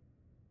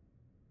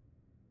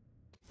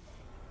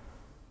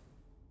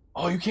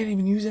 Oh, you can't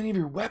even use any of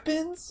your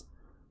weapons?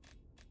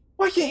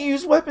 Why can't you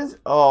use weapons?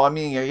 Oh, I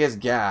mean, I guess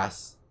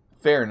gas.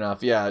 Fair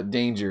enough. Yeah,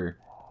 danger.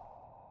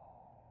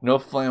 No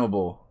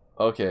flammable.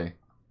 Okay.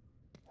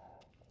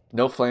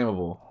 No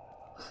flammable.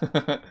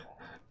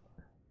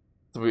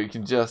 So we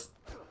can just...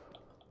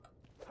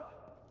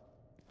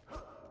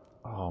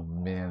 Oh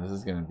man, this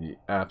is gonna be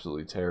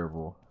absolutely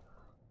terrible.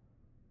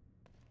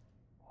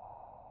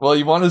 Well,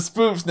 you wanted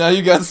spoofs, now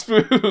you got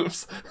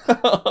spoofs!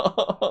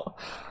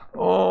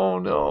 Oh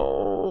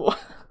no!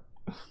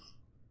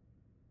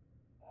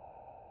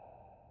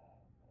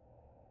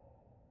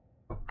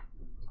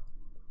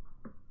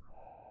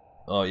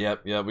 Oh,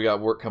 yep, we got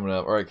work coming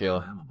up. Alright,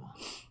 Kayla. Flammable.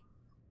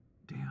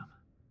 Damn.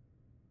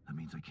 That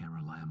means I can't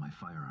rely on my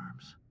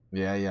firearms.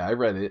 Yeah, I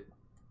read it.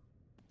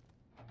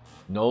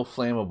 No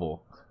flammable.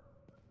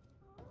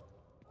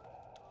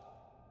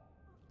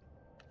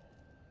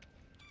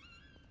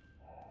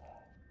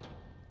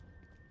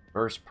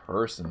 First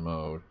person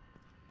mode.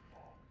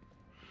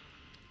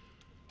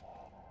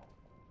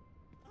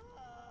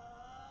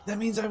 That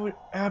means I would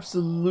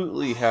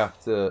absolutely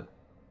have to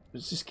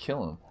just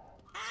kill him.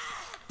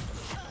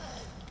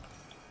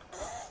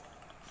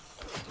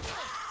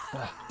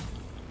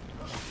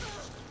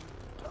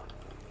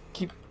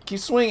 Keep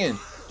swinging.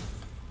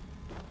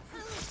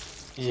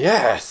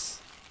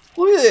 Yes.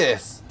 Look at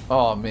this.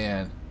 Oh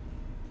man.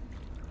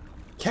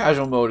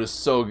 Casual mode is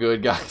so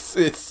good, guys.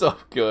 It's so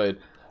good.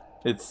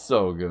 It's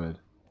so good.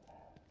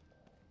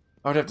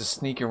 I would have to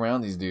sneak around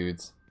these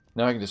dudes.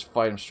 Now I can just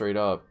fight them straight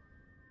up.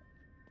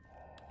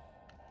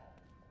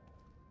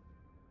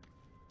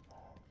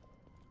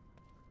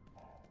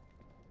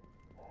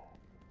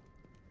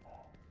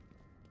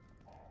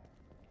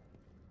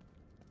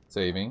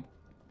 Saving.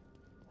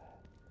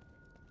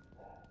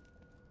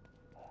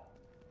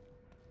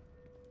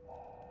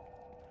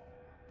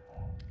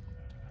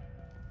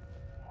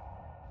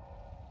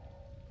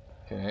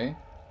 Okay.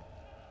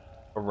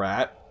 A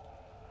rat.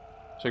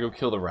 Should I go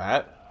kill the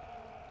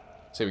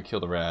rat? Say we kill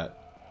the rat.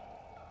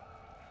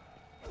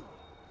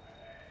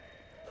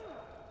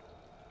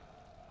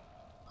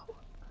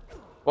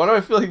 Why do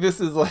I feel like this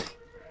is like...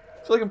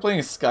 I feel like I'm playing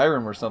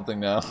Skyrim or something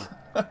now.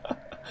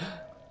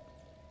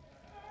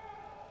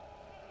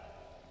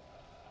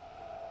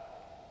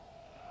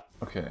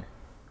 Okay.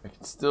 I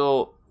can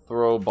still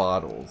throw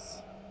bottles.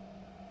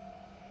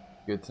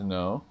 Good to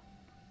know.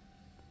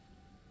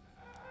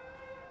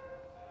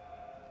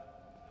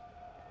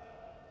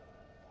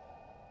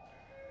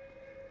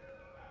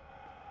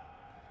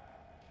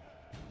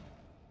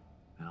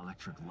 An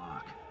electric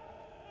lock.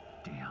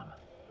 Damn.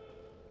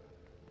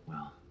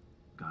 Well,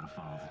 gotta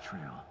follow the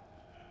trail.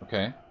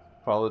 Okay.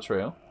 Follow the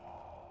trail.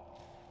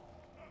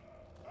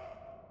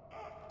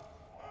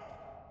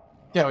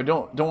 Yeah, we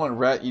don't want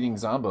rat-eating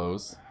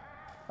zombos.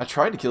 I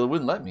tried to kill it,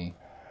 wouldn't let me.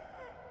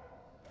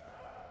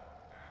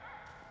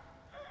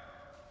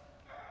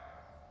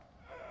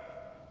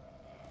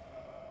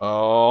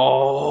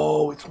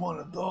 Oh, it's one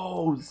of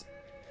those.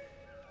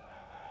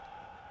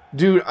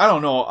 Dude, I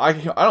don't know. I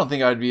don't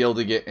think I'd be able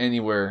to get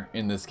anywhere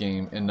in this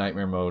game in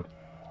nightmare mode.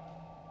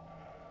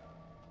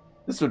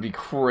 This would be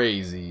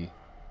crazy.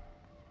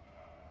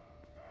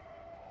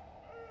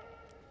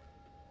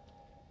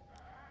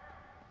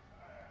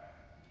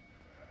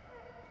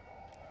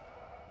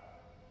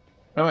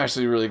 I'm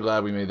actually really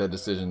glad we made that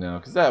decision now,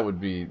 because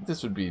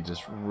this would be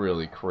just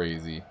really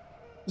crazy.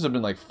 This would have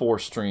been like 4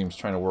 streams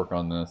trying to work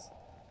on this.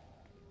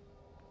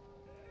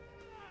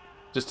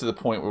 Just to the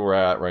point where we're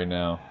at right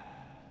now.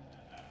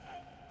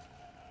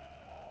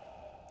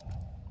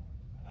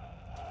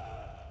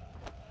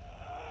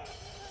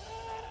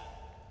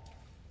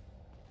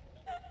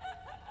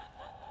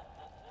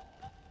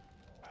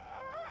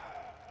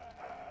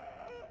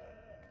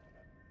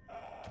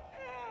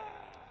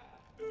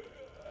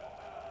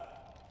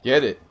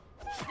 Get it.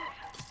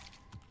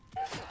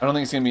 I don't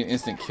think it's gonna be an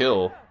instant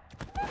kill.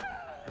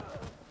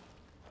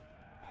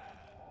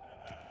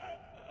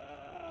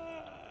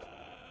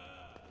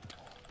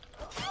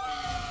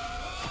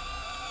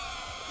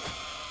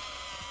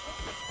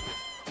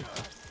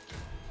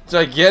 Did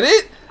I get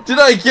it? Did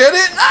I get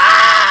it?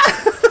 Ah!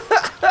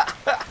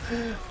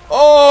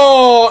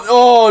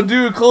 Oh,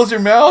 dude, close your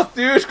mouth,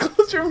 dude.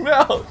 Close your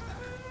mouth.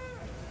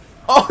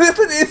 Oh, that's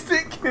an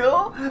instant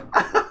kill?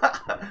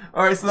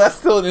 Alright, so that's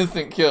still an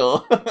instant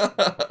kill.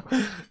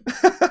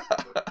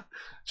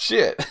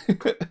 Shit.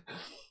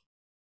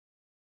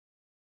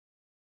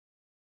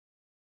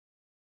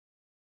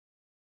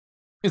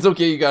 It's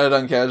okay, you got it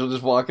on casual,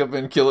 just walk up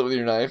and kill it with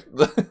your knife.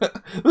 The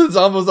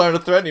zombos aren't a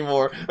threat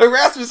anymore.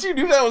 Erasmus, you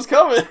knew that was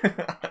coming!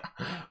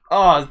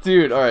 Oh,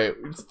 dude, alright.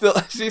 Still,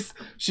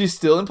 she's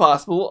still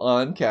impossible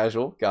on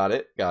casual. Got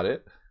it, got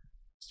it.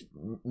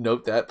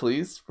 Note that,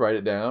 please. Write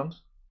it down.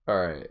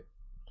 Alright.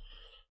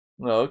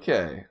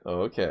 Okay,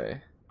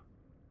 okay.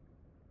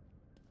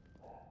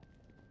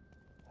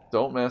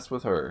 Don't mess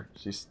with her.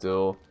 She's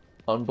still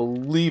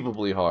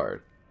unbelievably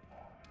hard.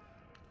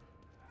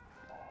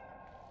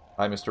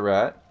 Hi, Mr.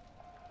 Rat.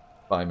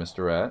 Bye,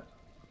 Mr. Rat.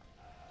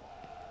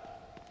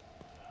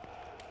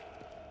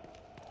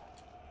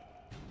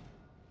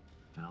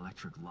 An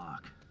electric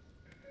lock.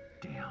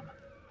 Damn.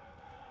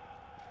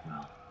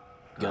 Well,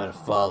 Gotta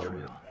follow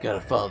it. Gotta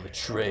follow the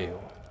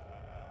trail.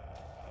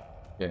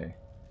 Okay.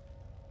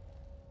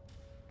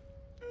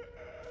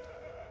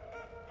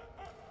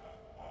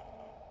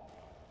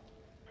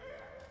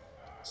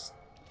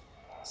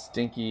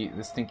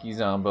 The stinky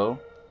zombo.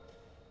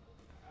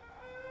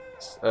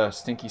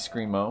 Stinky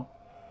Screamo.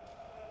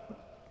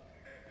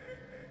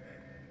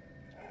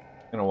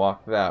 Gonna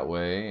walk that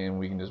way, and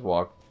we can just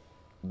walk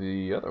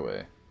the other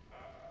way.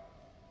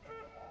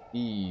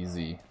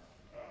 Easy.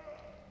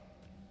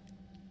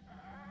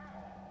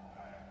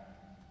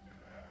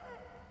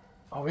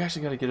 Oh, we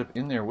actually gotta get up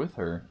in there with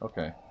her.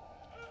 Okay.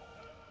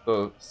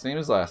 So, same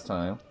as last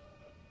time.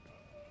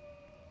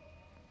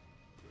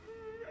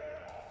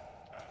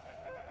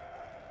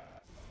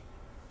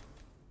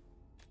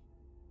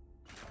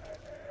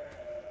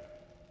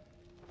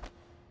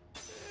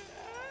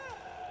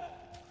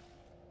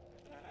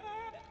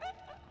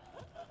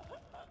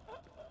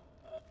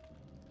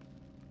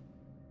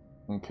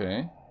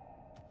 Okay.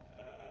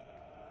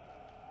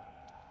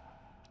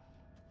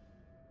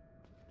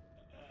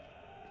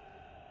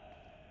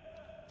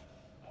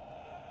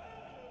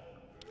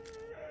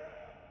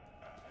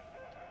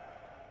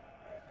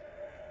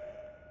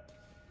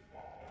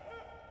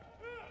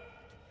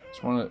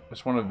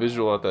 Just want to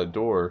visual out that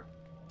door.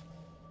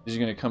 Is he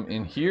gonna come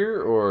in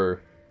here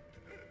or?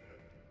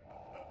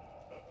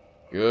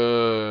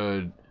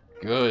 Good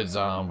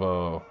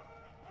Zombo.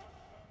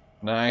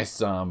 Nice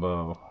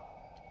Zombo.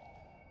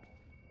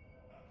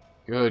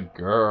 Good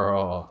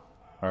girl.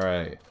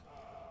 Alright.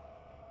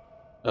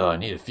 Oh, I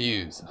need a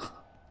fuse.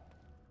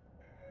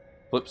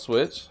 Flip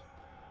switch.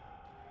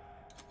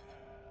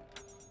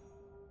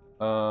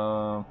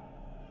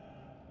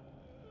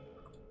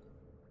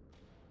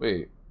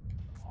 Wait.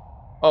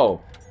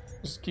 Oh.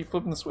 Just keep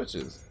flipping the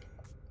switches.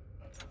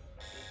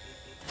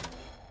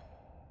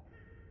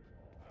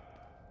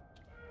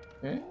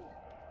 Okay.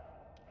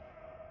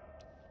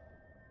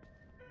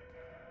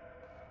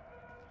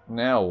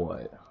 Now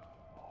what?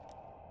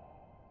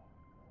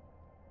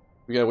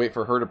 We gotta wait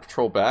for her to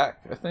patrol back,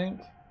 I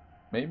think?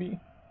 Maybe?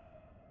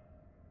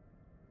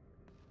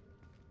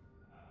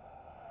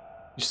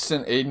 You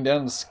send Aiden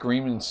down to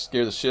scream and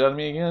scare the shit out of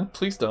me again?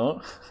 Please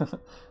don't.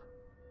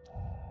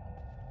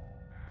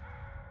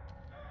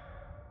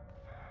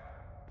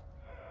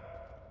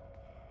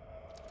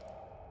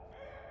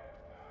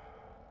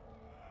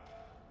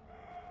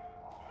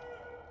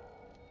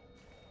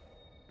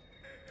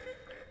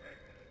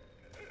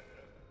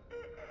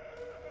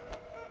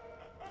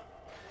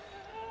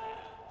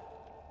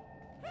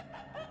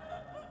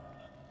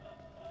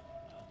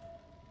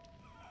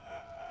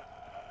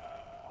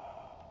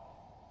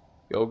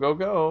 Go, go,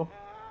 go.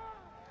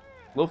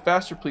 A little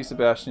faster, please,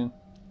 Sebastian.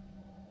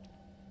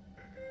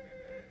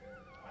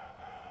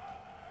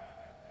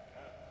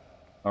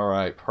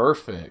 Alright,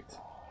 perfect.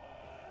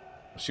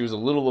 She was a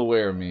little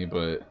aware of me,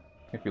 but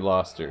I think we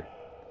lost her.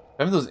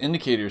 Having those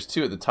indicators,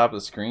 too, at the top of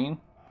the screen,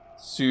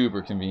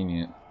 super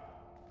convenient.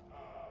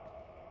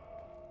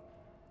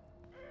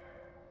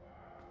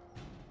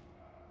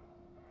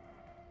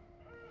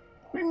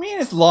 What do you mean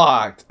it's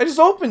locked? I just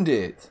opened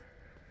it.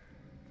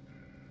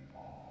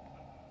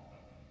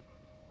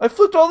 I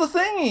flipped all the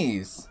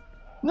thingies.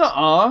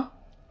 Nuh-uh.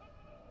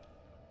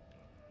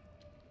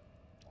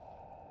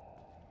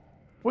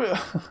 Wait.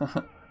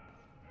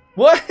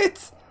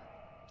 What?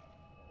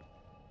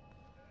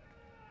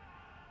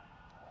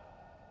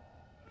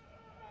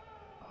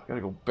 I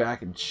gotta go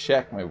back and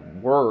check my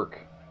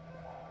work.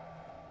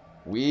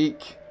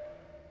 Weak.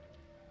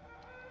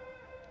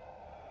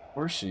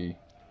 Where's she?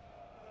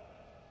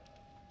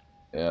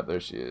 Yeah, there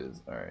she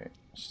is. Alright.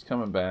 She's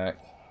coming back.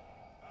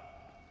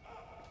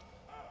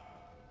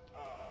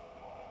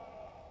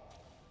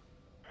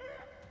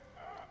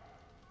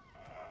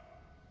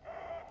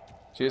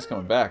 She is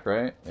coming back,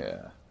 right?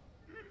 Yeah.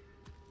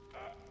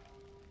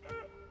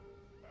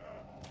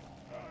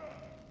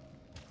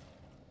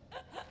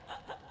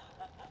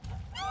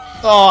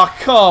 Oh,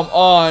 come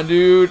on,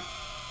 dude.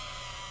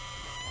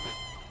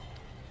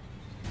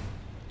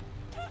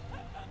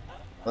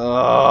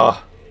 Ugh.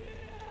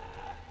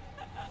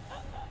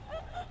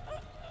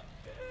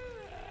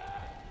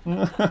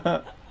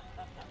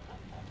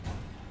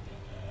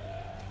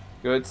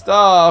 Good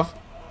stuff.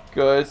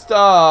 Good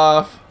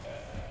stuff.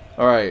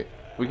 Alright.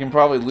 We can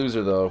probably lose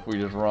her, though, if we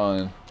just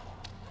run.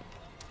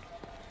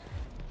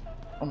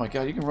 Oh my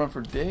god, you can run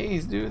for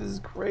days, dude. This is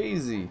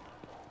crazy.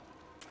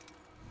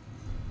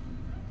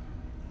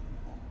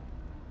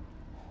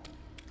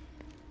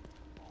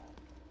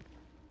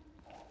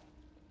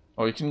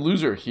 Oh, you can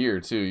lose her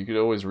here, too. You could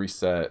always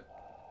reset.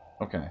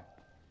 Okay.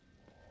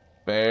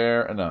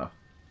 Fair enough.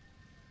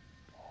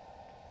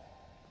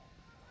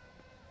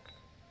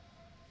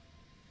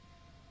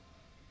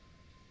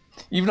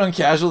 Even on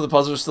casual, the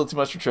puzzles are still too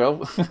much for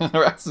trouble.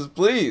 Rasmus,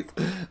 please.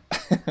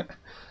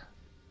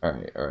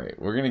 Alright,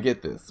 alright. We're gonna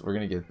get this. We're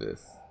gonna get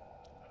this.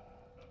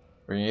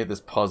 We're gonna get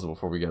this puzzle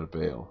before we gotta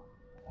bail.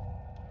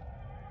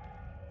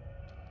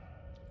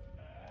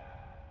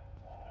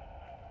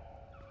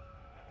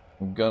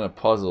 I'm gonna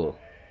puzzle.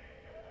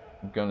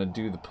 I'm gonna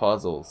do the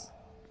puzzles.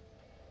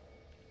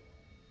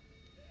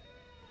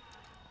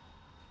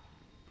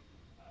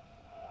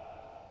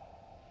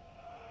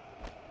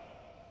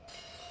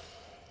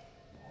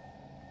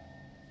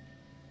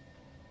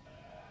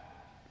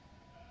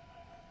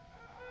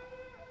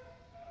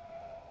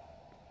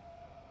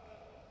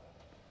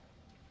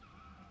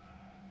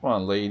 Come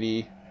on,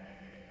 lady.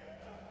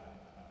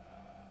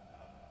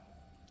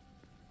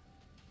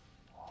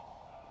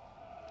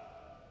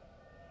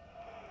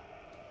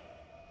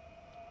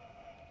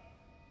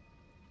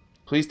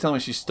 Please tell me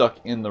she's stuck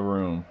in the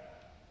room.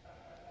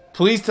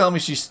 Please tell me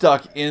she's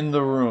stuck in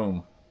the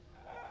room.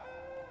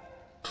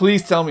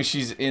 Please tell me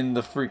she's in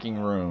the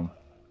freaking room.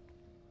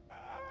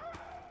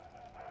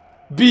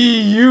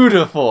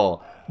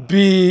 Beautiful.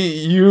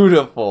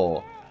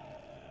 Beautiful.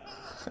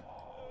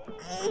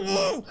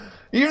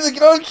 Even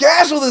the on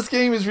casual, this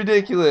game is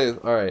ridiculous.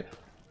 Alright.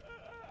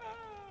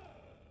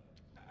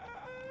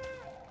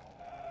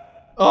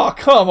 Oh,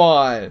 come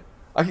on.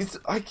 I can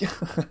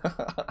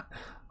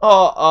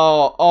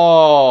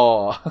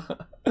oh.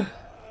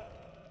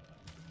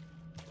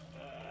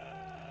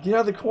 Get out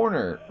of the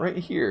corner. Right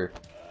here.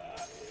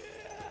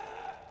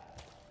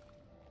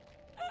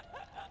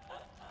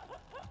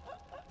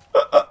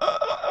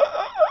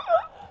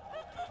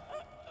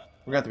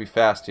 We're gonna have to be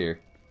fast here.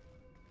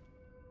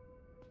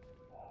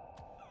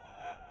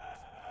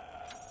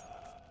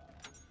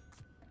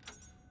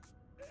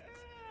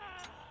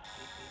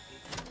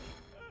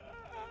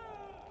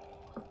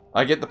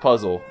 I get the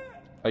puzzle.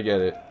 I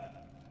get it.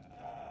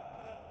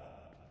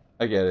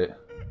 I get it.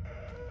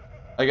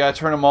 I gotta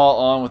turn them all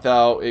on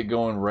without it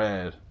going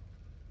red.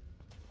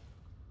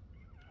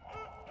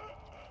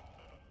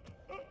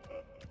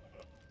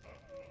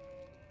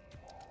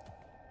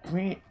 Can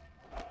we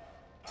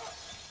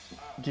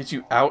get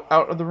you out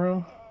of the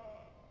room?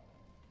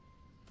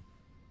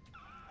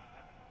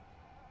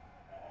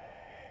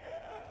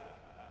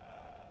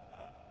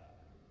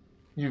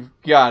 You've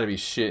got to be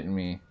shitting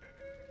me.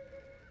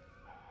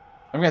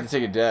 I'm gonna have to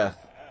take a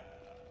death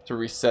to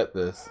reset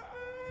this.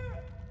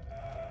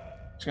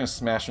 Just gonna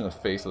smash her in the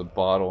face with a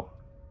bottle.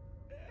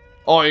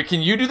 Oh,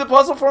 can you do the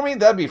puzzle for me?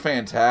 That'd be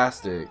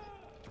fantastic.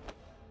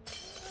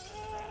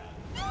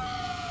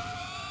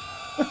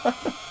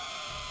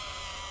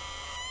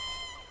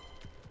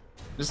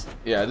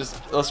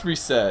 just let's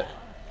reset.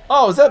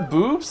 Oh, is that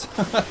boobs?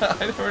 I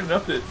never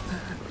noticed.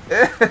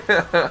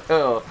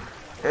 Ew.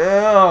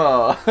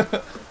 Ew.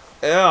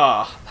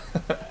 Ew.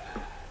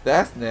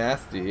 That's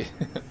nasty.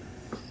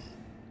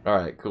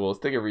 Alright, cool. Let's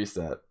take a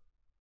reset.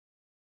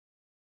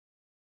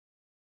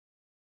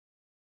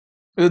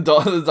 The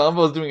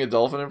Dombo's doing a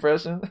dolphin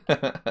impression?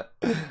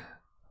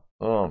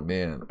 Oh,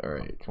 man.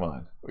 Alright, come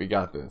on. We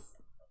got this.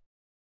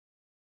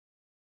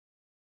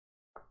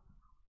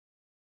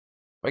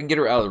 If I can get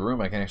her out of the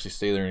room, I can actually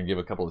stay there and give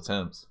a couple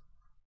attempts.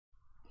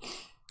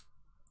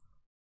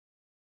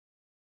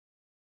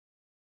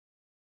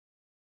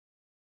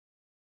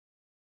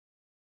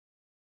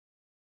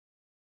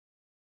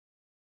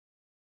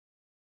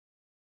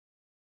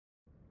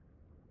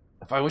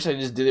 If I wish I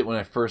just did it when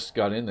I first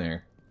got in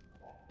there.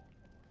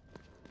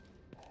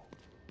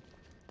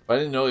 If I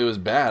didn't know it was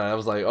bad, I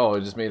was like, oh,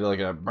 it just made like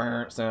a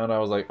burnt sound. I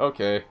was like,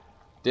 okay,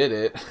 did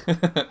it.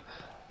 Okay,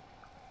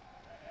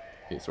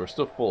 so we're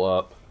still full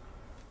up.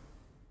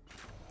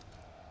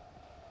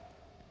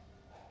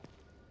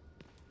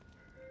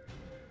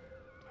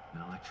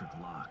 An electric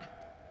lock.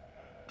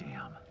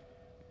 Damn.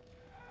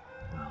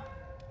 Well,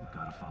 we've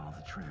got to follow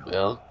the trail.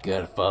 Well,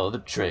 gotta follow the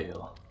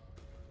trail.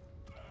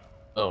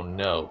 Oh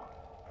no.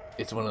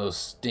 It's one of those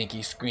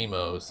stinky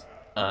screamos.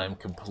 I'm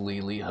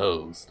completely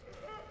hosed.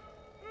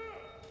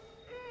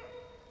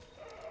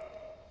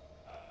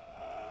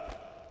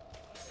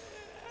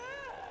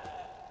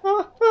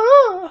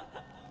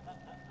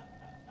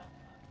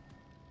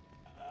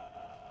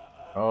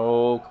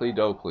 Oakley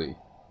dokley.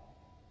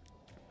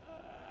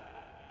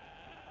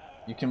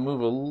 You can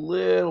move a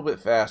little bit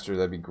faster,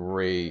 that'd be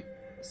great,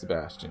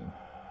 Sebastian.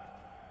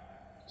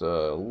 Just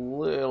a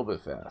little bit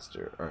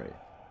faster. Alright.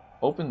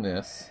 Open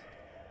this.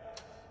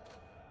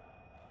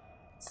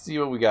 Let's see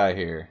what we got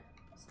here.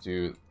 Let's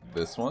do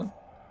this one.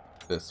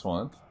 This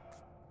one.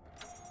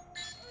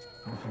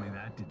 Hopefully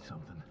that did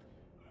something.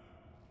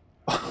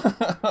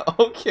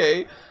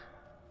 Okay.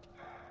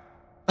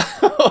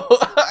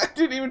 I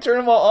didn't even turn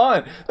them all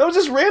on. That was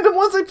just random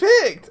ones I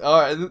picked.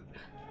 Alright.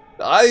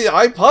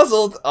 I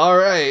puzzled.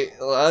 Alright.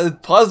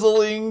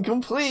 Puzzling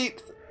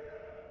complete.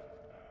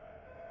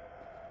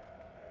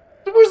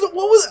 What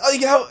was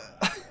like how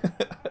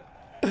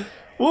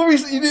what were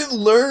you didn't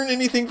learn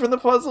anything from the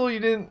puzzle? You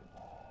didn't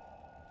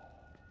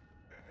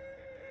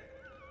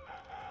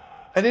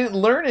I didn't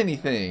learn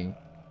anything.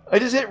 I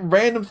just hit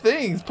random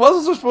things.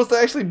 Puzzles are supposed to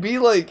actually be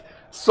like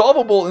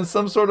solvable in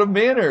some sort of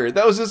manner.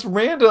 That was just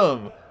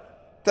random.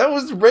 That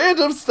was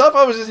random stuff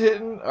I was just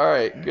hitting.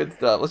 Alright, good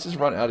stuff. Let's just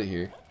run out of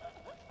here.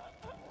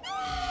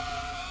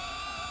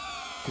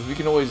 Because we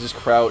can always just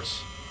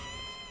crouch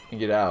and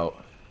get out.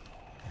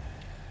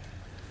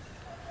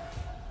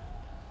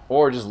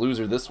 Or just lose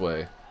her this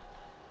way.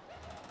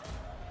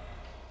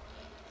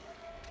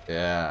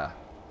 Yeah.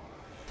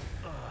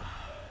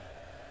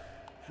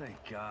 Thank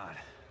God.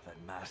 That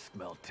mask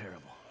smelled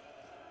terrible.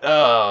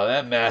 Oh,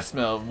 that mask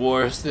smelled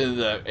worse than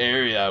the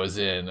area I was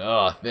in.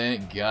 Oh,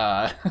 thank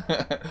God.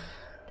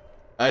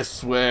 I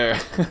swear.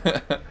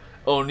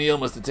 O'Neill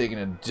must have taken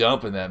a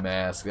dump in that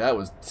mask. That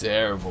was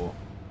terrible.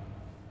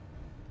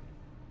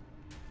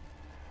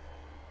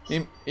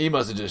 He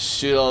must have just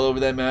shit all over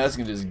that mask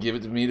and just give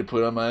it to me to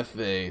put on my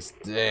face.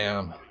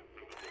 Damn.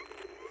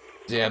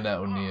 Damn that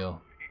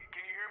O'Neill.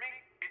 Can you hear me?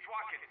 It's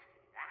Watkins.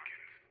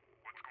 Watkins?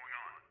 What's going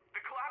on?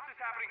 The collapse is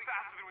happening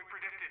faster than we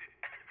predicted.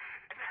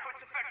 And now it's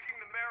affecting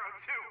the marrow,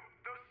 too.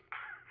 Those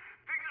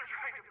things are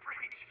trying to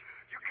breach.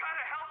 You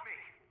gotta help me.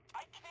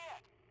 I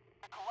can't.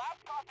 The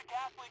collapse caused a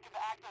gas leak in the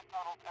access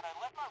tunnels, and I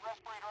left my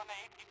respirator on the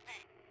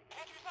APC.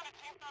 Can't you send a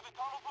team through the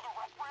tunnels with a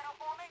respirator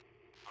for me?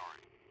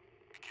 Sorry.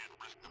 We can't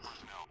risk the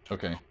personnel.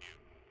 Okay.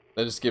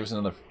 That just gives us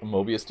another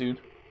Mobius dude.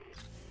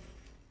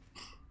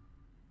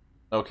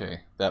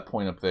 Okay, that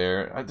point up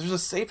there. There's a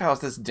safe house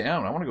that's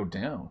down. I want to go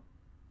down.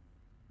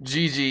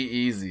 GG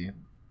easy.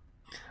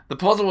 The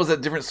puzzle was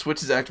that different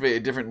switches activate a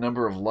different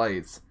number of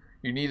lights.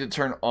 You need to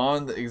turn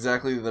on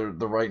exactly the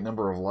right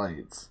number of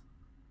lights.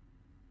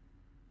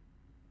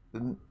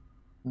 The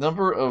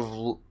number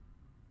of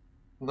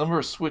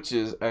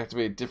switches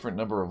activate a different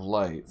number of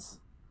lights.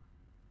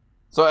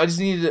 So I just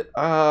needed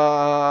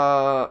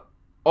oh,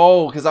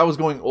 because I was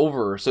going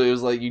over, so it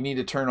was like you need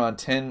to turn on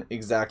 10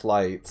 exact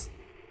lights.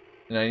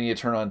 And I need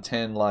to turn on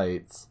 10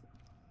 lights.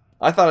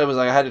 I thought it was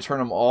like I had to turn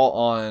them all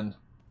on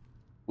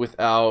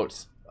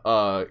without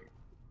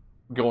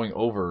going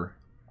over.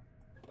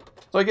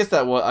 So I guess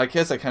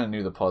I kind of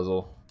knew the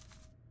puzzle.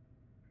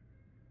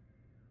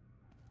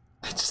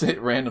 I just hit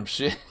random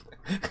shit.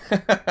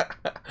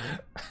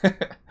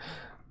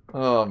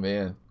 Oh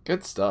man,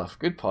 good stuff.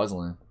 Good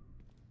puzzling.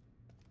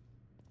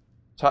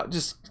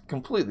 Just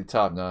completely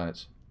top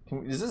notch.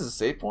 Is this a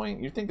save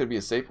point? You'd think there'd be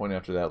a save point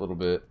after that little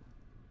bit.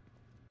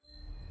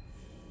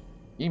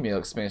 Email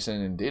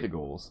expansion and data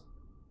goals.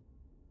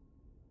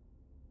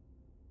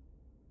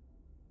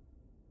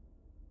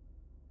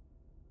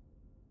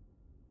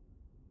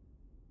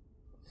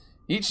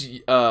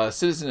 Each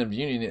citizen of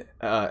Union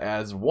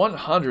adds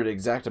 100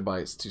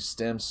 exactobytes to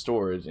STEM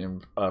storage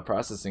and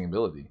processing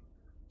ability.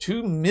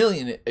 2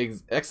 million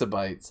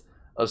exabytes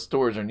of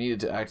storage are needed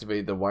to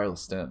activate the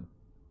wireless STEM.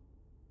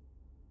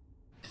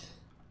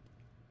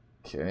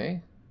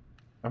 Okay.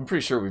 I'm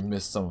pretty sure we've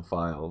missed some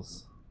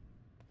files.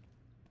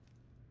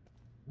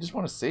 I just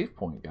want a save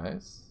point,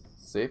 guys.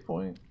 Save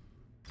point?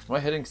 Am I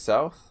heading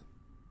south?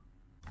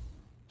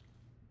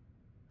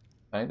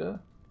 Kinda.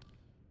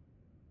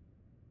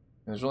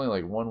 There's only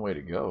like one way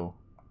to go.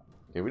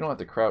 Okay, we don't have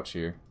to crouch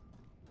here.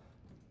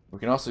 We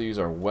can also use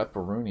our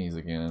weaparoonies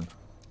again.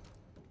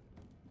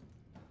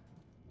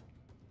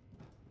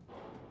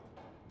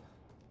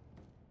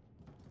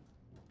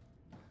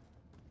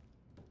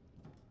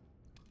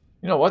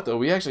 You know what though?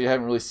 We actually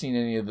haven't really seen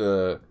any of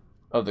the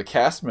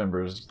cast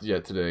members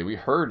yet today. We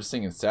heard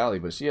Singing Sally,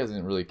 but she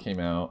hasn't really came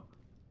out.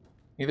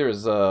 Neither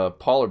is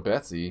Paul or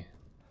Betsy.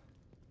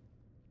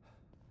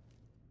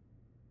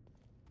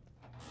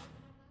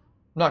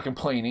 I'm not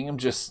complaining. I'm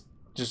just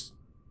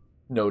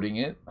noting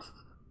it.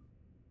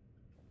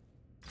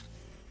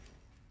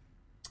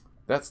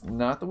 That's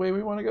not the way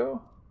we want to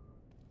go.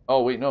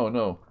 Oh wait,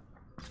 no.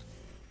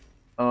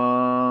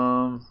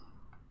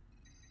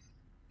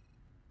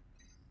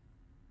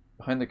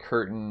 Behind the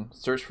curtain.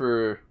 Search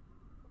for.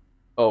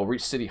 Oh,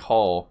 reach City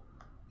Hall.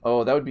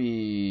 Oh, that would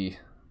be.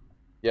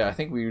 Yeah, I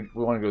think we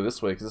want to go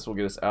this way because this will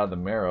get us out of the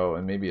marrow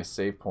and maybe a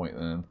save point.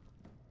 Then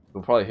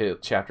we'll probably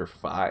hit chapter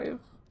 5.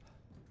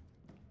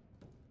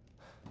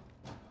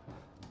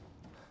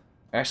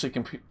 Actually,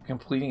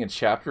 completing a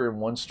chapter in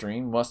one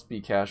stream must be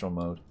casual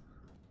mode.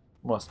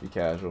 Must be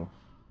casual.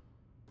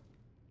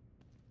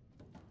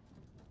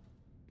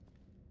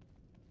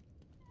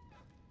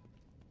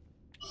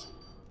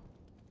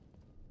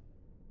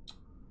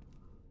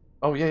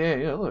 Oh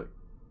yeah, look.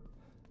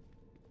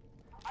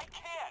 I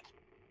can't!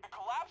 The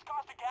collapse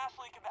caused a gas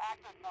leak in the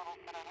access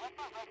tunnels, and I left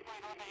my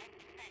respirator on the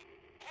ATC.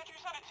 Can't you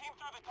send a team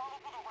through the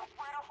tunnels with a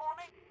respirator for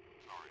me?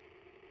 Sorry.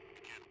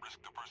 I can't risk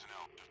the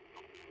personnel. Just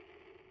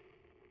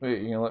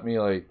Wait, you gonna let me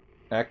like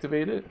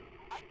activate it?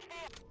 I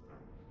can't!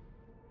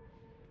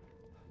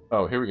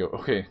 Oh, here we go.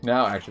 Okay,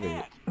 now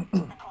activate it.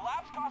 The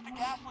collapse caused a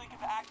gas leak in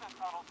the access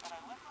tunnels, and I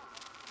left my...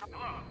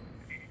 Hello?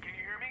 Can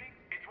you hear me?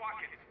 It's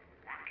Watkins.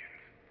 Watkins,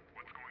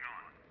 what's going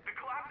on? The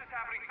collapse is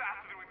happening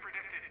faster than we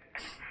predicted.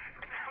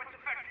 And now it's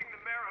affecting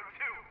the marrow,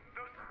 too.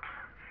 Those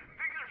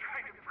things are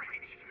trying to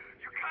breach.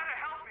 You gotta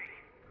help me.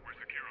 We're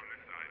secure on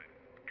this side.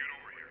 Get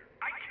over here.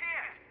 I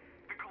can't.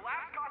 The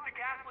collapse caused a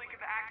gas leak in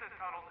the access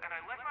tunnels, and I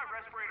left my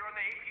respirator on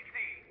the ATC.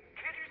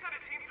 Can't you send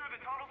a team through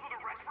the tunnels with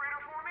a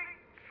respirator for me?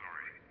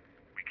 Sorry.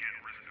 We can't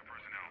risk the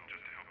personnel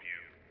just to help you.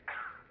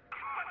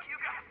 Fuck you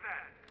guys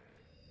then.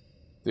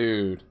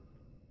 Dude.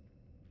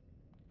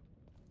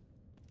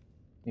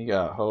 He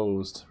got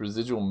hosed.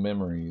 Residual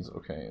memories.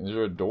 Okay, is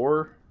there a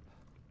door?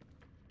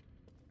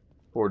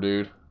 Poor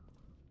dude.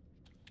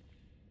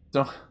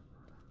 Don't.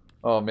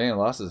 Oh man,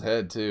 lost his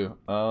head too.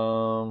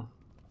 Was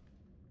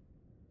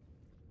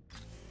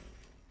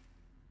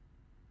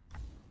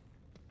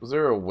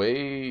there a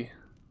way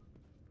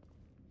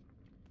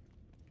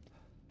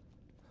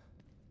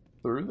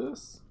through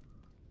this?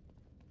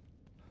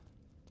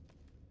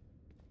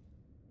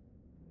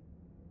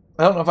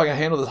 I don't know if I can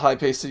handle this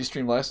high-paced city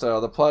stream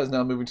lifestyle. The plot is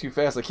now moving too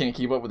fast. I can't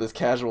keep up with this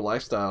casual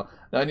lifestyle.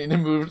 Now I need to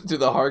move to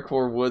the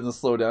hardcore woods and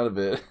slow down a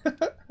bit.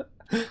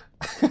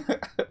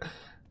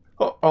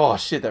 oh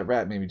shit! That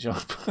rat made me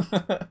jump.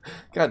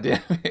 God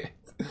damn it!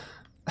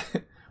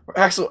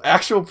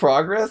 Actual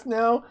progress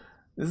now.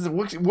 This is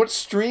what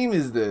stream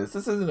is this?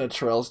 This isn't a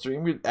trail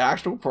stream. With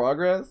actual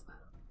progress.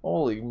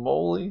 Holy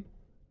moly!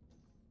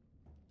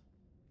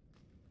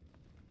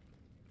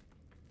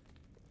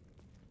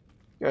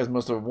 You guys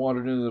must have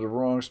wandered into the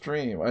wrong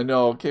stream. I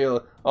know,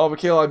 Kayla. Oh, but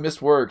Kayla, I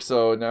missed work,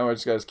 so now I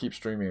just gotta keep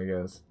streaming, I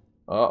guess.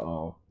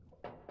 Uh-oh.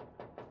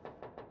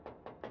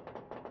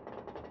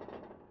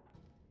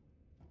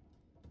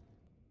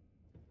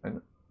 I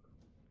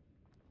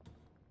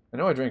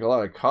know I drank a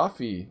lot of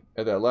coffee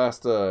at that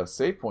last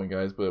save point,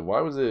 guys, but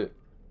why was it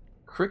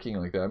cricking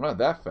like that? I'm not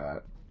that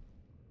fat.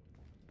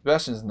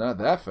 Sebastian's not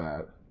that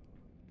fat.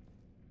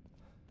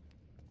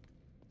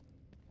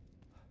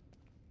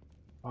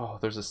 Oh,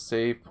 there's a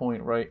save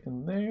point right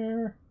in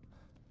there.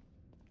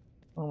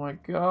 Oh my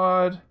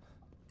god.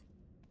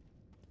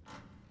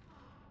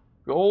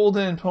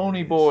 Golden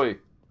pony boy.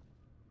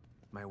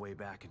 My way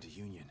back into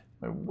Union.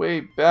 My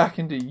way back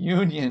into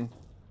Union.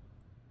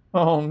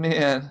 Oh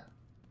man.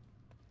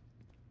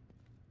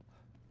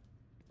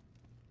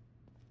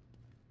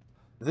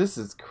 This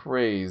is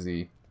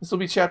crazy. This will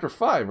be chapter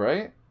 5,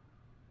 right?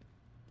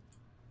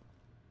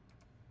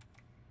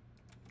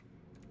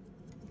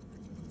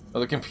 Oh,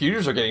 the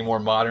computers are getting more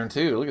modern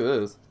too. Look at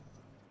this.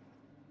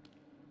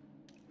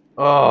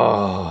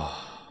 Oh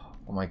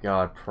my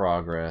god,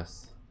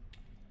 progress.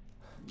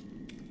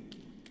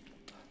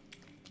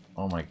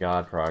 Oh my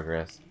god,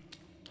 progress.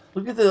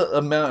 Look at the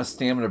amount of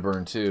stamina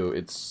burn too.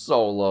 It's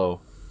so low.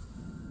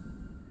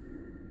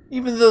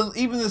 Even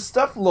the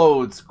stuff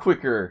loads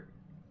quicker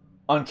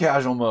on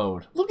casual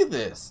mode. Look at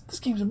this.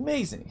 This game's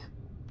amazing.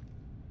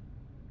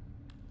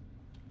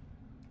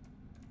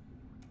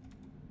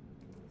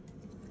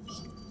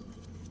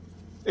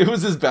 It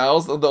was his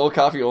bowels. The old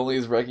coffee only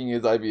is wrecking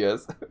his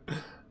IBS.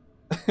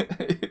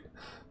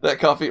 That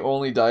coffee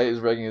only diet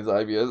is wrecking his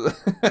IBS.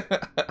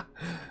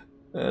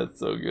 That's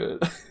so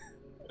good.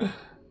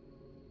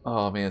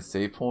 Oh man,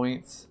 save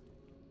points.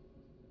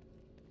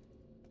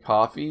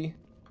 Coffee.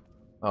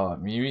 Oh,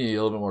 you need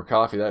a little bit more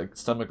coffee. That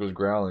stomach was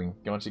growling. Why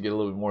don't you get a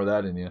little bit more of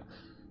that in you?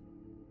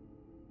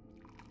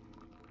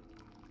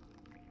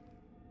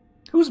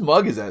 Whose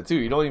mug is that too?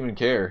 You don't even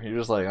care. You're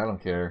just like, I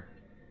don't care.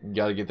 You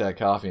gotta get that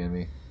coffee in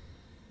me.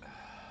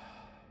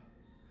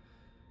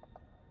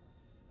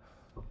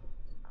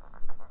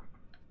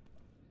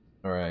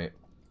 Alright.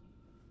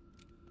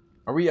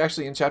 Are we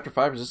actually in chapter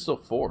 5 or is this still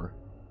 4?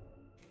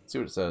 Let's see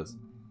what it says.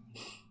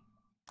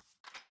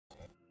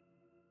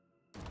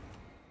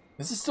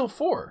 This is still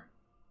 4.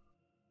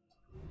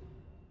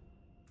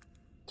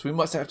 So we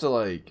must have to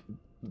like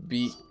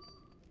beat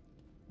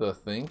the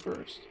thing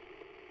first.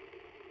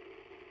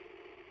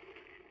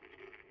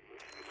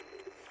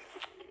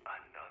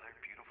 Another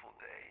beautiful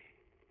day.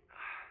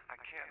 I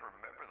can't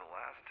remember the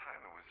last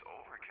time it was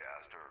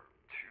overcast or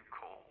too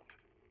cold.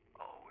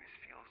 Always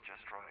feels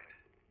just right.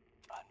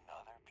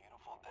 Another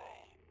beautiful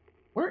day.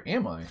 Where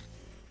am I?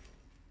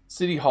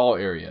 City Hall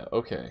area.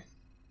 Okay.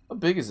 How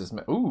big is this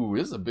map? Ooh,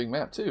 this is a big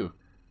map too.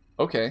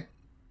 Okay.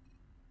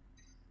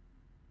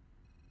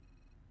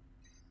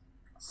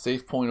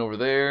 Safe point over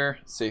there.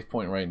 Safe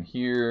point right in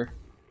here.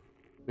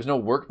 There's no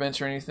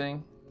workbench or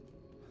anything.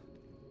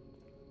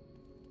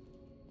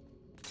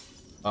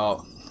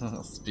 Oh,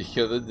 speak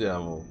of the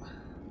devil.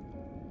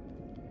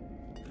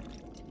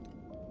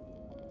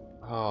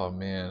 Oh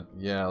man,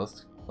 yeah.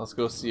 Let's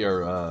go see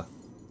our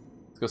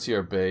go see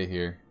our bay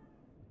here.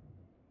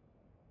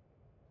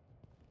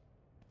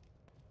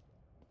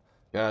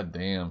 God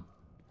damn.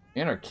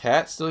 And our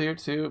cat's still here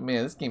too.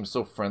 Man, this game is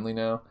so friendly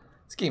now.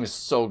 This game is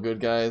so good,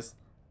 guys.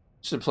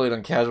 Should have played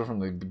on casual from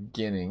the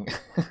beginning.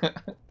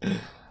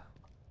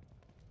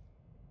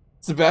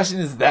 Sebastian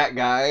is that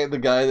guy, the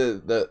guy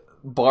that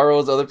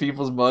borrows other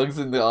people's mugs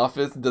in the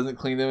office and doesn't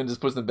clean them and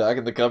just puts them back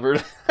in the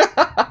cupboard.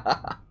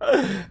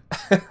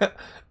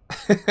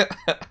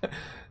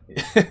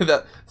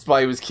 That's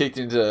why he was kicked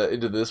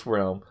into this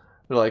realm.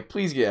 They're like,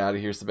 please get out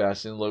of here,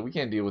 Sebastian. Look, we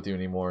can't deal with you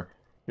anymore.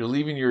 You're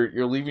leaving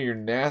your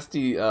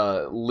nasty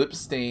lip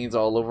stains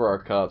all over our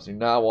cups. You're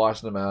not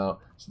washing them out.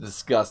 It's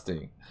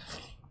disgusting.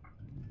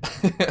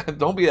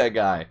 Don't be that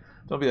guy.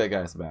 Don't be that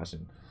guy,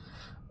 Sebastian.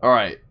 All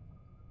right.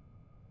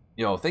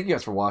 Yo, thank you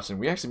guys for watching.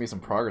 We actually made some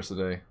progress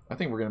today. I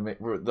think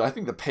I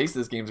think the pace of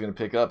this game is gonna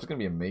pick up. It's gonna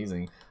be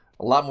amazing.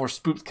 A lot more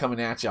spooks coming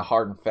at you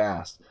hard and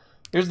fast.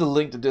 Here's the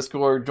link to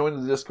Discord.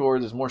 Join the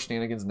Discord. There's more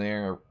shenanigans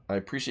there. I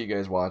appreciate you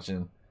guys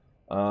watching.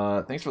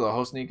 Thanks for the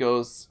host,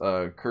 Nikos,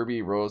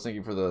 Kirby, Rose. Thank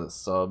you for the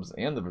subs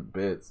and the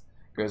bits.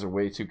 You guys are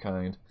way too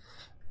kind.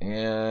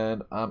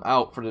 And I'm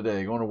out for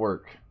today. Going to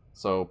work.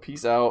 So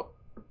peace out.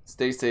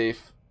 Stay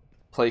safe.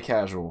 Play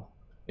casual.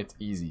 It's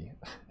easy.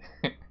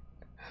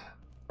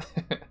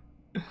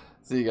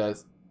 See you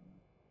guys.